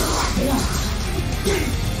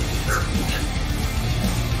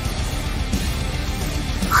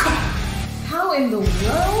 How in the world?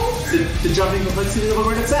 The jumping complexity of a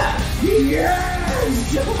word attack.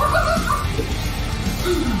 Yes!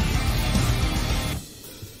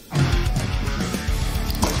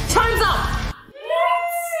 Time's up!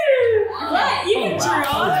 What? You can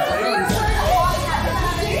draw?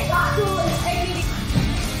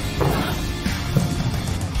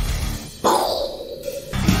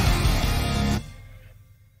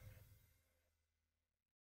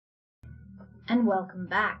 And welcome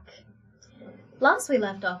back. Last we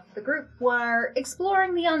left off, the group were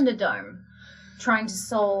exploring the Underdome, trying to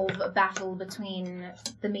solve a battle between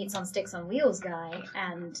the Meats on Sticks on Wheels guy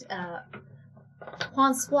and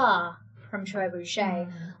Francois from Trebuchet,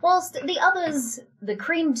 whilst the others, the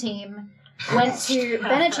cream team, went to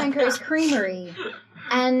Benechenko's creamery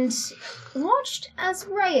and watched as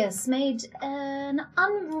Rij'as made an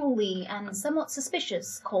unruly and somewhat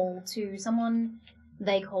suspicious call to someone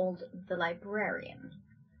they called the librarian.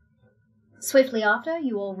 Swiftly after,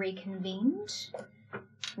 you all reconvened.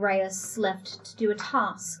 Rij'as left to do a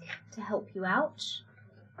task to help you out,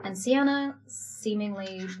 and Sienna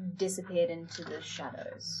seemingly disappeared into the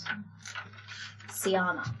shadows.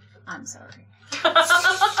 Sienna, I'm sorry.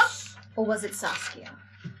 Or was it Saskia?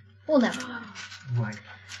 We'll never know. Right.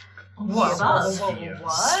 What?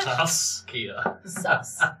 Saskia.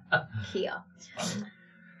 Saskia.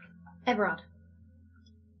 Everard.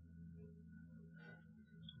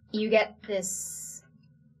 You get this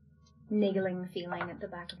niggling feeling at the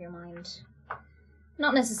back of your mind.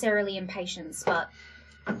 Not necessarily impatience, but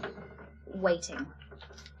waiting.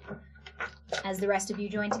 As the rest of you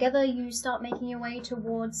join together, you start making your way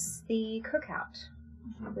towards the cookout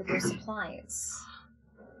with your supplies.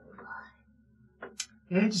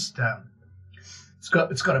 Yeah, just it's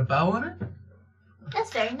got a bow on it.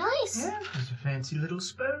 That's very nice. Yeah, it's a fancy little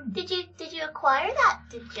spoon. Did you acquire that?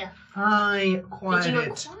 Did you? I acquired Did you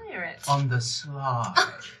it acquire it? on the sly.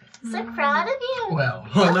 So proud of you. Well,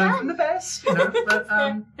 I learned from the best, you know. But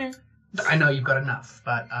I know you've got enough.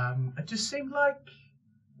 But it just seemed like,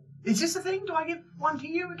 is this a thing? Do I give one to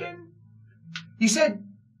you again? You said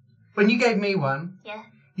when you gave me one. Yeah.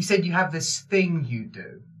 You said you have this thing you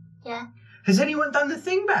do. Yeah. Has anyone done the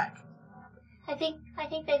thing back? I think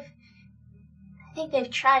they've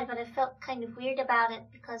tried, but I felt kind of weird about it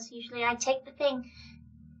because usually I take the thing.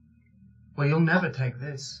 Well, you'll never take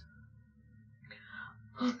this.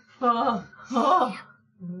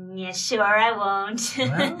 Yeah, sure, I won't.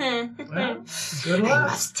 Well, good luck. I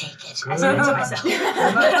must take it. I said it to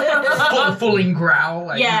myself. Fulling growl.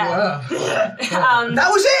 Like Yeah. You were. That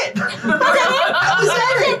was it. That was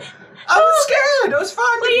it. I was scared. I was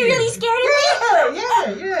fine. Were you really scared of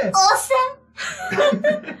me? Yeah. Awesome.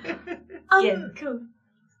 Yeah, cool.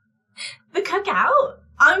 The cookout?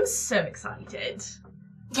 I'm so excited.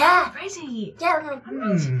 Yeah. Ready. Yeah, we're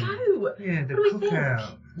gonna go. Yeah, the What do we think?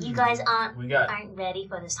 cookout. You guys aren't got- ready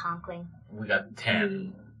for this honkling. We got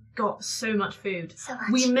 10. Got so much food. So much.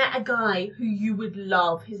 We met a guy who you would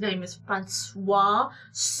love. His name is Francois.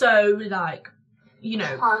 So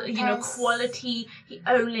Pompous. quality. He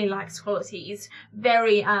only likes quality. He's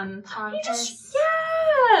very Pompous.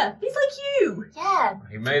 yeah. He's like you. Yeah.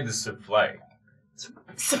 He made the souffle.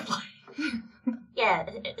 Supply. Yeah.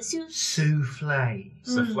 Souffle.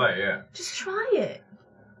 Souffle, yeah. Just try it.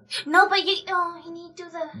 No, but you need to do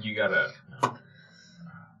the. You gotta.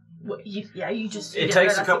 You just. It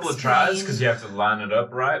takes a couple of tries because you have to line it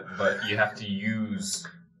up right, but you have to use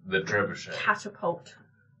the trebuchet. Catapult.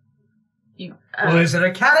 Well, is it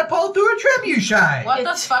a catapult or a trebuchet? What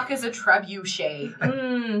the fuck is a trebuchet?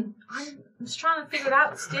 I'm just trying to figure it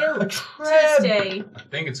out still. Tuesday. I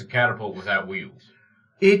think it's a catapult without wheels.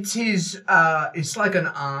 It is. It's like an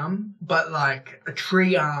arm, but like a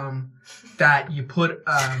tree arm that you put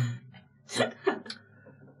a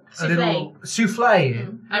little souffle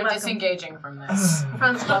in. I'm disengaging from this.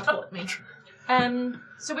 Francois taught me.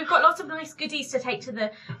 So we've got lots of nice goodies to take to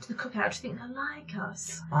the cookout. Do you think they'll like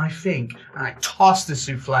us? I think. I toss the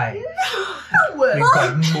souffle. No! We've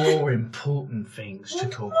got more important things to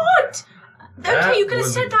talk about. Okay, you could have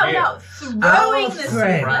said that without throwing the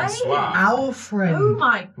souffle. Our friend, Oh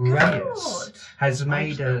my Rij'as, god!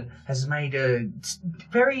 has made a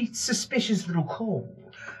very suspicious little call.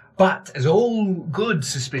 But as all good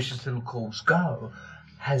suspicious little calls go,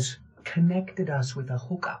 has connected us with a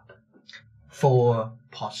hookup for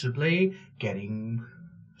possibly getting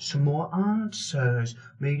some more answers,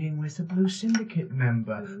 meeting with a Blue Syndicate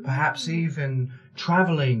member, perhaps even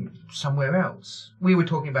traveling somewhere else. We were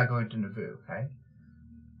talking about going to Nauvoo, okay?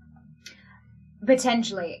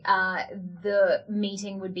 Potentially. The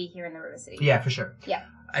meeting would be here in the River City. Yeah, for sure. Yeah.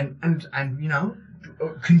 And you know,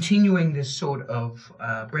 continuing this sort of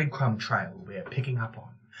breadcrumb trail we're picking up on.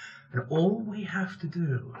 And all we have to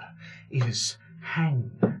do is hang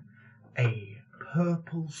a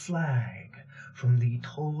purple flag from the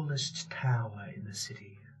tallest tower in the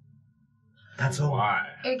city. That's all. Why?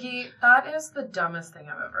 Iggy, that is the dumbest thing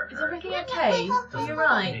I've ever heard. Is everything okay? Are you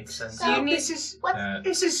right? Makes sense. This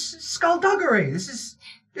is skullduggery. This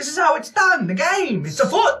is how it's done. The game. It's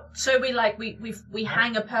afoot. So we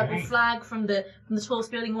hang a purple flag from the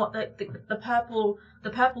tallest building. What the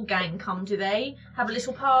purple gang come? Do they have a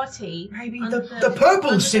little party? Maybe the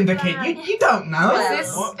purple syndicate. You don't know.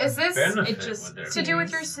 Is this benefit it just would there to be? do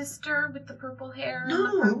with your sister with the purple hair?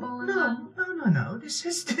 No, and the purple and no. This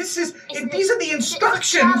is. These this are the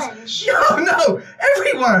instructions. challenge? No.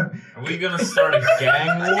 Everyone. Are we gonna start a gang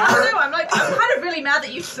war? I'm kind of really mad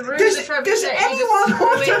that you threw Does the trebuchet. anyone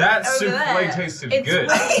want to? That over souffle there. tasted It's good.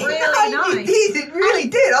 really nice. It really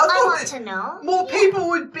did. I I thought want that to know. more people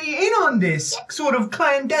would be in on this sort of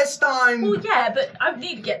clandestine. Well, yeah, but I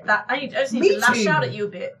need to get that. I just need to lash Meeting. out at you a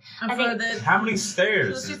bit. And I for think- the How many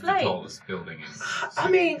stairs is the souffle. tallest building in? I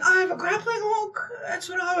mean, I have a grappling hook. That's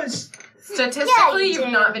what I was. Statistically, Yeah, you you've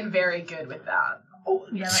do. not been very good with that. Oh,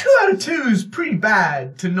 Yeah, 2 out of 2 is pretty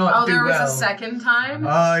bad to not Oh, do there was well. a second time?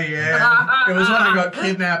 Oh yeah, it was when I got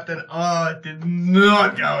kidnapped, and it did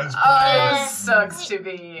not go as Oh, planned. sucks to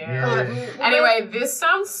be you. Yeah. Anyway, this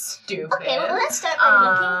sounds stupid. Okay, well, let's start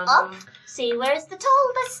by looking up. See, where's the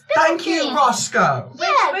tallest building? Thank you, Roscoe.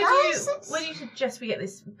 Yeah, where guys. do you suggest we get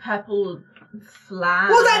this purple flag?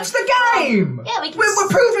 Well, that's the game. Yeah, we can. We're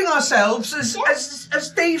proving ourselves as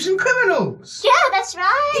thieves and criminals. Yeah, that's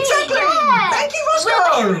right. Exactly. Yeah. Thank you, Roscoe.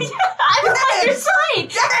 I'm on your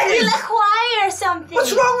side. We'll Yes. acquire something.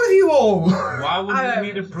 What's wrong with you all? Why would we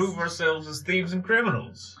need to prove ourselves as thieves and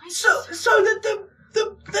criminals? So that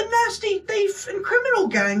the nasty thief and criminal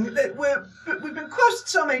gang that we've been crossed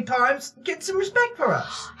so many times get some respect for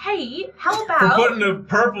us. Hey, how For about putting a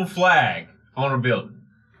purple flag on a building.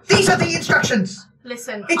 These are the instructions.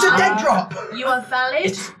 listen? It's a dead drop. You are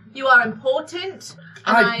valid. You are important.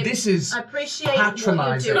 And This is I appreciate what you're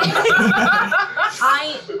patronizing. doing.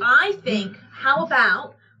 I think. How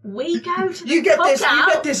about we go to the You get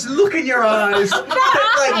cookout? this look in your eyes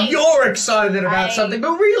that like you're excited about something,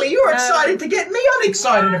 but really you're excited to get me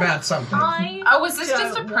unexcited about something. Oh, was this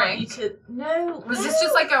just a prank? No. Was this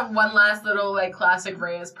just like a one last little like classic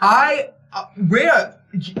Rij'as prank?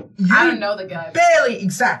 I don't know the guy. Barely,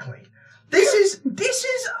 exactly. This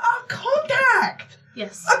is our contact.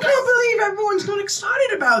 Yes. I can't believe everyone's not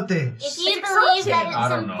excited about this. If you believe that I it's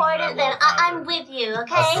don't know important, then I'm with you, A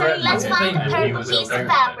okay? threat Let's level find a thing purple was piece okay of with it.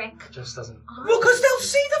 fabric. Just doesn't. Well, because they'll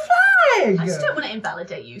see the I flag. just don't want to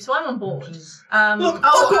invalidate you, so I'm on board. Look, I'm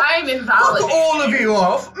fuck invalidated. all of you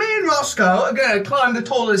off. Me and Roscoe are gonna climb the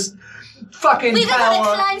tallest fucking We've tower.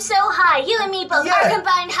 got to climb so high. You and me both. Yeah. Our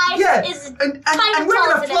combined height Yeah, is and kind of we're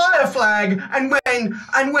taller gonna than fly a flag,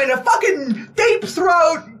 and when a fucking deep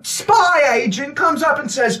throat spy agent comes up and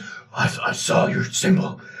says, I saw your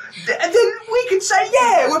symbol, then we can say,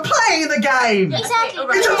 yeah, we're playing the game. Exactly.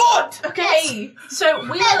 It's a vote. Okay, so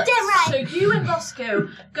we That's damn right. so you and Roscoe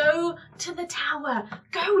go to the tower.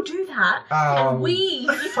 Go do that, Oh, and we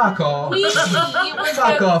fuck off. will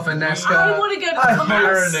Fuck go. off, Inesca. I want to go to the I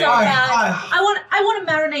cookout so marinate. bad. I want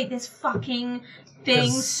to marinate this fucking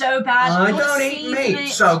thing so bad. I wanna don't eat season meat, it.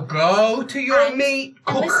 so go to your And- meat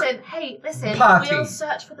And cook. listen, Party. we'll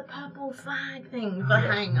search for the purple flag thing for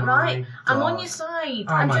hang, alright? I'm on your side.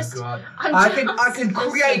 Oh I'm my just, god. I'm I just- can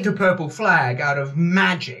create a purple flag out of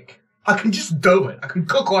magic. I can just do it. I can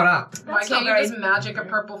cook one up. Why can't you just magic a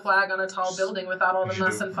purple flag on a tall building without all the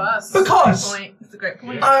muss and fuss? Because It's a great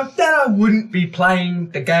point. then I wouldn't be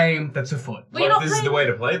playing the game that's afoot. What if this is the way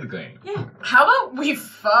to play the game? How about we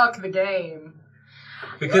fuck the game?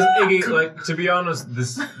 Because Iggy, like, to be honest,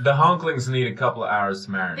 the honklings need a couple of hours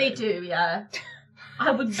to marinate. They do, yeah. I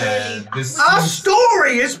would really. And this Our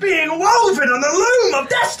story is being woven on the loom of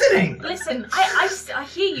destiny. Listen, I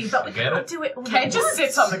hear you, but we Get can't it? do it all Okay, at just once.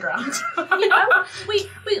 sits on the ground.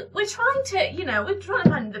 You know, we're trying to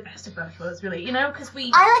find the best of both worlds, really. You know, because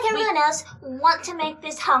I, like everyone else, want to make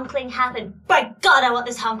this honkling happen. By God, I want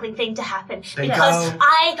this honkling thing to happen. There you Because go.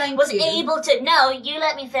 I was able to... No, you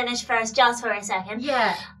let me finish first, just for a second.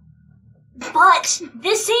 Yeah. But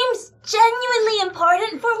this seems genuinely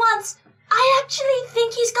important for once. I actually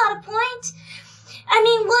think he's got a point. I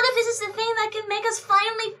mean, what if this is the thing that can make us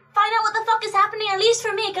finally find out what the fuck is happening, at least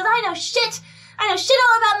for me, because I know shit. I know shit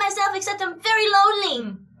all about myself, except I'm very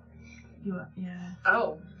lonely. You are, yeah.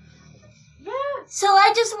 Oh. Yeah. So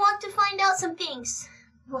I just want to find out some things.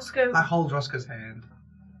 Roscoe. I hold Roscoe's hand.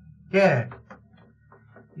 Yeah.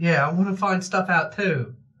 Yeah, I want to find stuff out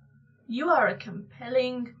too. You are a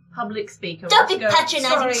compelling public speaker. Don't be Roscoe.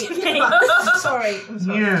 patronizing to me. Sorry. I'm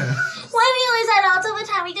sorry. Yeah. Why are we always at odds all the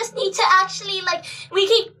time? We just need to actually, like, we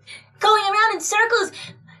keep going around in circles.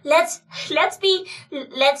 Let's be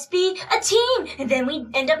a team, and then we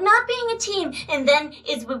end up not being a team, and then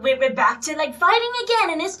we're back to like fighting again,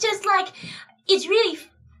 and it's just like it's really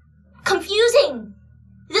confusing.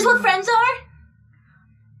 Is this what friends are?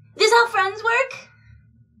 Is this how friends work?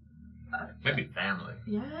 Maybe family.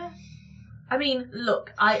 Yeah. I mean,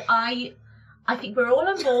 look, I think we're all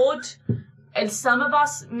on board, and some of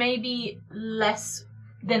us maybe less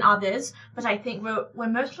than others, but I think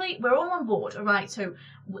we're all on board, all right? So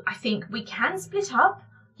I think we can split up.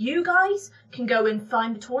 You guys can go and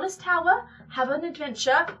find the tallest tower, have an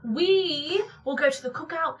adventure. We will go to the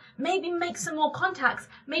cookout, maybe make some more contacts,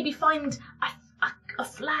 maybe find a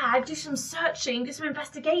flag, do some searching, do some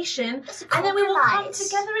investigation, and then we will come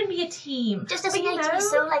together and be a team. Just doesn't need to be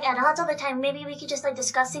so like at odds all the time. Maybe we could just like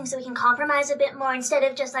discuss things so we can compromise a bit more instead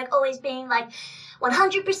of just like always being like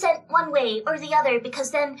 100% one way or the other, because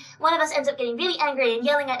then one of us ends up getting really angry and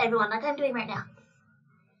yelling at everyone like I'm doing right now.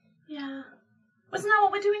 Yeah. Wasn't that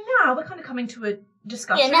what we're doing now? We're kind of coming to a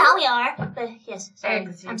discussion. Yeah, now we are. But yes, sorry.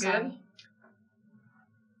 Eggs, you I'm good? sorry.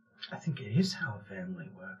 I think it is how a family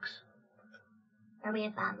works. Are we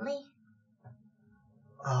a family?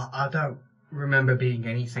 I don't remember being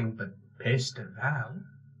anything but pissed at Val.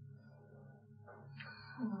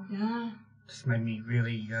 Yeah. Just made me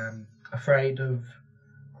really afraid of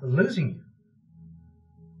losing you.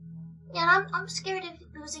 Yeah, I'm scared of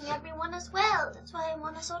losing everyone as well. That's why I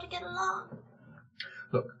want us all to get along.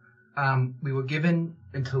 Look, we were given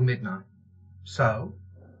until midnight. So,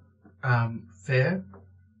 fair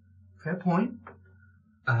point.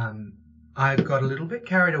 I got a little bit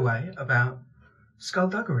carried away about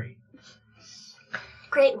skullduggery.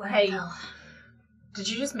 Great word, Hey, though. did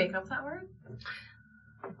you just make up that word?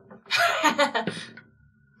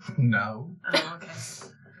 No, Oh, okay.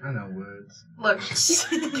 I know words. Look,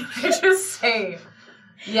 can I just say,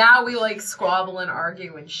 yeah, we like squabble and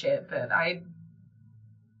argue and shit, but I'd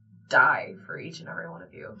die for each and every one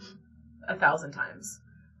of you 1,000 times.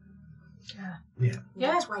 Yeah.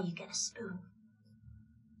 That's why you get a spoon.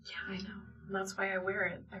 Yeah, I know. And that's why I wear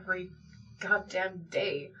it every goddamn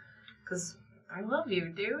day. Because I love you,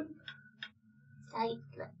 dude.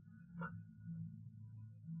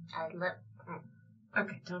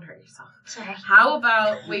 Okay, don't hurt yourself. Sorry. How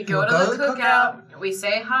about we go to the cookout, we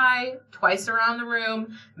say hi twice around the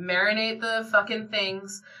room, marinate the fucking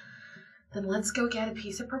things, then let's go get a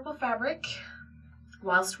piece of purple fabric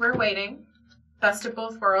whilst we're waiting. Best of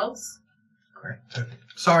both worlds. Great. Perfect.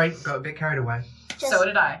 Sorry, got a bit carried away. So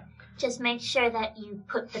did I. Just make sure that you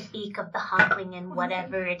put the beak of the hunkling in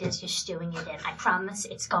whatever it is you're stewing it in. I promise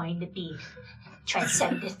it's going to be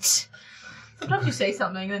transcendent. Sometimes you say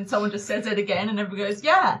something and then someone just says it again and everyone goes,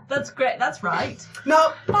 yeah, that's great, that's right.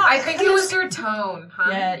 No. I think it was your tone,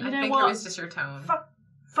 huh? Yeah, you know I think what? it was just your tone.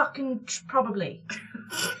 Fucking probably.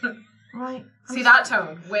 Right. See that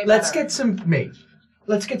tone? Way Let's better. get some meat.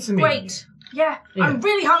 Let's get some meat. Great. Yeah, Yeah. I'm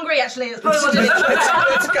really hungry actually. That's probably what it is.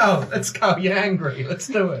 Let's go. Let's go. You're angry. Let's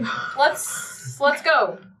do it. Let's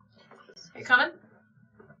go. Are you coming?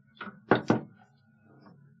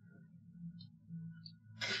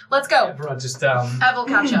 Let's go. Everyone just, Ev will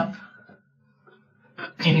catch up.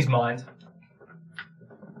 in his mind,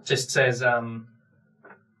 just says,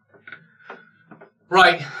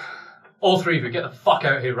 right, all three of you, get the fuck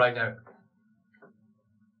out of here right now.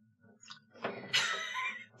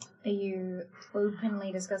 Are you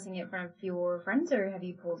openly discussing it in front of your friends, or have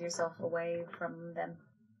you pulled yourself away from them?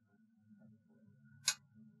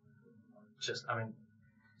 Just, I mean,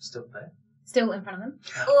 still there. Still in front of them?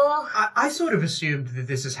 I sort of assumed that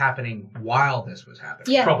this is happening while this was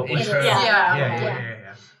happening. Yeah, Probably. it is.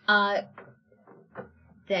 Yeah.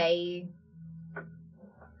 They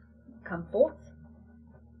come forth.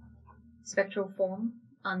 Spectral form,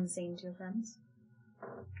 unseen to your friends.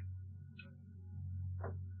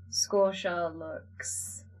 Scorsha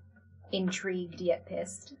looks intrigued yet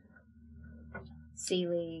pissed.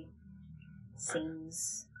 Seeley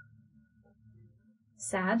seems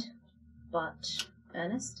sad, but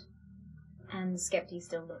earnest. And Skepti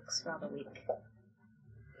still looks rather weak.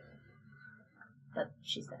 But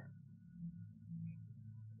she's there.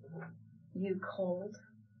 You called.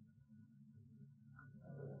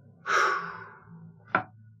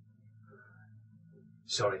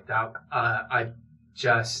 Sorry, that I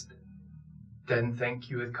just didn't think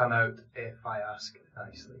you would come out if I asked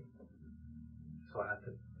nicely. So I had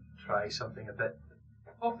to try something a bit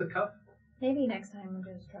off the cuff. Maybe next time we'll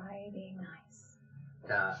just try being nice.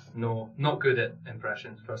 Nah, no, not good at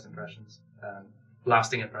impressions, first impressions,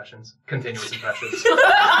 lasting impressions, continuous impressions.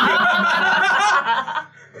 I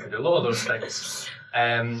do a lot of those things.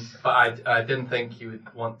 But I didn't think you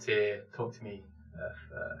would want to talk to me if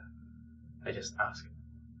I just asked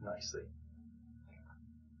nicely.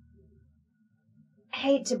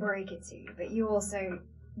 Hate to break it to you, but you also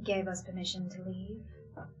gave us permission to leave.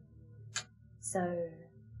 So,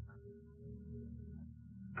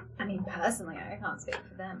 I mean, personally, I can't speak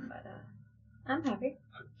for them, but I'm happy.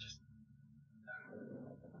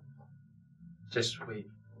 Just wait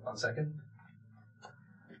 1 second.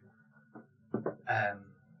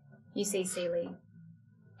 You see Sealy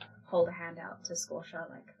hold a hand out to Scorcher,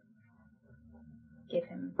 like,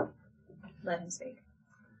 let him speak.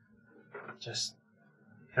 Just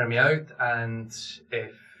hear me out, and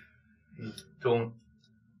if you don't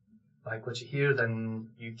like what you hear, then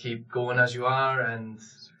you keep going as you are, and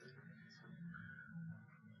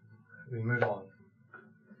we move on.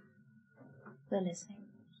 We're listening.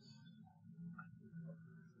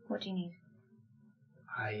 What do you need?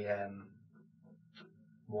 I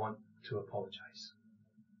want to apologize.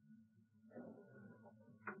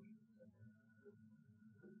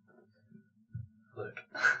 Look,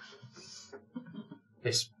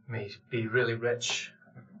 this may be really rich,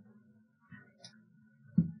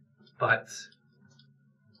 but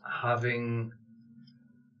having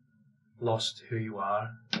lost who you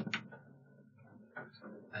are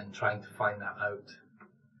and trying to find that out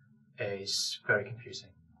is very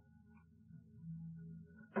confusing.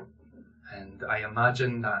 And I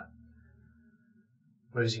imagine that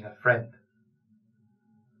losing a friend,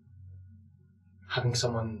 having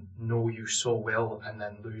someone know you so well and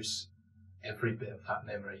then lose every bit of that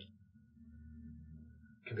memory,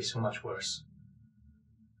 can be so much worse.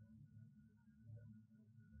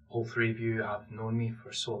 All three of you have known me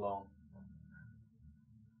for so long.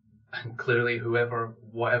 And clearly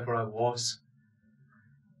whatever I was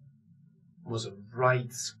a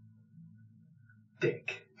right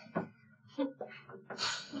dick.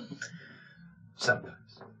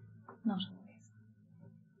 Sometimes. Not always.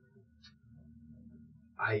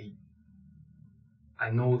 I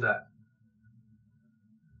know that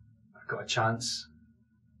I've got a chance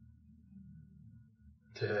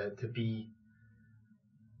to be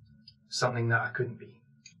something that I couldn't be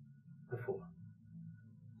before.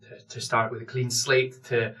 To start with a clean slate,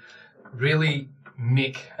 to really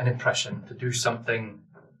make an impression, to do something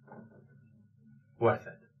worth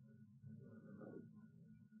it.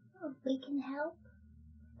 Oh, we can help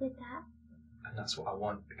with that. And that's what I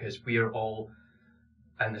want, because we are all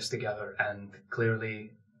in this together, and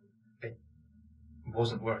clearly it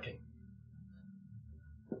wasn't working.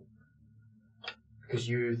 Because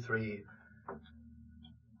you three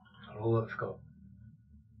are all that I've got.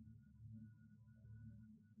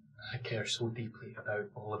 I care so deeply about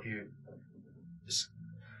all of you.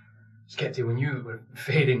 Skepti, when you were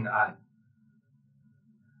fading, I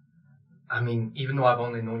mean, even though I've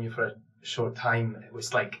only known you for a short time, it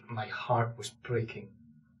was like my heart was breaking.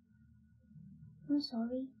 I'm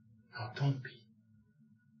sorry. No, don't be.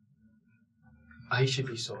 I should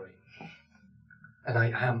be sorry. And I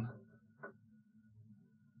am.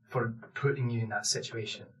 For putting you in that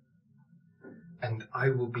situation. And I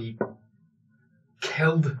will be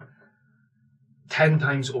killed 10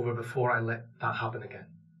 times over before I let that happen again.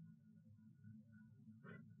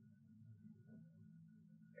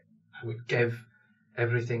 I would give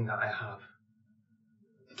everything that I have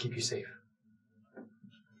to keep you safe. To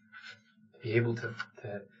be able to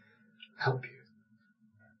help you.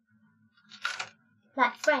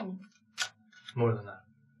 Like friends. More than that.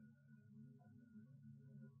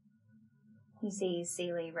 You see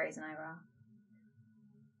Sealy raise an eyebrow.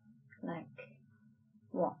 Like,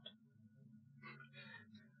 what?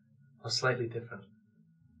 Well, slightly different.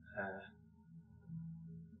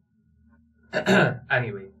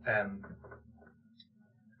 Anyway,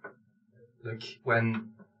 look,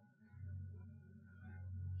 when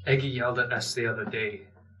Iggy yelled at us the other day,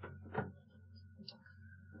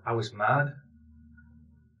 I was mad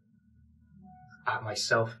at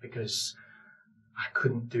myself because I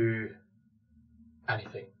couldn't do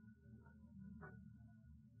anything.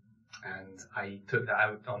 And I took that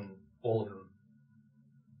out on all of them.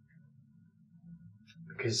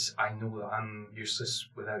 Because I know that I'm useless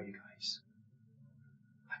without you guys.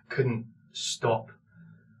 I couldn't stop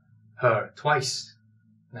her twice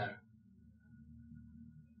now.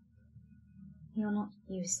 You're not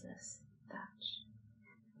useless, Thatch.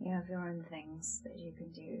 You have your own things that you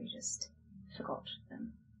can do, you just forgot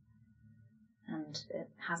them. And it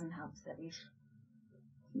hasn't helped that we've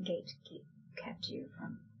kept you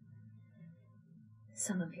from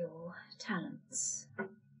some of your talents.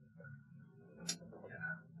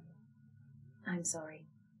 I'm sorry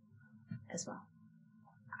as well.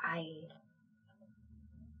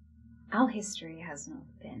 Our history has not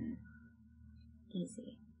been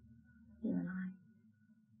easy, you and I.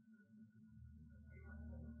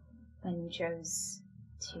 When you chose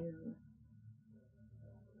to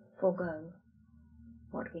forego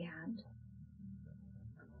what we had,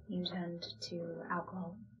 you turned to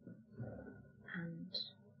alcohol, and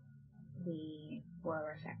we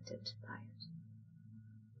were affected by it.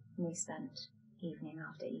 We spent evening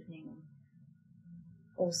after evening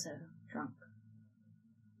also drunk.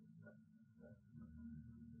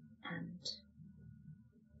 And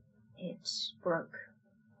it broke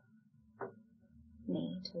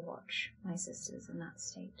me to watch my sisters in that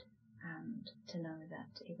state, and to know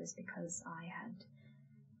that it was because I had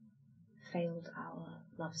failed our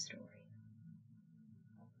love story.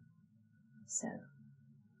 So,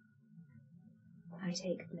 I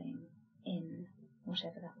take blame in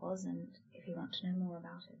whatever that was, and if you want to know more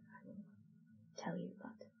about it, I will tell you,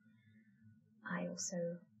 but I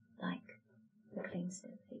also like the clean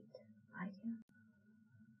slate idea.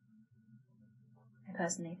 I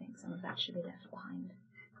personally think some of that should be left behind.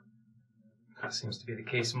 That seems to be the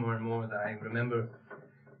case more and more that I remember.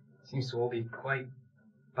 It seems to all be quite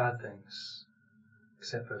bad things,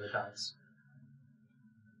 except for the dance.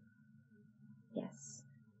 Yes.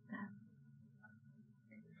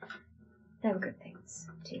 There were good things,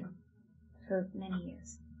 too, for many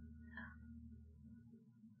years.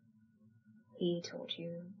 He taught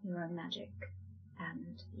you your own magic,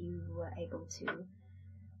 and you were able to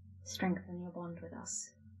strengthen your bond with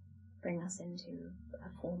us, bring us into a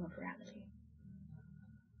form of reality.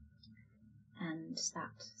 And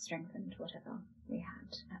that strengthened whatever we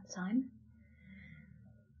had at the time,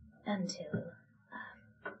 until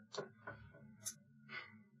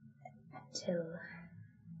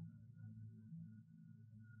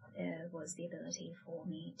there was the ability for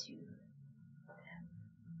me to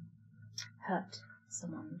hurt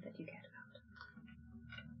someone that you cared about.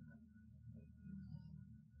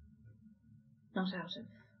 Not out of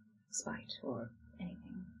spite or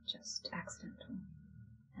anything, just accidental.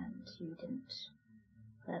 And you didn't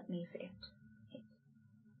let me forget it.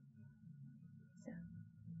 So,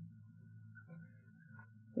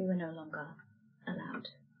 we were no longer allowed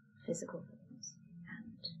physical forms,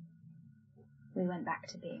 and we went back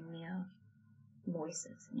to being mere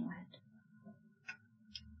voices in your head.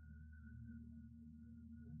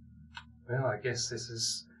 Well, I guess this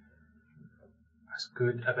is as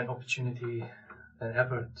good of an opportunity than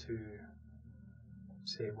ever to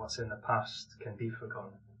say what's in the past can be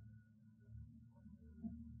forgotten.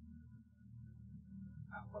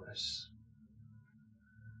 Well, there's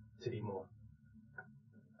to be more.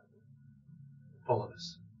 All of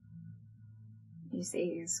us. You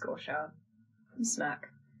see Scorcher smirk.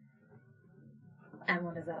 And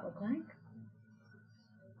what does that look like?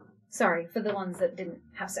 Sorry, for the ones that didn't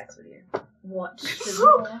have sex with you. What does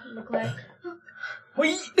more look like?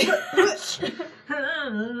 Like a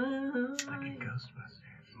Ghostbuster.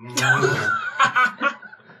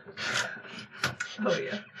 Oh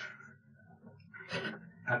yeah.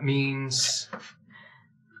 That means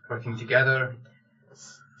working together,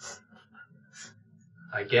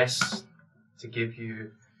 I guess, to give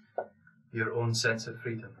you your own sense of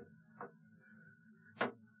freedom.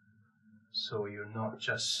 So you're not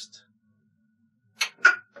just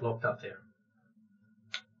locked up there.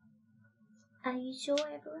 Are you sure,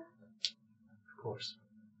 everyone? Of course.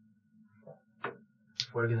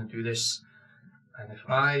 If we're going to do this, and if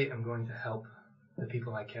I am going to help the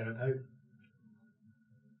people I care about,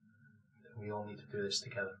 then we all need to do this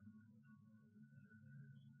together.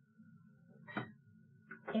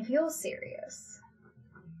 If you're serious,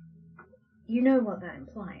 you know what that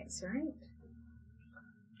implies, right?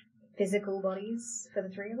 Physical bodies for the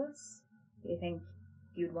three of us? You think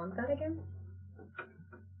you'd want that again?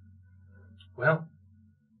 Well,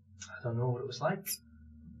 I don't know what it was like.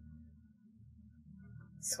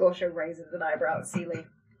 Scorcher raises an eyebrow at Seeley.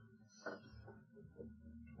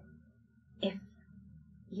 If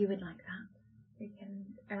you would like that, we can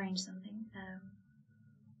arrange something.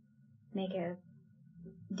 Make a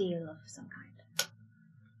deal of some kind.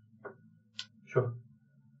 Sure.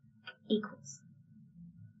 Equals.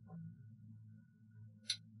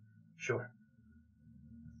 Sure.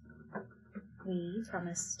 We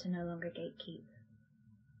promise to no longer gatekeep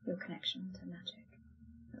your connection to magic.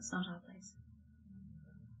 That's not our place.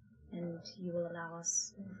 And you will allow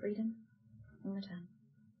us freedom in return.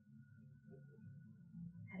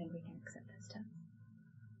 I think we can accept those terms.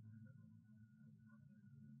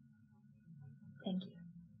 Thank you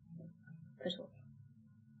for talking.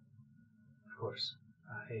 Of course.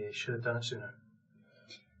 I should have done it sooner.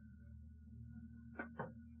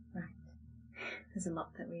 Right. There's a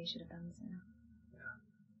lot that we should have done sooner.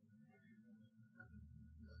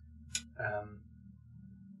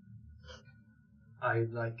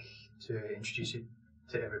 I'd like to introduce you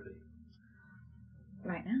to everybody.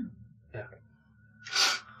 Right now? Yeah.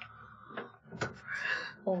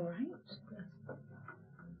 All right.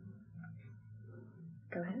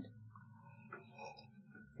 Go ahead.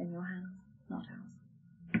 It's in your hands, not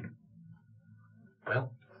ours.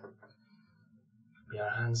 Well, be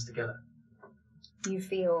our hands together. You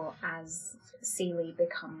feel as Seelie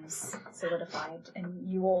becomes solidified, and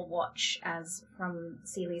you all watch as from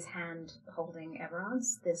Seelie's hand holding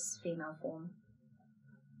Everard's, this female form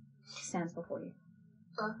stands before you.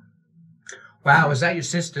 Wow, is that your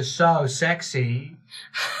sister so sexy?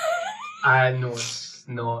 No, it's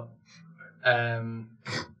not. But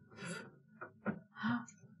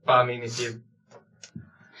I mean, if you...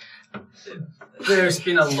 There's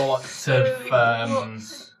been a lot of...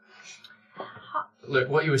 Look,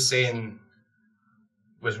 what you were saying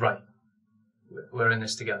was right. We're in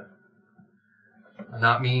this together. And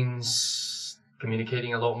that means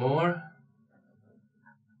communicating a lot more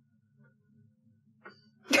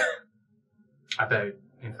about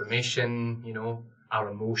information, you know, our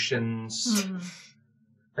emotions,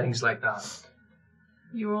 things like that.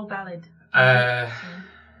 You're all valid.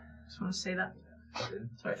 Just want to say that.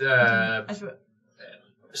 Sorry.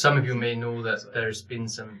 Some of you may know that there's been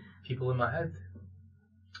some people in my head,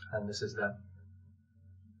 and this is them.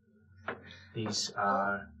 These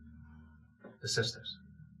are the sisters.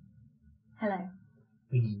 Hello.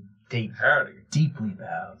 We deeply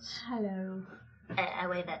bows. Hello. I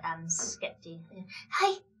wave at Skepti.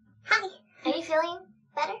 Hi. Hi. Are you feeling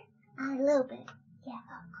better? A little bit. Yeah.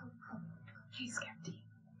 Oh, cool. Hey, Skepti.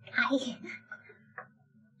 Hi.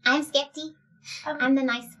 I'm Skepti. I'm the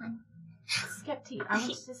nice one. Skepti, I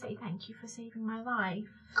wanted to say thank you for saving my life.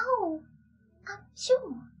 Oh,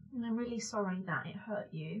 sure. And I'm really sorry that it hurt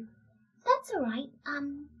you. That's all right.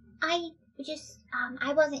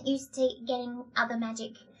 I wasn't used to getting other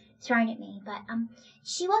magic thrown at me, but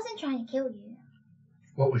she wasn't trying to kill you.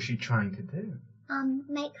 What was she trying to do?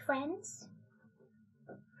 Make friends.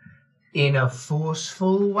 In a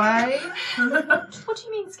forceful way? What do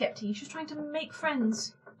you mean, Skepti? She was trying to make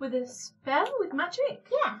friends with a spell, with magic?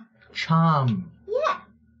 Yeah. Charm. Yeah.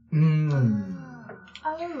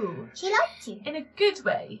 Oh. She liked you. In a good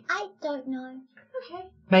way? I don't know. Okay.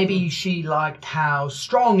 Maybe she liked how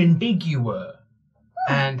strong and big you were,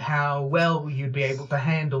 and how well you'd be able to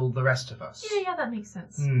handle the rest of us. Yeah, that makes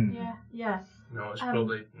sense. Yeah. No, it's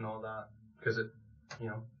probably not that, because it, you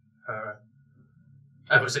know,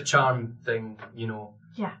 if it was a charm thing, you know.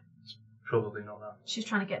 Yeah. It's probably not that. She's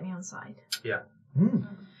trying to get me on side. Yeah.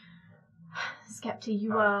 Skepti,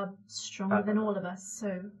 you are stronger than all of us,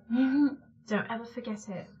 so don't ever forget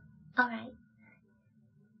it. All right.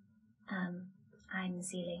 I'm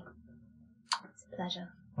Seelie. It's a pleasure.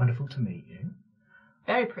 Wonderful to meet you.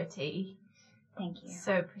 Very pretty. Thank you.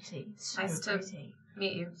 So pretty. So Nice to pretty.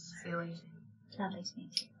 meet you, Seelie. Lovely to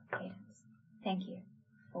meet you, Caidence. Thank you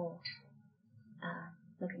for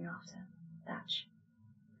looking after Thatch.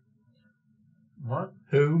 What?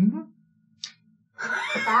 Whom?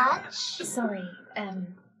 Thatch? Sorry,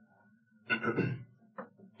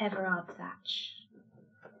 Everard Thatch.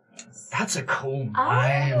 That's a cool name.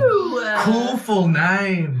 Oh! Cool full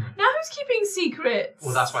name. Now who's keeping secrets?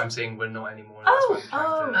 Well, that's why I'm saying we're not anymore. Oh, That's why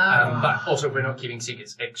I'm trying to, but also, we're not keeping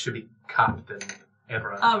secrets. It should be Captain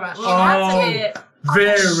Everard. All right, well, that's it.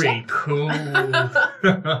 Very cool. I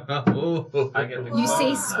get the You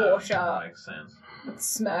see clone. Scorcher That makes sense.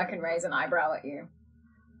 smirk and raise an eyebrow at you.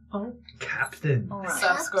 Oh. Captain. All right.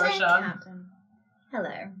 Sup, Scorcher? Captain.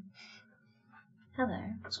 Hello. Hello.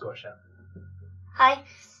 Scorcher. Hi.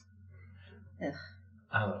 Ugh.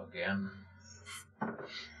 Hello again.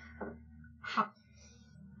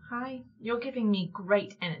 Hi. You're giving me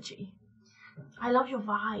great energy. I love your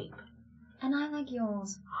vibe. And I like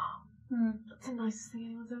yours. That's the nicest thing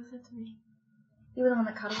anyone's ever said to me. You were the one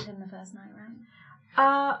that cuddled him the first night,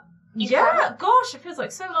 right? Yeah, gosh, it feels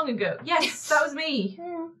like so long ago. Yes, that was me.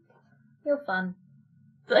 You're fun.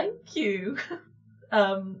 Thank you.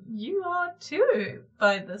 You are too,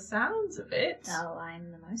 by the sounds of it. Oh,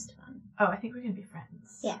 I'm the most fun. Oh, I think we're going to be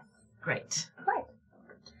friends. Yeah. Great. Right.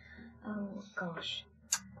 Oh, gosh.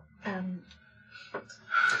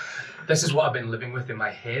 This is what I've been living with in my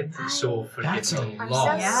head, so forgive That's a me.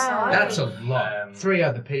 lot. That's a lot. 3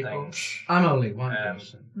 other people. I'm only one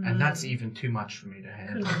person, Mm. and that's even too much for me to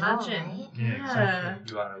handle. Couldn't imagine. Yeah,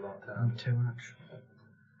 exactly. You are a lot. Too much.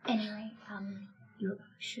 Anyway,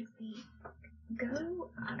 should we go?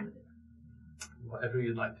 Whatever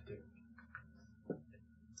you'd like to do.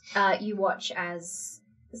 You watch as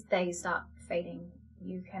they start fading.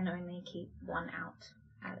 You can only keep one out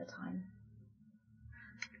at a time.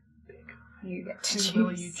 You get to choose. Who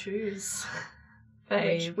will you choose?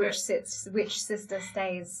 Babe. Which sister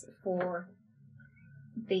stays for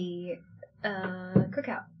the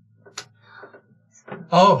cookout?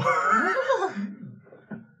 Oh.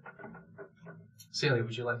 Celia,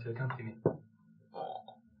 would you like to accompany me?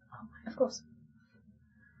 Of course.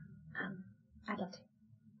 I'd love to.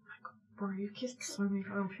 Bro, you've kissed so many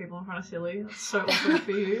other people in front of Silly. That's so awesome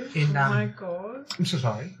for you. In, oh my god. I'm so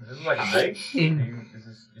sorry. Is this like a date?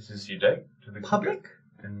 Is this your date? To the Public?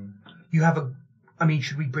 And You have a... I mean,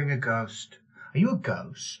 should we bring a ghost? Are you a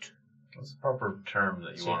ghost? what's the proper term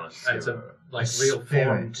that you want us to... It's a real spirit.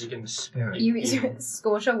 form. You can Spirit.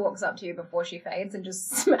 Scorcher walks up to you before she fades and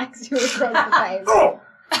just smacks you across the face.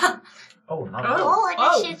 Oh, not Oh, I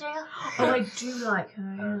guess she's real. Oh, I do like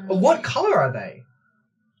her. Yeah. What color are they?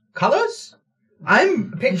 Colors?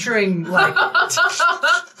 I'm picturing like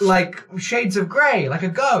shades of grey, like a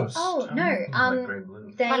ghost. Oh no,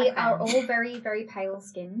 they are all very, very pale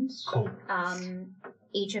skinned. Cool.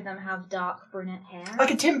 Each of them have dark brunette hair.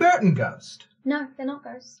 Like a Tim Burton ghost. No, they're not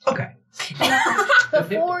ghosts. Okay.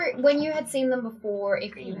 Before, when you had seen them before,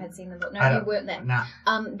 if you had seen them, no, you weren't then. Nah.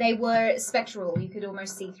 They were spectral. You could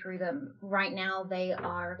almost see through them. Right now, they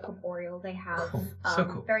are corporeal. They have So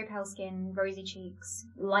cool. very pale skin, rosy cheeks,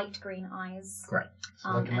 light green eyes. Great.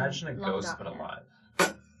 So like imagine a and long ghost dark but hair. alive.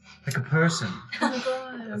 Like a person. Oh my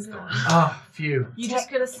god. That's the one. Ah, phew. You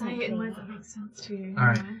just gotta say it in ways that make sense to you. All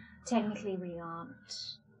right. Technically, we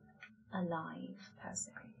aren't alive per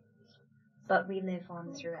se, but we live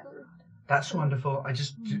on through everyone. That's wonderful. I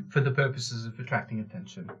just, for the purposes of attracting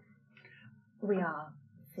attention. We are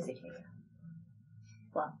physically here.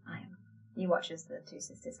 Well, I am. You watch as the two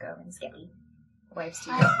sisters go and Skeppy waves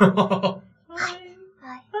to you.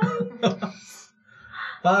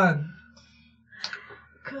 Fun.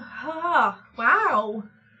 Wow.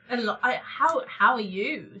 And how are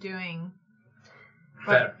you doing?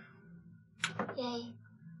 Better. Yay.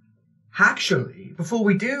 Actually, before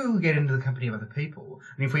we do get into the company of other people,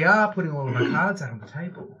 and if we are putting all of our cards out on the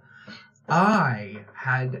table, I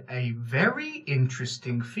had a very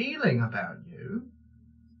interesting feeling about you.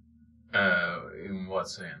 In what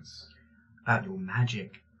sense? About your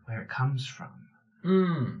magic, where it comes from.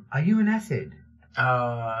 Hmm. Are you an Ethid?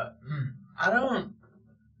 I don't...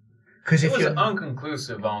 Because it if was you're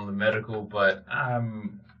unconclusive on the medical, but I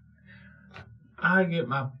get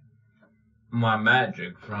my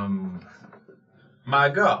magic from my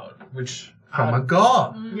god, which from a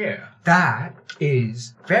god. Yeah. That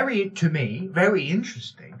is to me, very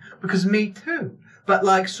interesting, because me too. But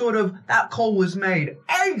like sort of, that call was made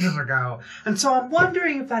ages ago, and so I'm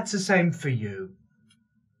wondering if that's the same for you.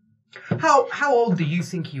 How old do you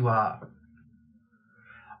think you are?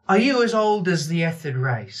 Are you as old as the Ethid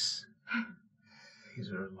race? These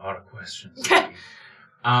are a lot of questions.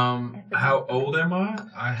 How old am I?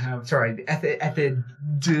 I have... Sorry, the Ethid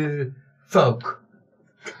folk.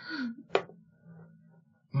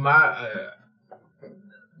 The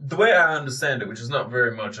way I understand it, which is not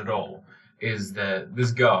very much at all, is that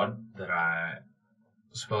this god that I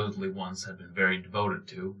supposedly once had been very devoted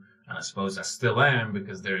to, and I suppose I still am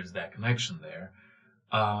because there's that connection there,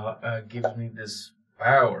 gives me this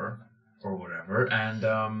power or whatever, and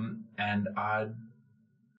I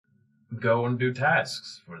go and do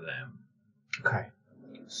tasks for them. Okay,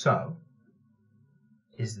 so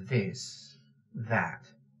is this that?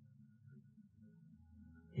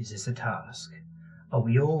 Is this a task? Are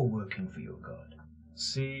we all working for your god?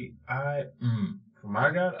 See, for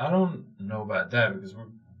my god, I don't know about that because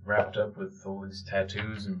we're wrapped up with all these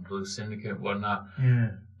tattoos and Blue Syndicate and whatnot.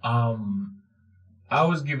 Yeah. I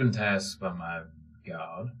was given tasks by my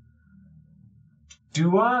god.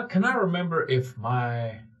 Can I remember if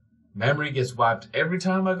my memory gets wiped every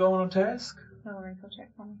time I go on a task? No worries, I'll check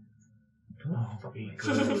for me. Oh, be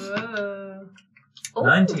good.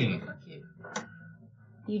 19.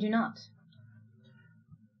 You do not.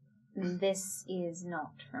 This is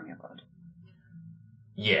not from your god.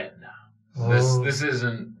 Yeah, no.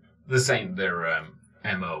 This ain't their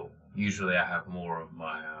MO. Usually I have more of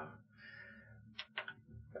my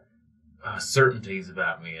certainties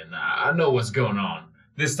about me, and I know what's going on.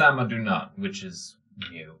 This time I do not, which is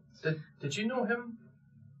new. Did you know him?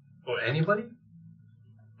 Or anybody?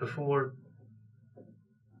 Before...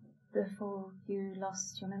 Before you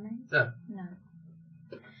lost your memory? Yeah. No.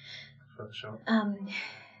 For the shot.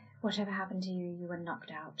 Whatever happened to you, you were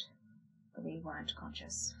knocked out. We weren't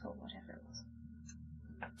conscious for whatever it was.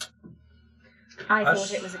 I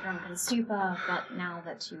thought it was a drunken stupor, but now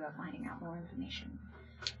that you are finding out more information,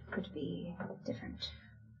 it could be different.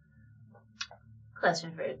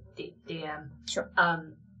 Question for DM. Sure.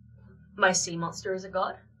 My sea monster is a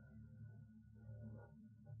god?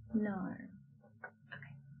 No.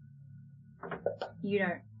 Okay. You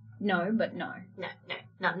don't know, but no.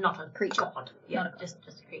 No, not a creature. God. Yeah, Not a god. just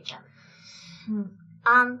a creature.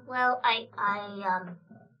 Well, I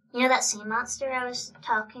you know that sea monster I was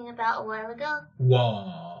talking about a while ago?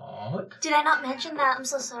 What? Did I not mention that? I'm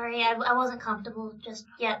so sorry. I wasn't comfortable just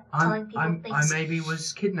yet telling people things. I maybe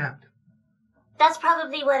was kidnapped. That's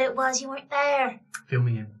probably what it was. You weren't there. Fill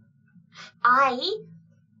me in. I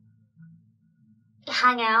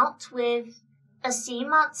hang out with a sea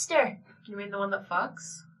monster. You mean the one that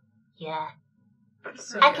fucks? Yeah.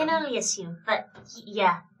 So I can only assume, but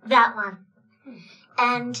yeah, that one.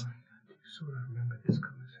 And Sort of remember this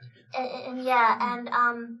conversation.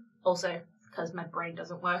 and Also, because my brain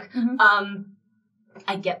doesn't work, Mhm.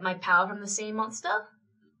 I get my power from the sea monster.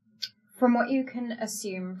 From what you can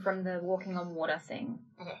assume from the walking on water thing,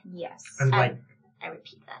 Okay. yes. And like I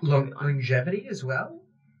repeat that. longevity as well?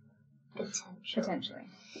 Potentially.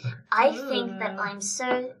 I think that I'm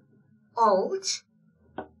so old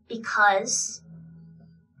because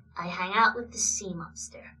I hang out with the sea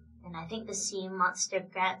monster. And I think the sea monster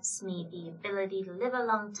grants me the ability to live a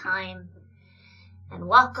long time and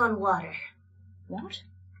walk on water. What?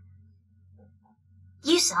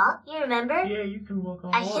 You saw? You remember? Yeah, you can walk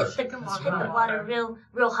on I water. hit the water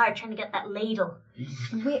real hard trying to get that ladle.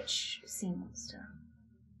 Which sea monster?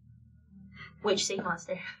 Which sea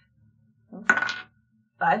monster?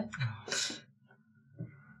 5.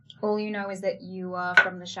 All you know is that you are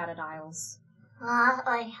from the Shattered Isles.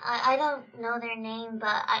 I don't know their name,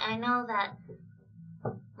 but I know that...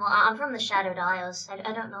 Well, I'm from the Shattered Isles. I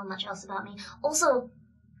don't know much else about me. Also,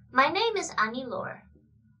 my name is Anilor.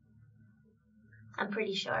 I'm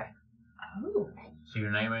pretty sure. Oh. So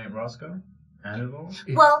your name ain't Roscoe? Annalore?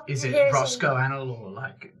 Well, Is it there's Roscoe Annalore,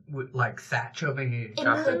 like Thatch over here? It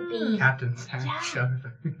could be. Captain Thatch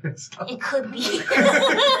over here. It could be.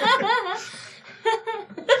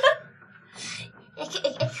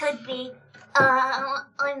 it could be.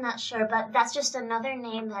 I'm not sure, but that's just another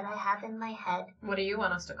name that I have in my head. What do you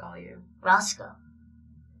want us to call you? Roscoe.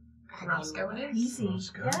 Roscoe it is? Easy.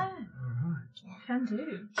 Roscoe. Yeah. Can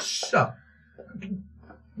do. So,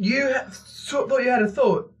 you thought you had a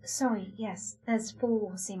thought. Sorry, yes. There's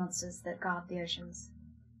 4 sea monsters that guard the oceans.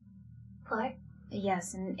 4?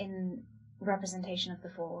 Yes, in representation of the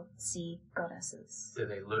 4 sea goddesses. Do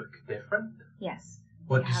they look different? Yes.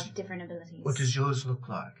 What They does- have different abilities. What does yours look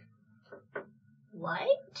like?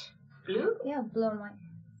 White? Blue? Yeah, blue and white.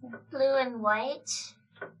 Yeah. Blue and white?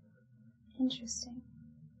 Interesting.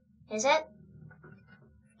 Is it?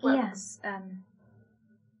 What? Yes,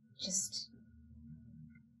 just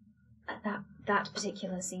that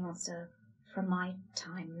particular sea monster from my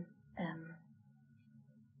time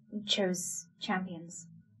chose champions.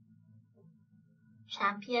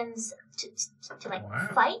 Champions to like Wow.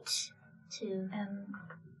 fight? To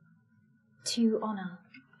honor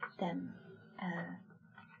them,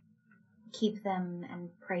 keep them and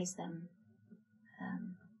praise them.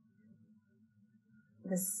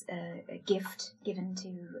 Was a gift given to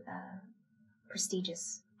a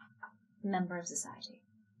prestigious member of society.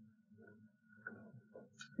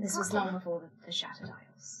 This was long before the Shattered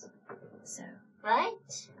Isles. So.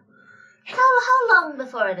 Right? How long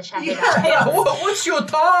before the Shattered Yeah, Isles? what's your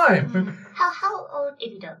time? How old,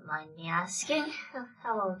 if you don't mind me asking,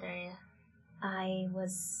 how old are you? I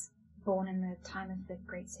was born in the time of the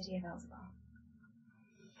great city of Elzbar.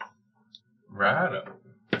 Right up.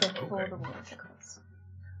 Before Okay. the War of the Gods.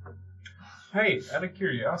 Hey, out of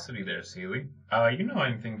curiosity there, Seely, you know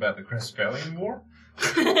anything about the Crespellian War?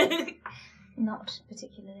 Not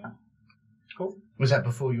particularly. Cool. Was that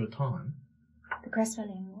before your time? The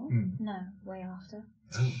Crestfallian War? Mm. No, way after.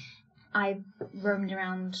 Oh. I roamed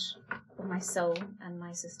around with my soul, and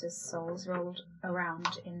my sister's souls rolled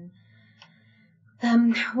around in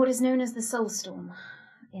what is known as the Soul Storm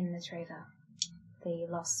in the Treva. The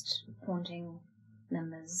lost, haunting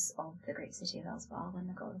members of the great city of Elzbar when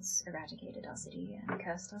the gods eradicated our city and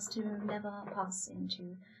cursed us to never pass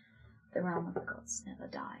into the realm of the gods, never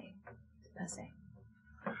die, per se.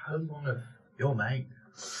 How long have Your mate.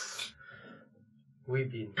 we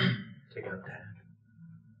been together?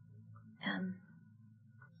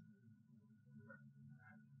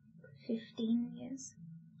 15 years.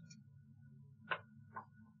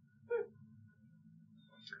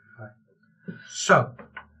 So,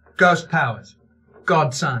 ghost powers,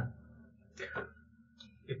 godson,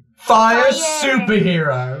 fire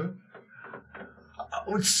superhero,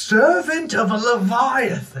 servant of a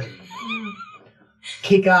Leviathan,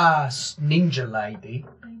 kick-ass ninja lady,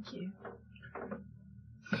 Thank you.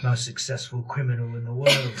 most successful criminal in the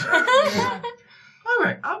world. All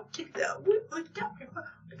right, I'll get that.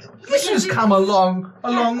 This has come a long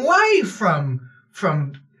way from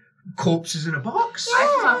corpses in a box. I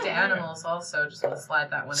can talk to animals also, just want to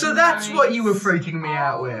slide that one in. So that's what you were freaking me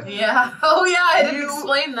out with. Yeah. Oh yeah, I didn't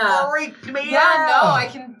explain that. Freaked me out. Yeah, no, I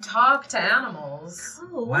can talk to animals.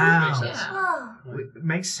 Oh, Wow. Yeah. It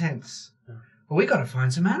makes sense. Well, we gotta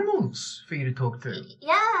find some animals for you to talk to.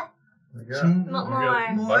 Yeah. Some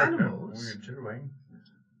More animals.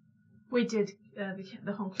 We did.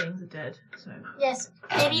 The Honklings are dead, so. Yes.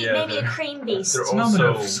 Maybe a cream beast. They're Phenomenon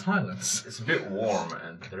also of silence. It's a bit warm,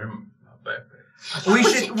 and they're not bad. We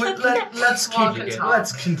should let's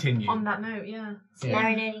continue. On that note, yeah. It's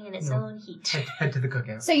marinating in its own heat. Head to the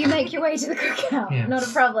cookout. So you make your way to the cookout. Yeah. Not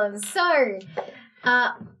a problem. So,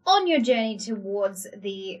 on your journey towards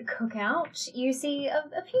the cookout, you see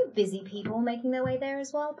a few busy people making their way there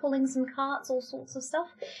as well, pulling some carts, all sorts of stuff.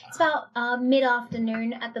 It's about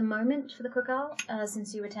mid-afternoon at the moment for the cookout,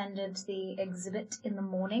 since you attended the exhibit in the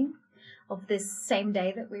morning of this same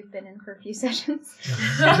day that we've been in for a few sessions.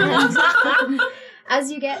 And,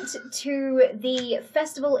 as you get to the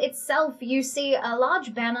festival itself, you see a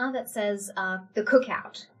large banner that says the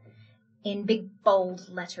cookout in big bold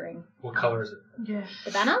lettering. What color is it? Yeah.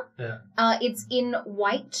 The banner? Yeah. It's in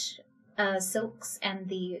white silks, and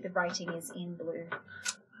the writing is in blue.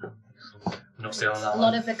 Not stealing that A one.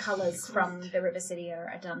 lot of the colours from the River City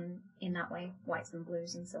are done in that way, whites and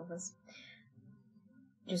blues and silvers.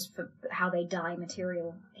 Just for how they dye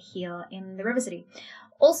material here in the River City.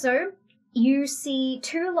 Also, you see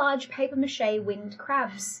 2 large papier-mâché winged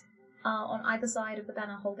crabs on either side of the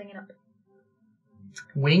banner holding it up.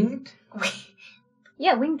 Winged?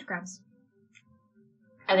 Yeah, winged crabs.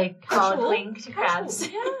 Are they called Sure. winged crabs?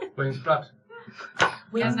 Winged crabs.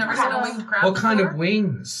 You guys never seen a winged crab What kind of before?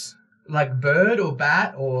 wings? Like bird or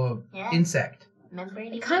bat or Yeah. insect?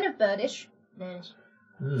 Membrane. Kind of birdish.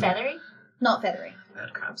 Ooh. Feathery? Not feathery.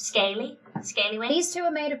 Scaly? Scaly wings? These 2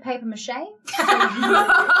 are made of papier-mâché.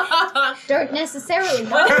 Don't necessarily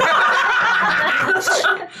know.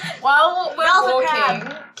 While we're Ralph walking,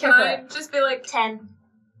 crab. can I just be like 10.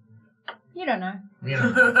 You don't know. You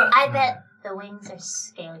know, I bet the wings are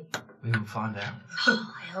scaly. we will find out.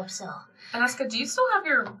 Oh, I hope so. Anaska, do you still have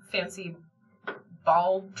your fancy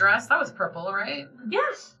ball dress? That was purple, right?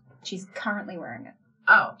 Yes. She's currently wearing it.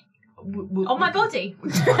 Oh. On my body.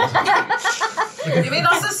 You mean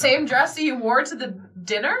that's the same dress that you wore to the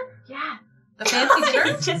dinner? Yeah. The fancy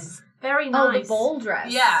dinner? Just Very Oh, nice. the ball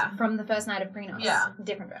dress. Yeah. From the first night of Prenos. Yeah.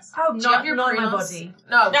 Different dress. Oh, Do you have not your my Prenos? body.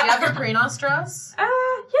 No, do you have your Prenos dress? Yeah.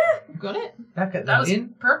 Got it. Back at That was in?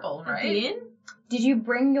 purple, At right? the inn. Did you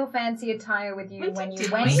bring your fancy attire with you when you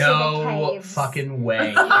did went we? to the No caves? fucking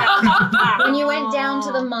way. When you went down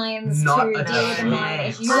to the mines Not to a deal with the chance.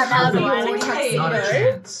 mines, you Not have a your chance. Not a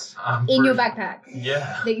tuxedo chance. in your backpack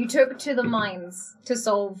Yeah. that you took to the mines to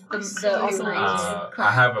solve the Osmanite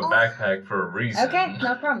I have a backpack for a reason. Okay,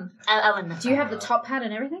 no problem. I wouldn't. Do you have the top hat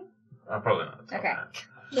and everything? Probably not. Okay.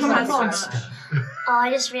 Oh,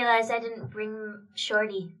 I just realized I didn't bring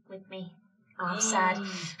Shorty with me. Oh, I'm sad.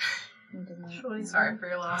 Sorry for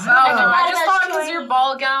your loss. Oh, I just thought because your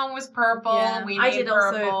ball gown was purple, Yeah, we I need did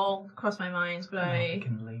purple. also cross my mind, but I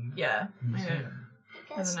yeah, I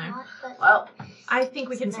don't know. Well, I think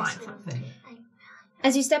we can find something.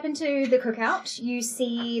 As you step into the cookout, you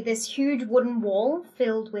see this huge wooden wall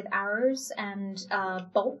filled with arrows and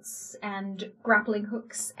bolts and grappling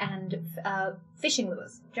hooks and fishing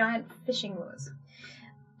lures, giant fishing lures.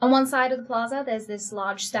 On one side of the plaza, there's this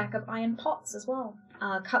large stack of iron pots as well.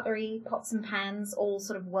 Cutlery, pots and pans, all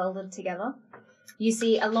sort of welded together. You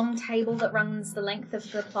see a long table that runs the length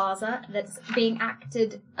of the plaza that's being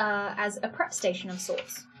acted as a prep station of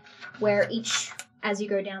sorts, where as you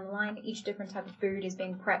go down the line, each different type of food is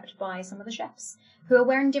being prepped by some of the chefs, who are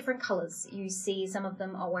wearing different colours. You see some of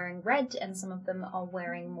them are wearing red, and some of them are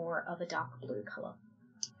wearing more of a dark blue colour.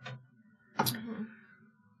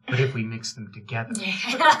 But if we mix them together.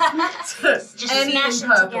 Just any in smash them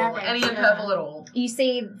purple, together. any in purple at all. You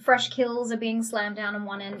see fresh kills are being slammed down on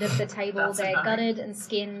one end of the table. That's They're nice. gutted and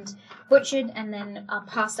skinned, butchered, and then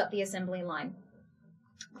passed up the assembly line.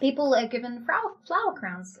 People are given flower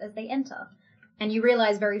crowns as they enter. And you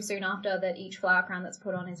realise very soon after that each flower crown that's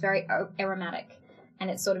put on is very aromatic and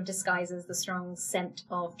it sort of disguises the strong scent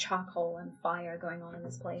of charcoal and fire going on in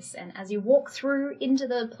this place. And as you walk through into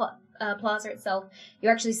the plaza itself, you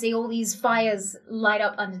actually see all these fires light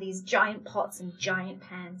up under these giant pots and giant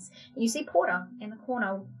pans. And you see Porter in the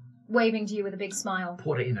corner waving to you with a big smile.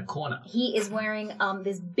 Porter in a corner. He is wearing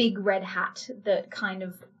this big red hat that kind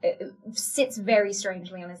of sits very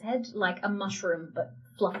strangely on his head, like a mushroom, but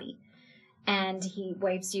fluffy. And he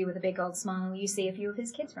waves to you with a big old smile. You see a few of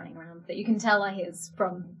his kids running around that you can tell are his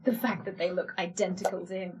from the fact that they look identical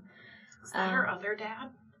to him. Is that her other dad?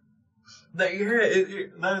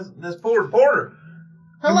 That's Porter. Porter!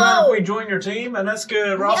 Hello! You mind if we join your team? And that's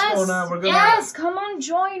good. Roscoe and I, we're gonna... Yes, come on,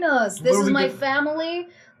 join us. This Where is we my go- family.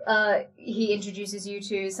 He introduces you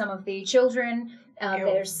to some of the children.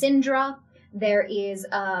 There's Syndra. There is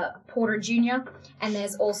Porter Jr. And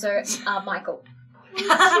there's also Michael.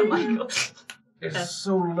 Michael. It's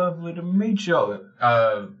so lovely to meet y'all.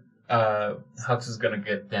 Hux is gonna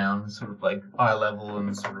get down, sort of like eye level,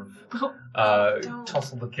 and sort of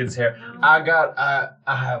tussle the kid's hair. I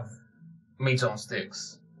have meats on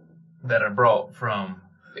sticks that I brought from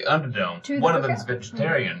the Underdome. One of them's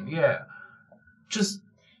vegetarian. Yeah, just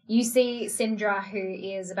You see Syndra, who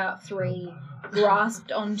is about 3,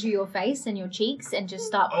 grasped onto your face and your cheeks and just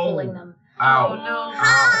start pulling them. Ow. Oh no.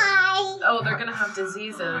 Hi! Oh, they're gonna have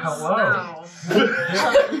diseases. Hello.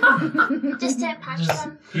 No. Just don't touch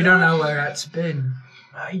them. You don't know where that's been.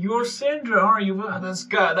 You're Syndra, aren't you?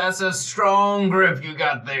 That's a strong grip you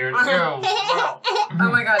got there, too. Wow. Oh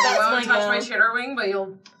my god, you That's won't my touch my girl. chitter wing, but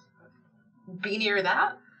you'll be near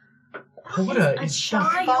that? Porter, a his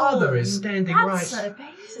child. father is standing That's right so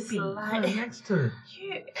baby. next to her.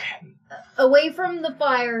 Away from the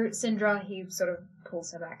fire, Syndra, he sort of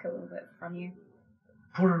pulls her back a little bit from you.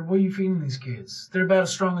 Porter, what are you feeding these kids? They're about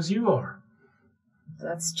as strong as you are.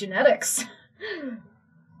 That's genetics.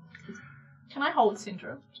 Can I hold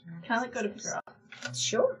Syndra? Can I go to pick her up?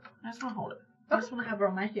 Sure. I just want to hold it. I just want to have her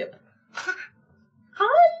on my hip.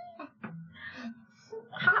 Hi!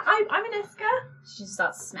 Hi, I'm Aneska. She just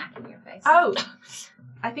starts smacking your face. Oh,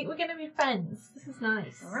 I think we're going to be friends. This is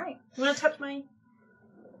nice. All right. You want to touch my...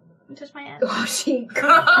 hand? Oh, she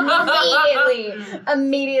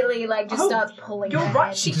immediately, like, just starts pulling You're her right,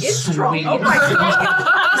 head. she is strong. Oh my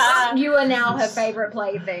god. You are now her favorite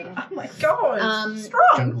plaything. Oh my god.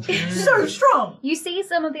 Strong. So strong. You see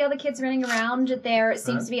some of the other kids running around. There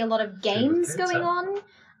seems to be a lot of games going on.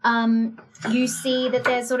 You see that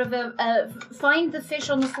there's sort of a find the fish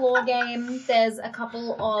on the floor game. There's a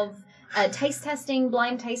couple of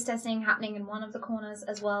blind taste testing happening in one of the corners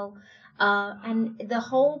as well. And the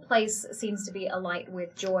whole place seems to be alight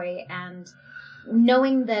with joy, and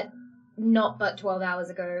knowing that not but 12 hours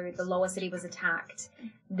ago the lower city was attacked,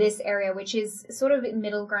 this area, which is sort of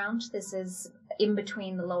middle ground, this is in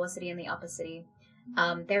between the lower city and the upper city,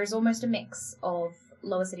 there is almost a mix of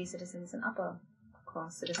lower city citizens and upper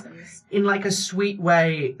class citizens. In like a sweet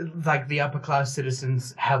way, like the upper class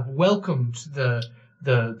citizens have welcomed the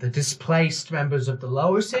displaced members of the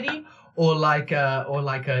lower city, or like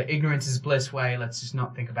a ignorance is bliss way. Let's just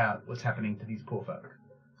not think about what's happening to these poor folk.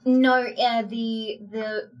 No,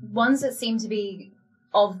 the ones that seem to be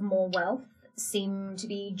of more wealth seem to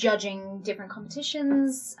be judging different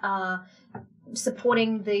competitions,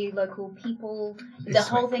 supporting the local people. The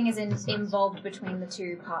whole thing is involved between the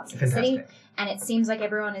two parts of the city, and it seems like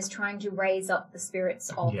everyone is trying to raise up the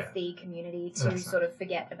spirits of the community to sort of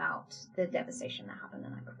forget about the devastation that happened the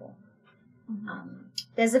night before.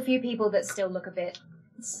 There's a few people that still look a bit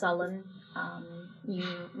sullen.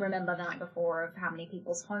 You remember the night before of how many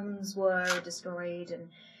people's homes were destroyed and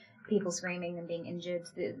people screaming and being injured.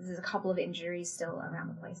 There's a couple of injuries still around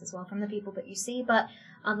the place as well from the people that you see. But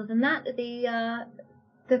other than that,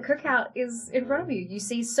 the cookout is in front of you. You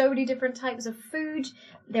see so many different types of food.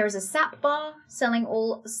 There is a sap bar selling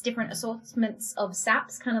all different assortments of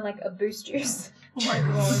saps, kind of like a boost juice. Oh my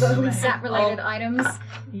god. But with sap-related items.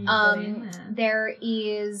 There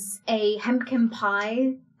is a hempkin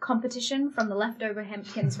pie competition from the leftover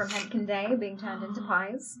hempkins from Hempkin Day being turned into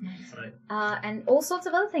pies. And all sorts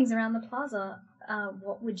of other things around the plaza.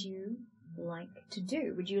 What would you like to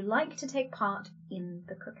do? Would you like to take part in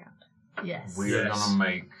the cookout? Yes. We're gonna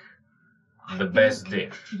make the best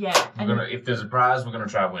dish. Yeah. If there's a prize, we're gonna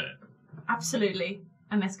try to win it. Absolutely.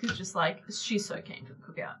 And Neska's just like, she's so keen for the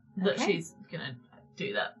cookout that Okay. she's gonna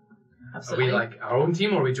do that. Are Absolutely. we like our own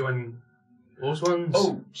team, or are we joining those ones?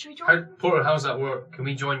 Oh, should we join? Porter, how's that work? Can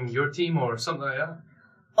we join your team or something like that?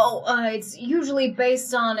 Oh, it's usually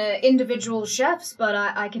based on individual chefs, but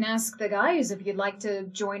I can ask the guys if you'd like to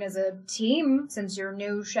join as a team since you're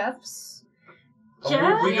new chefs.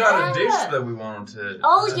 Oh, we got a dish that we wanted to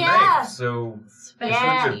make, so if we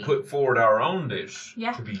could put forward our own dish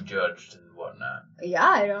to be judged and whatnot. Yeah,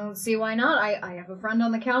 I don't see why not. I have a friend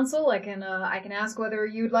on the council. I can ask whether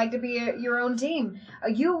you'd like to be your own team. Are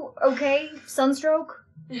you okay, Sunstroke?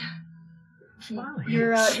 Yeah.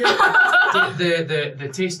 You're the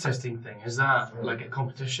taste testing thing, is that like a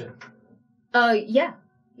competition? Yeah.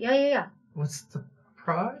 What's the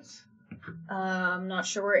prize? I'm not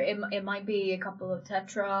sure. It might be a couple of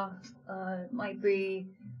tetra. It might be.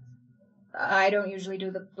 I don't usually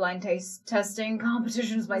do the blind taste testing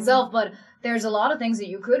competitions myself, but there's a lot of things that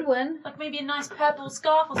you could win. Like maybe a nice purple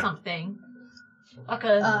scarf or something. Like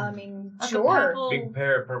a. I mean, like sure. A purple... Big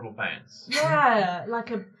pair of purple pants. Yeah,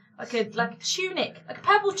 like a tunic, like a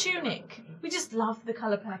purple tunic. We just love the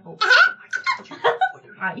color purple.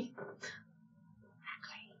 Right.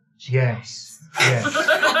 Yes.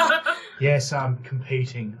 Yes, I'm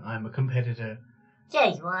competing. I'm a competitor.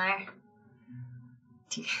 Yeah, you are.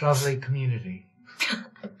 Lovely community.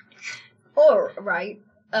 All right.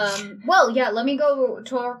 Well, yeah. Let me go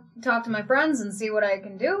talk to my friends and see what I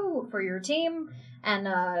can do for your team, and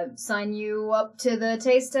sign you up to the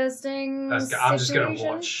taste testing. I'm just gonna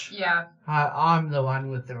watch. Yeah. I'm the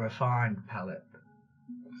one with the refined palate.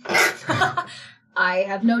 I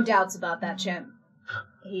have no doubts about that, champ.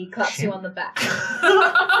 He claps you on the back.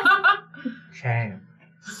 Champ.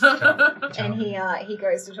 And he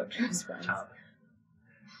goes to talk to his friends.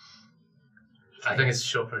 I think it's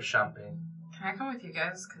short for champagne. Can I come with you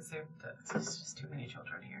guys? Because there's just too many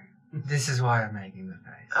children here. This is why I'm making the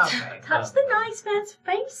face. Okay. Touch the nice man's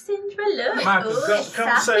face, Sindra. Look. Michael,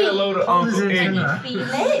 come say hello to Uncle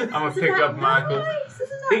Iggy. I'm gonna pick up Michael.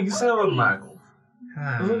 Iggy, say hello to Michael.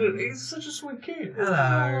 Look at, he's such a sweet kid.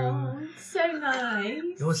 Hello. So nice.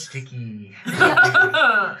 You're sticky.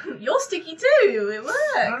 You're sticky too. It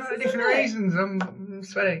works. For different reasons. I'm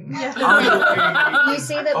sweating. You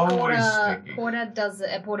see that Always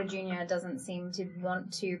Porter Jr. doesn't seem to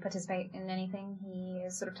want to participate in anything. He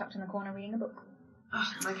is sort of tucked in the corner reading a book.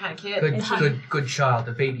 Oh, my kind of kid. Good child,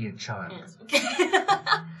 obedient child.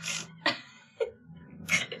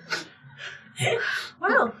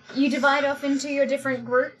 Well, you divide off into your different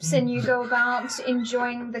groups and you go about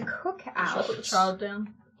enjoying the cookout. Put the child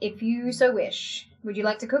down. If you so wish. Would you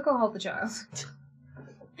like to cook or hold the child?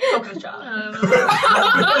 Cook the child.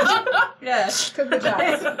 Yeah. Cook the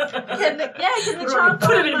child. Can the child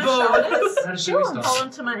put him in bowl? Sure. Hold him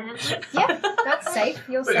to my hand. Yeah, that's safe.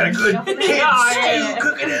 You're We got a safe. good kid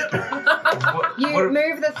cooking it. You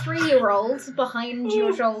move the 3-year-old behind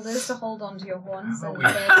your shoulders to hold onto your horns and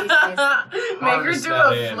make her do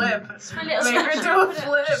a flip. Make her do a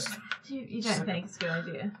flip. You don't think it's a good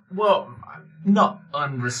idea? Well, not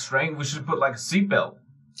unrestrained. We should put like a seatbelt.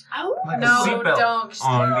 Oh, Like no, a seatbelt don't.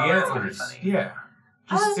 on the That's gonna be antlers. funny. Yeah.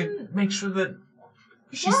 Just to make sure that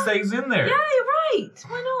she stays in there. Yeah, you're right.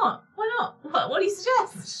 Why not? What do you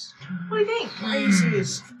suggest? What do you think?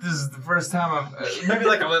 Craziest. This is the first time I've maybe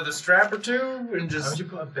like a leather strap or two, and just. How would you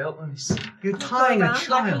put a belt on his? You're tying a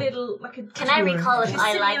child. Like a little, Can I recall if She's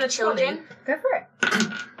I sitting in a like children? Go for it.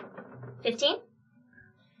 15?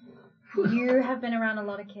 You have been around a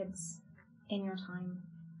lot of kids in your time.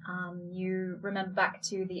 You remember back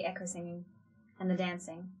to the echo singing and the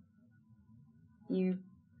dancing. You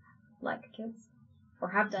like kids? Or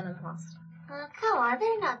have done in the past? Come on,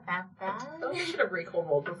 they're not that bad. I should have recall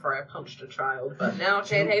rolled before I punched a child, but now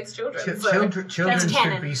Jade hates children. So. Children should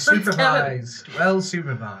canon. be supervised, well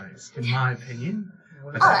supervised, in my opinion.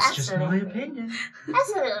 But that's just my opinion.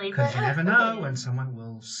 Absolutely. Because you never know when someone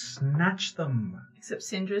will snatch them. Except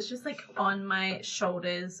Syndra's just like on my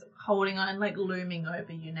shoulders, holding on, like looming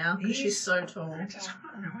over you now because she's so tall. Just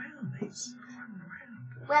running around. He's running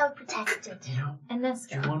around. Well protected. You know, And this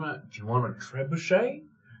do you want a trebuchet?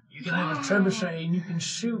 You can have a trebuchet and you can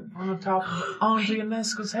shoot on the top of Andrea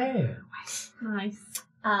Neska's head. Nice.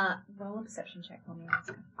 Roll a perception check for me.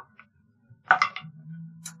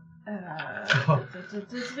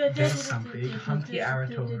 There's some big hunky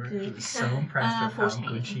Arator who's so impressed with how 14.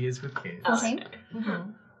 good she is with kids. 14.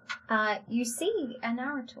 You see a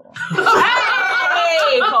Naruto.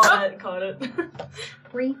 Hey! Caught it.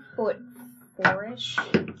 3 foot 4-ish.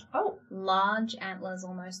 Oh. Large antlers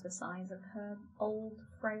almost the size of her old,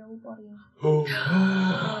 frail body.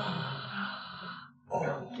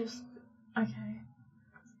 Just okay.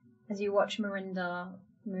 As you watch Mirinda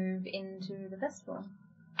move into the festival,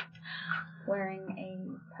 wearing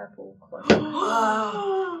a purple cloak.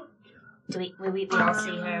 We all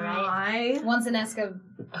see her, right? Once Ineska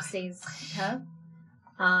sees her,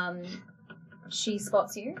 She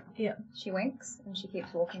spots you. Yeah. She winks and she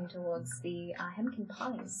keeps walking towards the Hemkin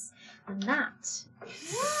pies. And that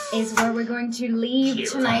is where we're going to leave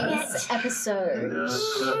tonight's episode.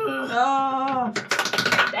 Oh.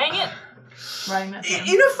 Dang it. Writing that down.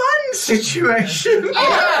 In a fun situation.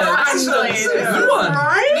 Actually, It's a good one.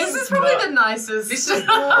 Right? this is probably the nicest. This is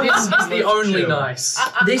the only nice.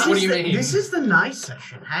 What do you mean? This is the nice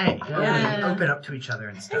session. Hey, Yeah. we open up to each other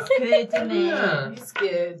and stuff. Good to me. Yeah. It's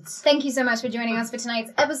good. Thank you so much for joining us for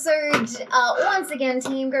tonight's episode. Once again,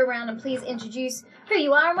 team, go around and please introduce who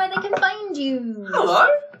you are and where they can find you. Hello,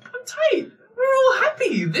 I'm Tate. We're all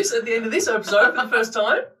happy at the end of this episode for the first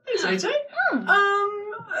time. Thanks, Tate.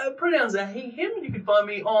 Pronouns are he, him. You can find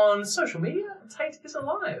me on social media. Tate is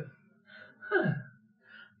alive. Huh.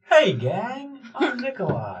 Hey gang, I'm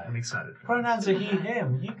Nikolai. I'm excited. Pronouns are he,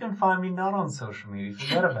 him. You can find me not on social media.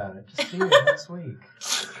 Forget about it. Just see it next week.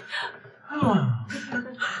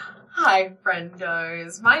 Hi,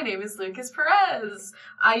 friendos. My name is Lukas Perez.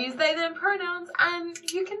 I use they, them pronouns, and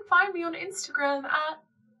you can find me on Instagram at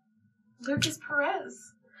Lukas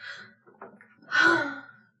Perez.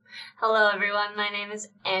 Hello everyone, my name is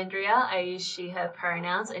Andrea. I use she, her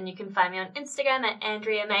pronouns, and you can find me on Instagram at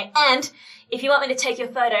Andrea May. And if you want me to take your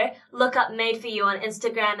photo, look up Made For You on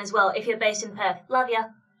Instagram as well if you're based in Perth. Love ya.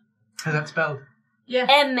 How's that spelled? Yeah.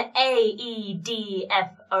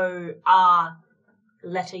 MAEDFOR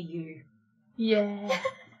letter U. Yeah.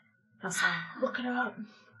 That's all. Look it up.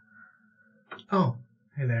 Oh,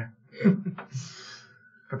 hey there.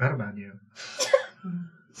 Forgot about you.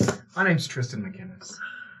 My name's Tristan McInnes.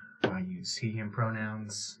 I use he, him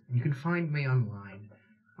pronouns. You can find me online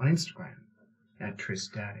on Instagram at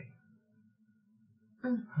TrisDaddy.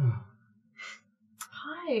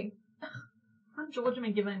 Hi. I'm Georgia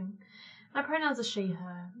McGivern. My pronouns are she,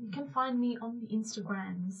 her. You can find me on the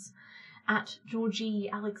Instagrams at Georgie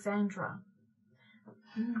Alexandra.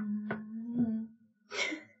 And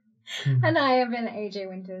I have been AJ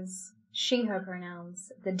Winters, she, her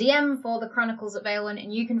pronouns, the DM for the Chronicles of Aelwyn,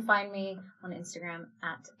 and you can find me on Instagram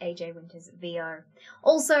at AJWintersVO.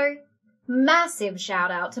 Also, massive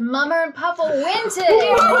shout out to Mama and Papa Winters!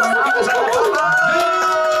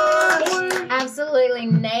 Absolutely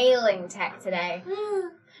nailing tech today.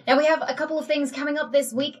 Now we have a couple of things coming up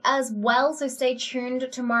this week as well, so stay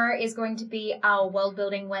tuned. Tomorrow is going to be our World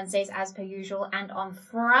Building Wednesdays as per usual, and on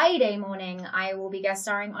Friday morning I will be guest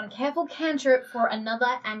starring on Careful Cantrip for another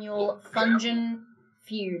annual Fungin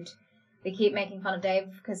feud. We keep making fun of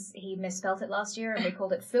Dave because he misspelt it last year and we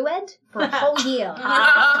called it Fued for a whole year.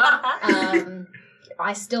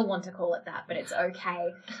 I still want to call it that, but it's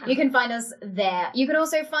okay. You can find us there. You can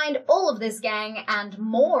also find all of this gang and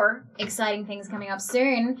more exciting things coming up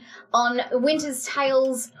soon on Winter's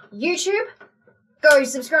Tales YouTube. Go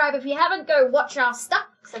subscribe if you haven't. Go watch our stuff.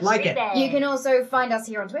 Like it. You can also find us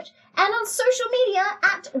here on Twitch and on social media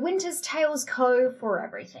at Winter's Tales Co. for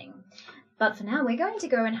everything. But for now, we're going to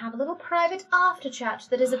go and have a little private after chat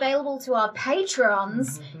that is available to our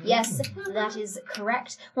patrons. Yes, that is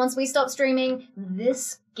correct. Once we stop streaming,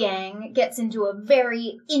 this gang gets into a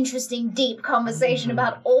very interesting, deep conversation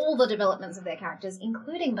about all the developments of their characters,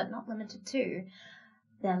 including, but not limited to,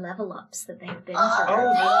 their level ups that they've been through.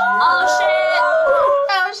 Oh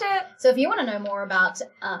shit! So if you want to know more about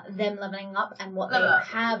them leveling up and what they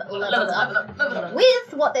have leveled up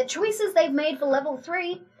with, what their choices they've made for level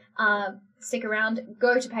 3, stick around,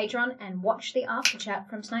 go to Patreon, and watch the after chat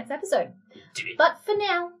from tonight's episode. But for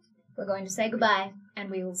now, we're going to say goodbye, and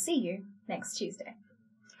we will see you next Tuesday.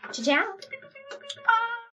 Ciao!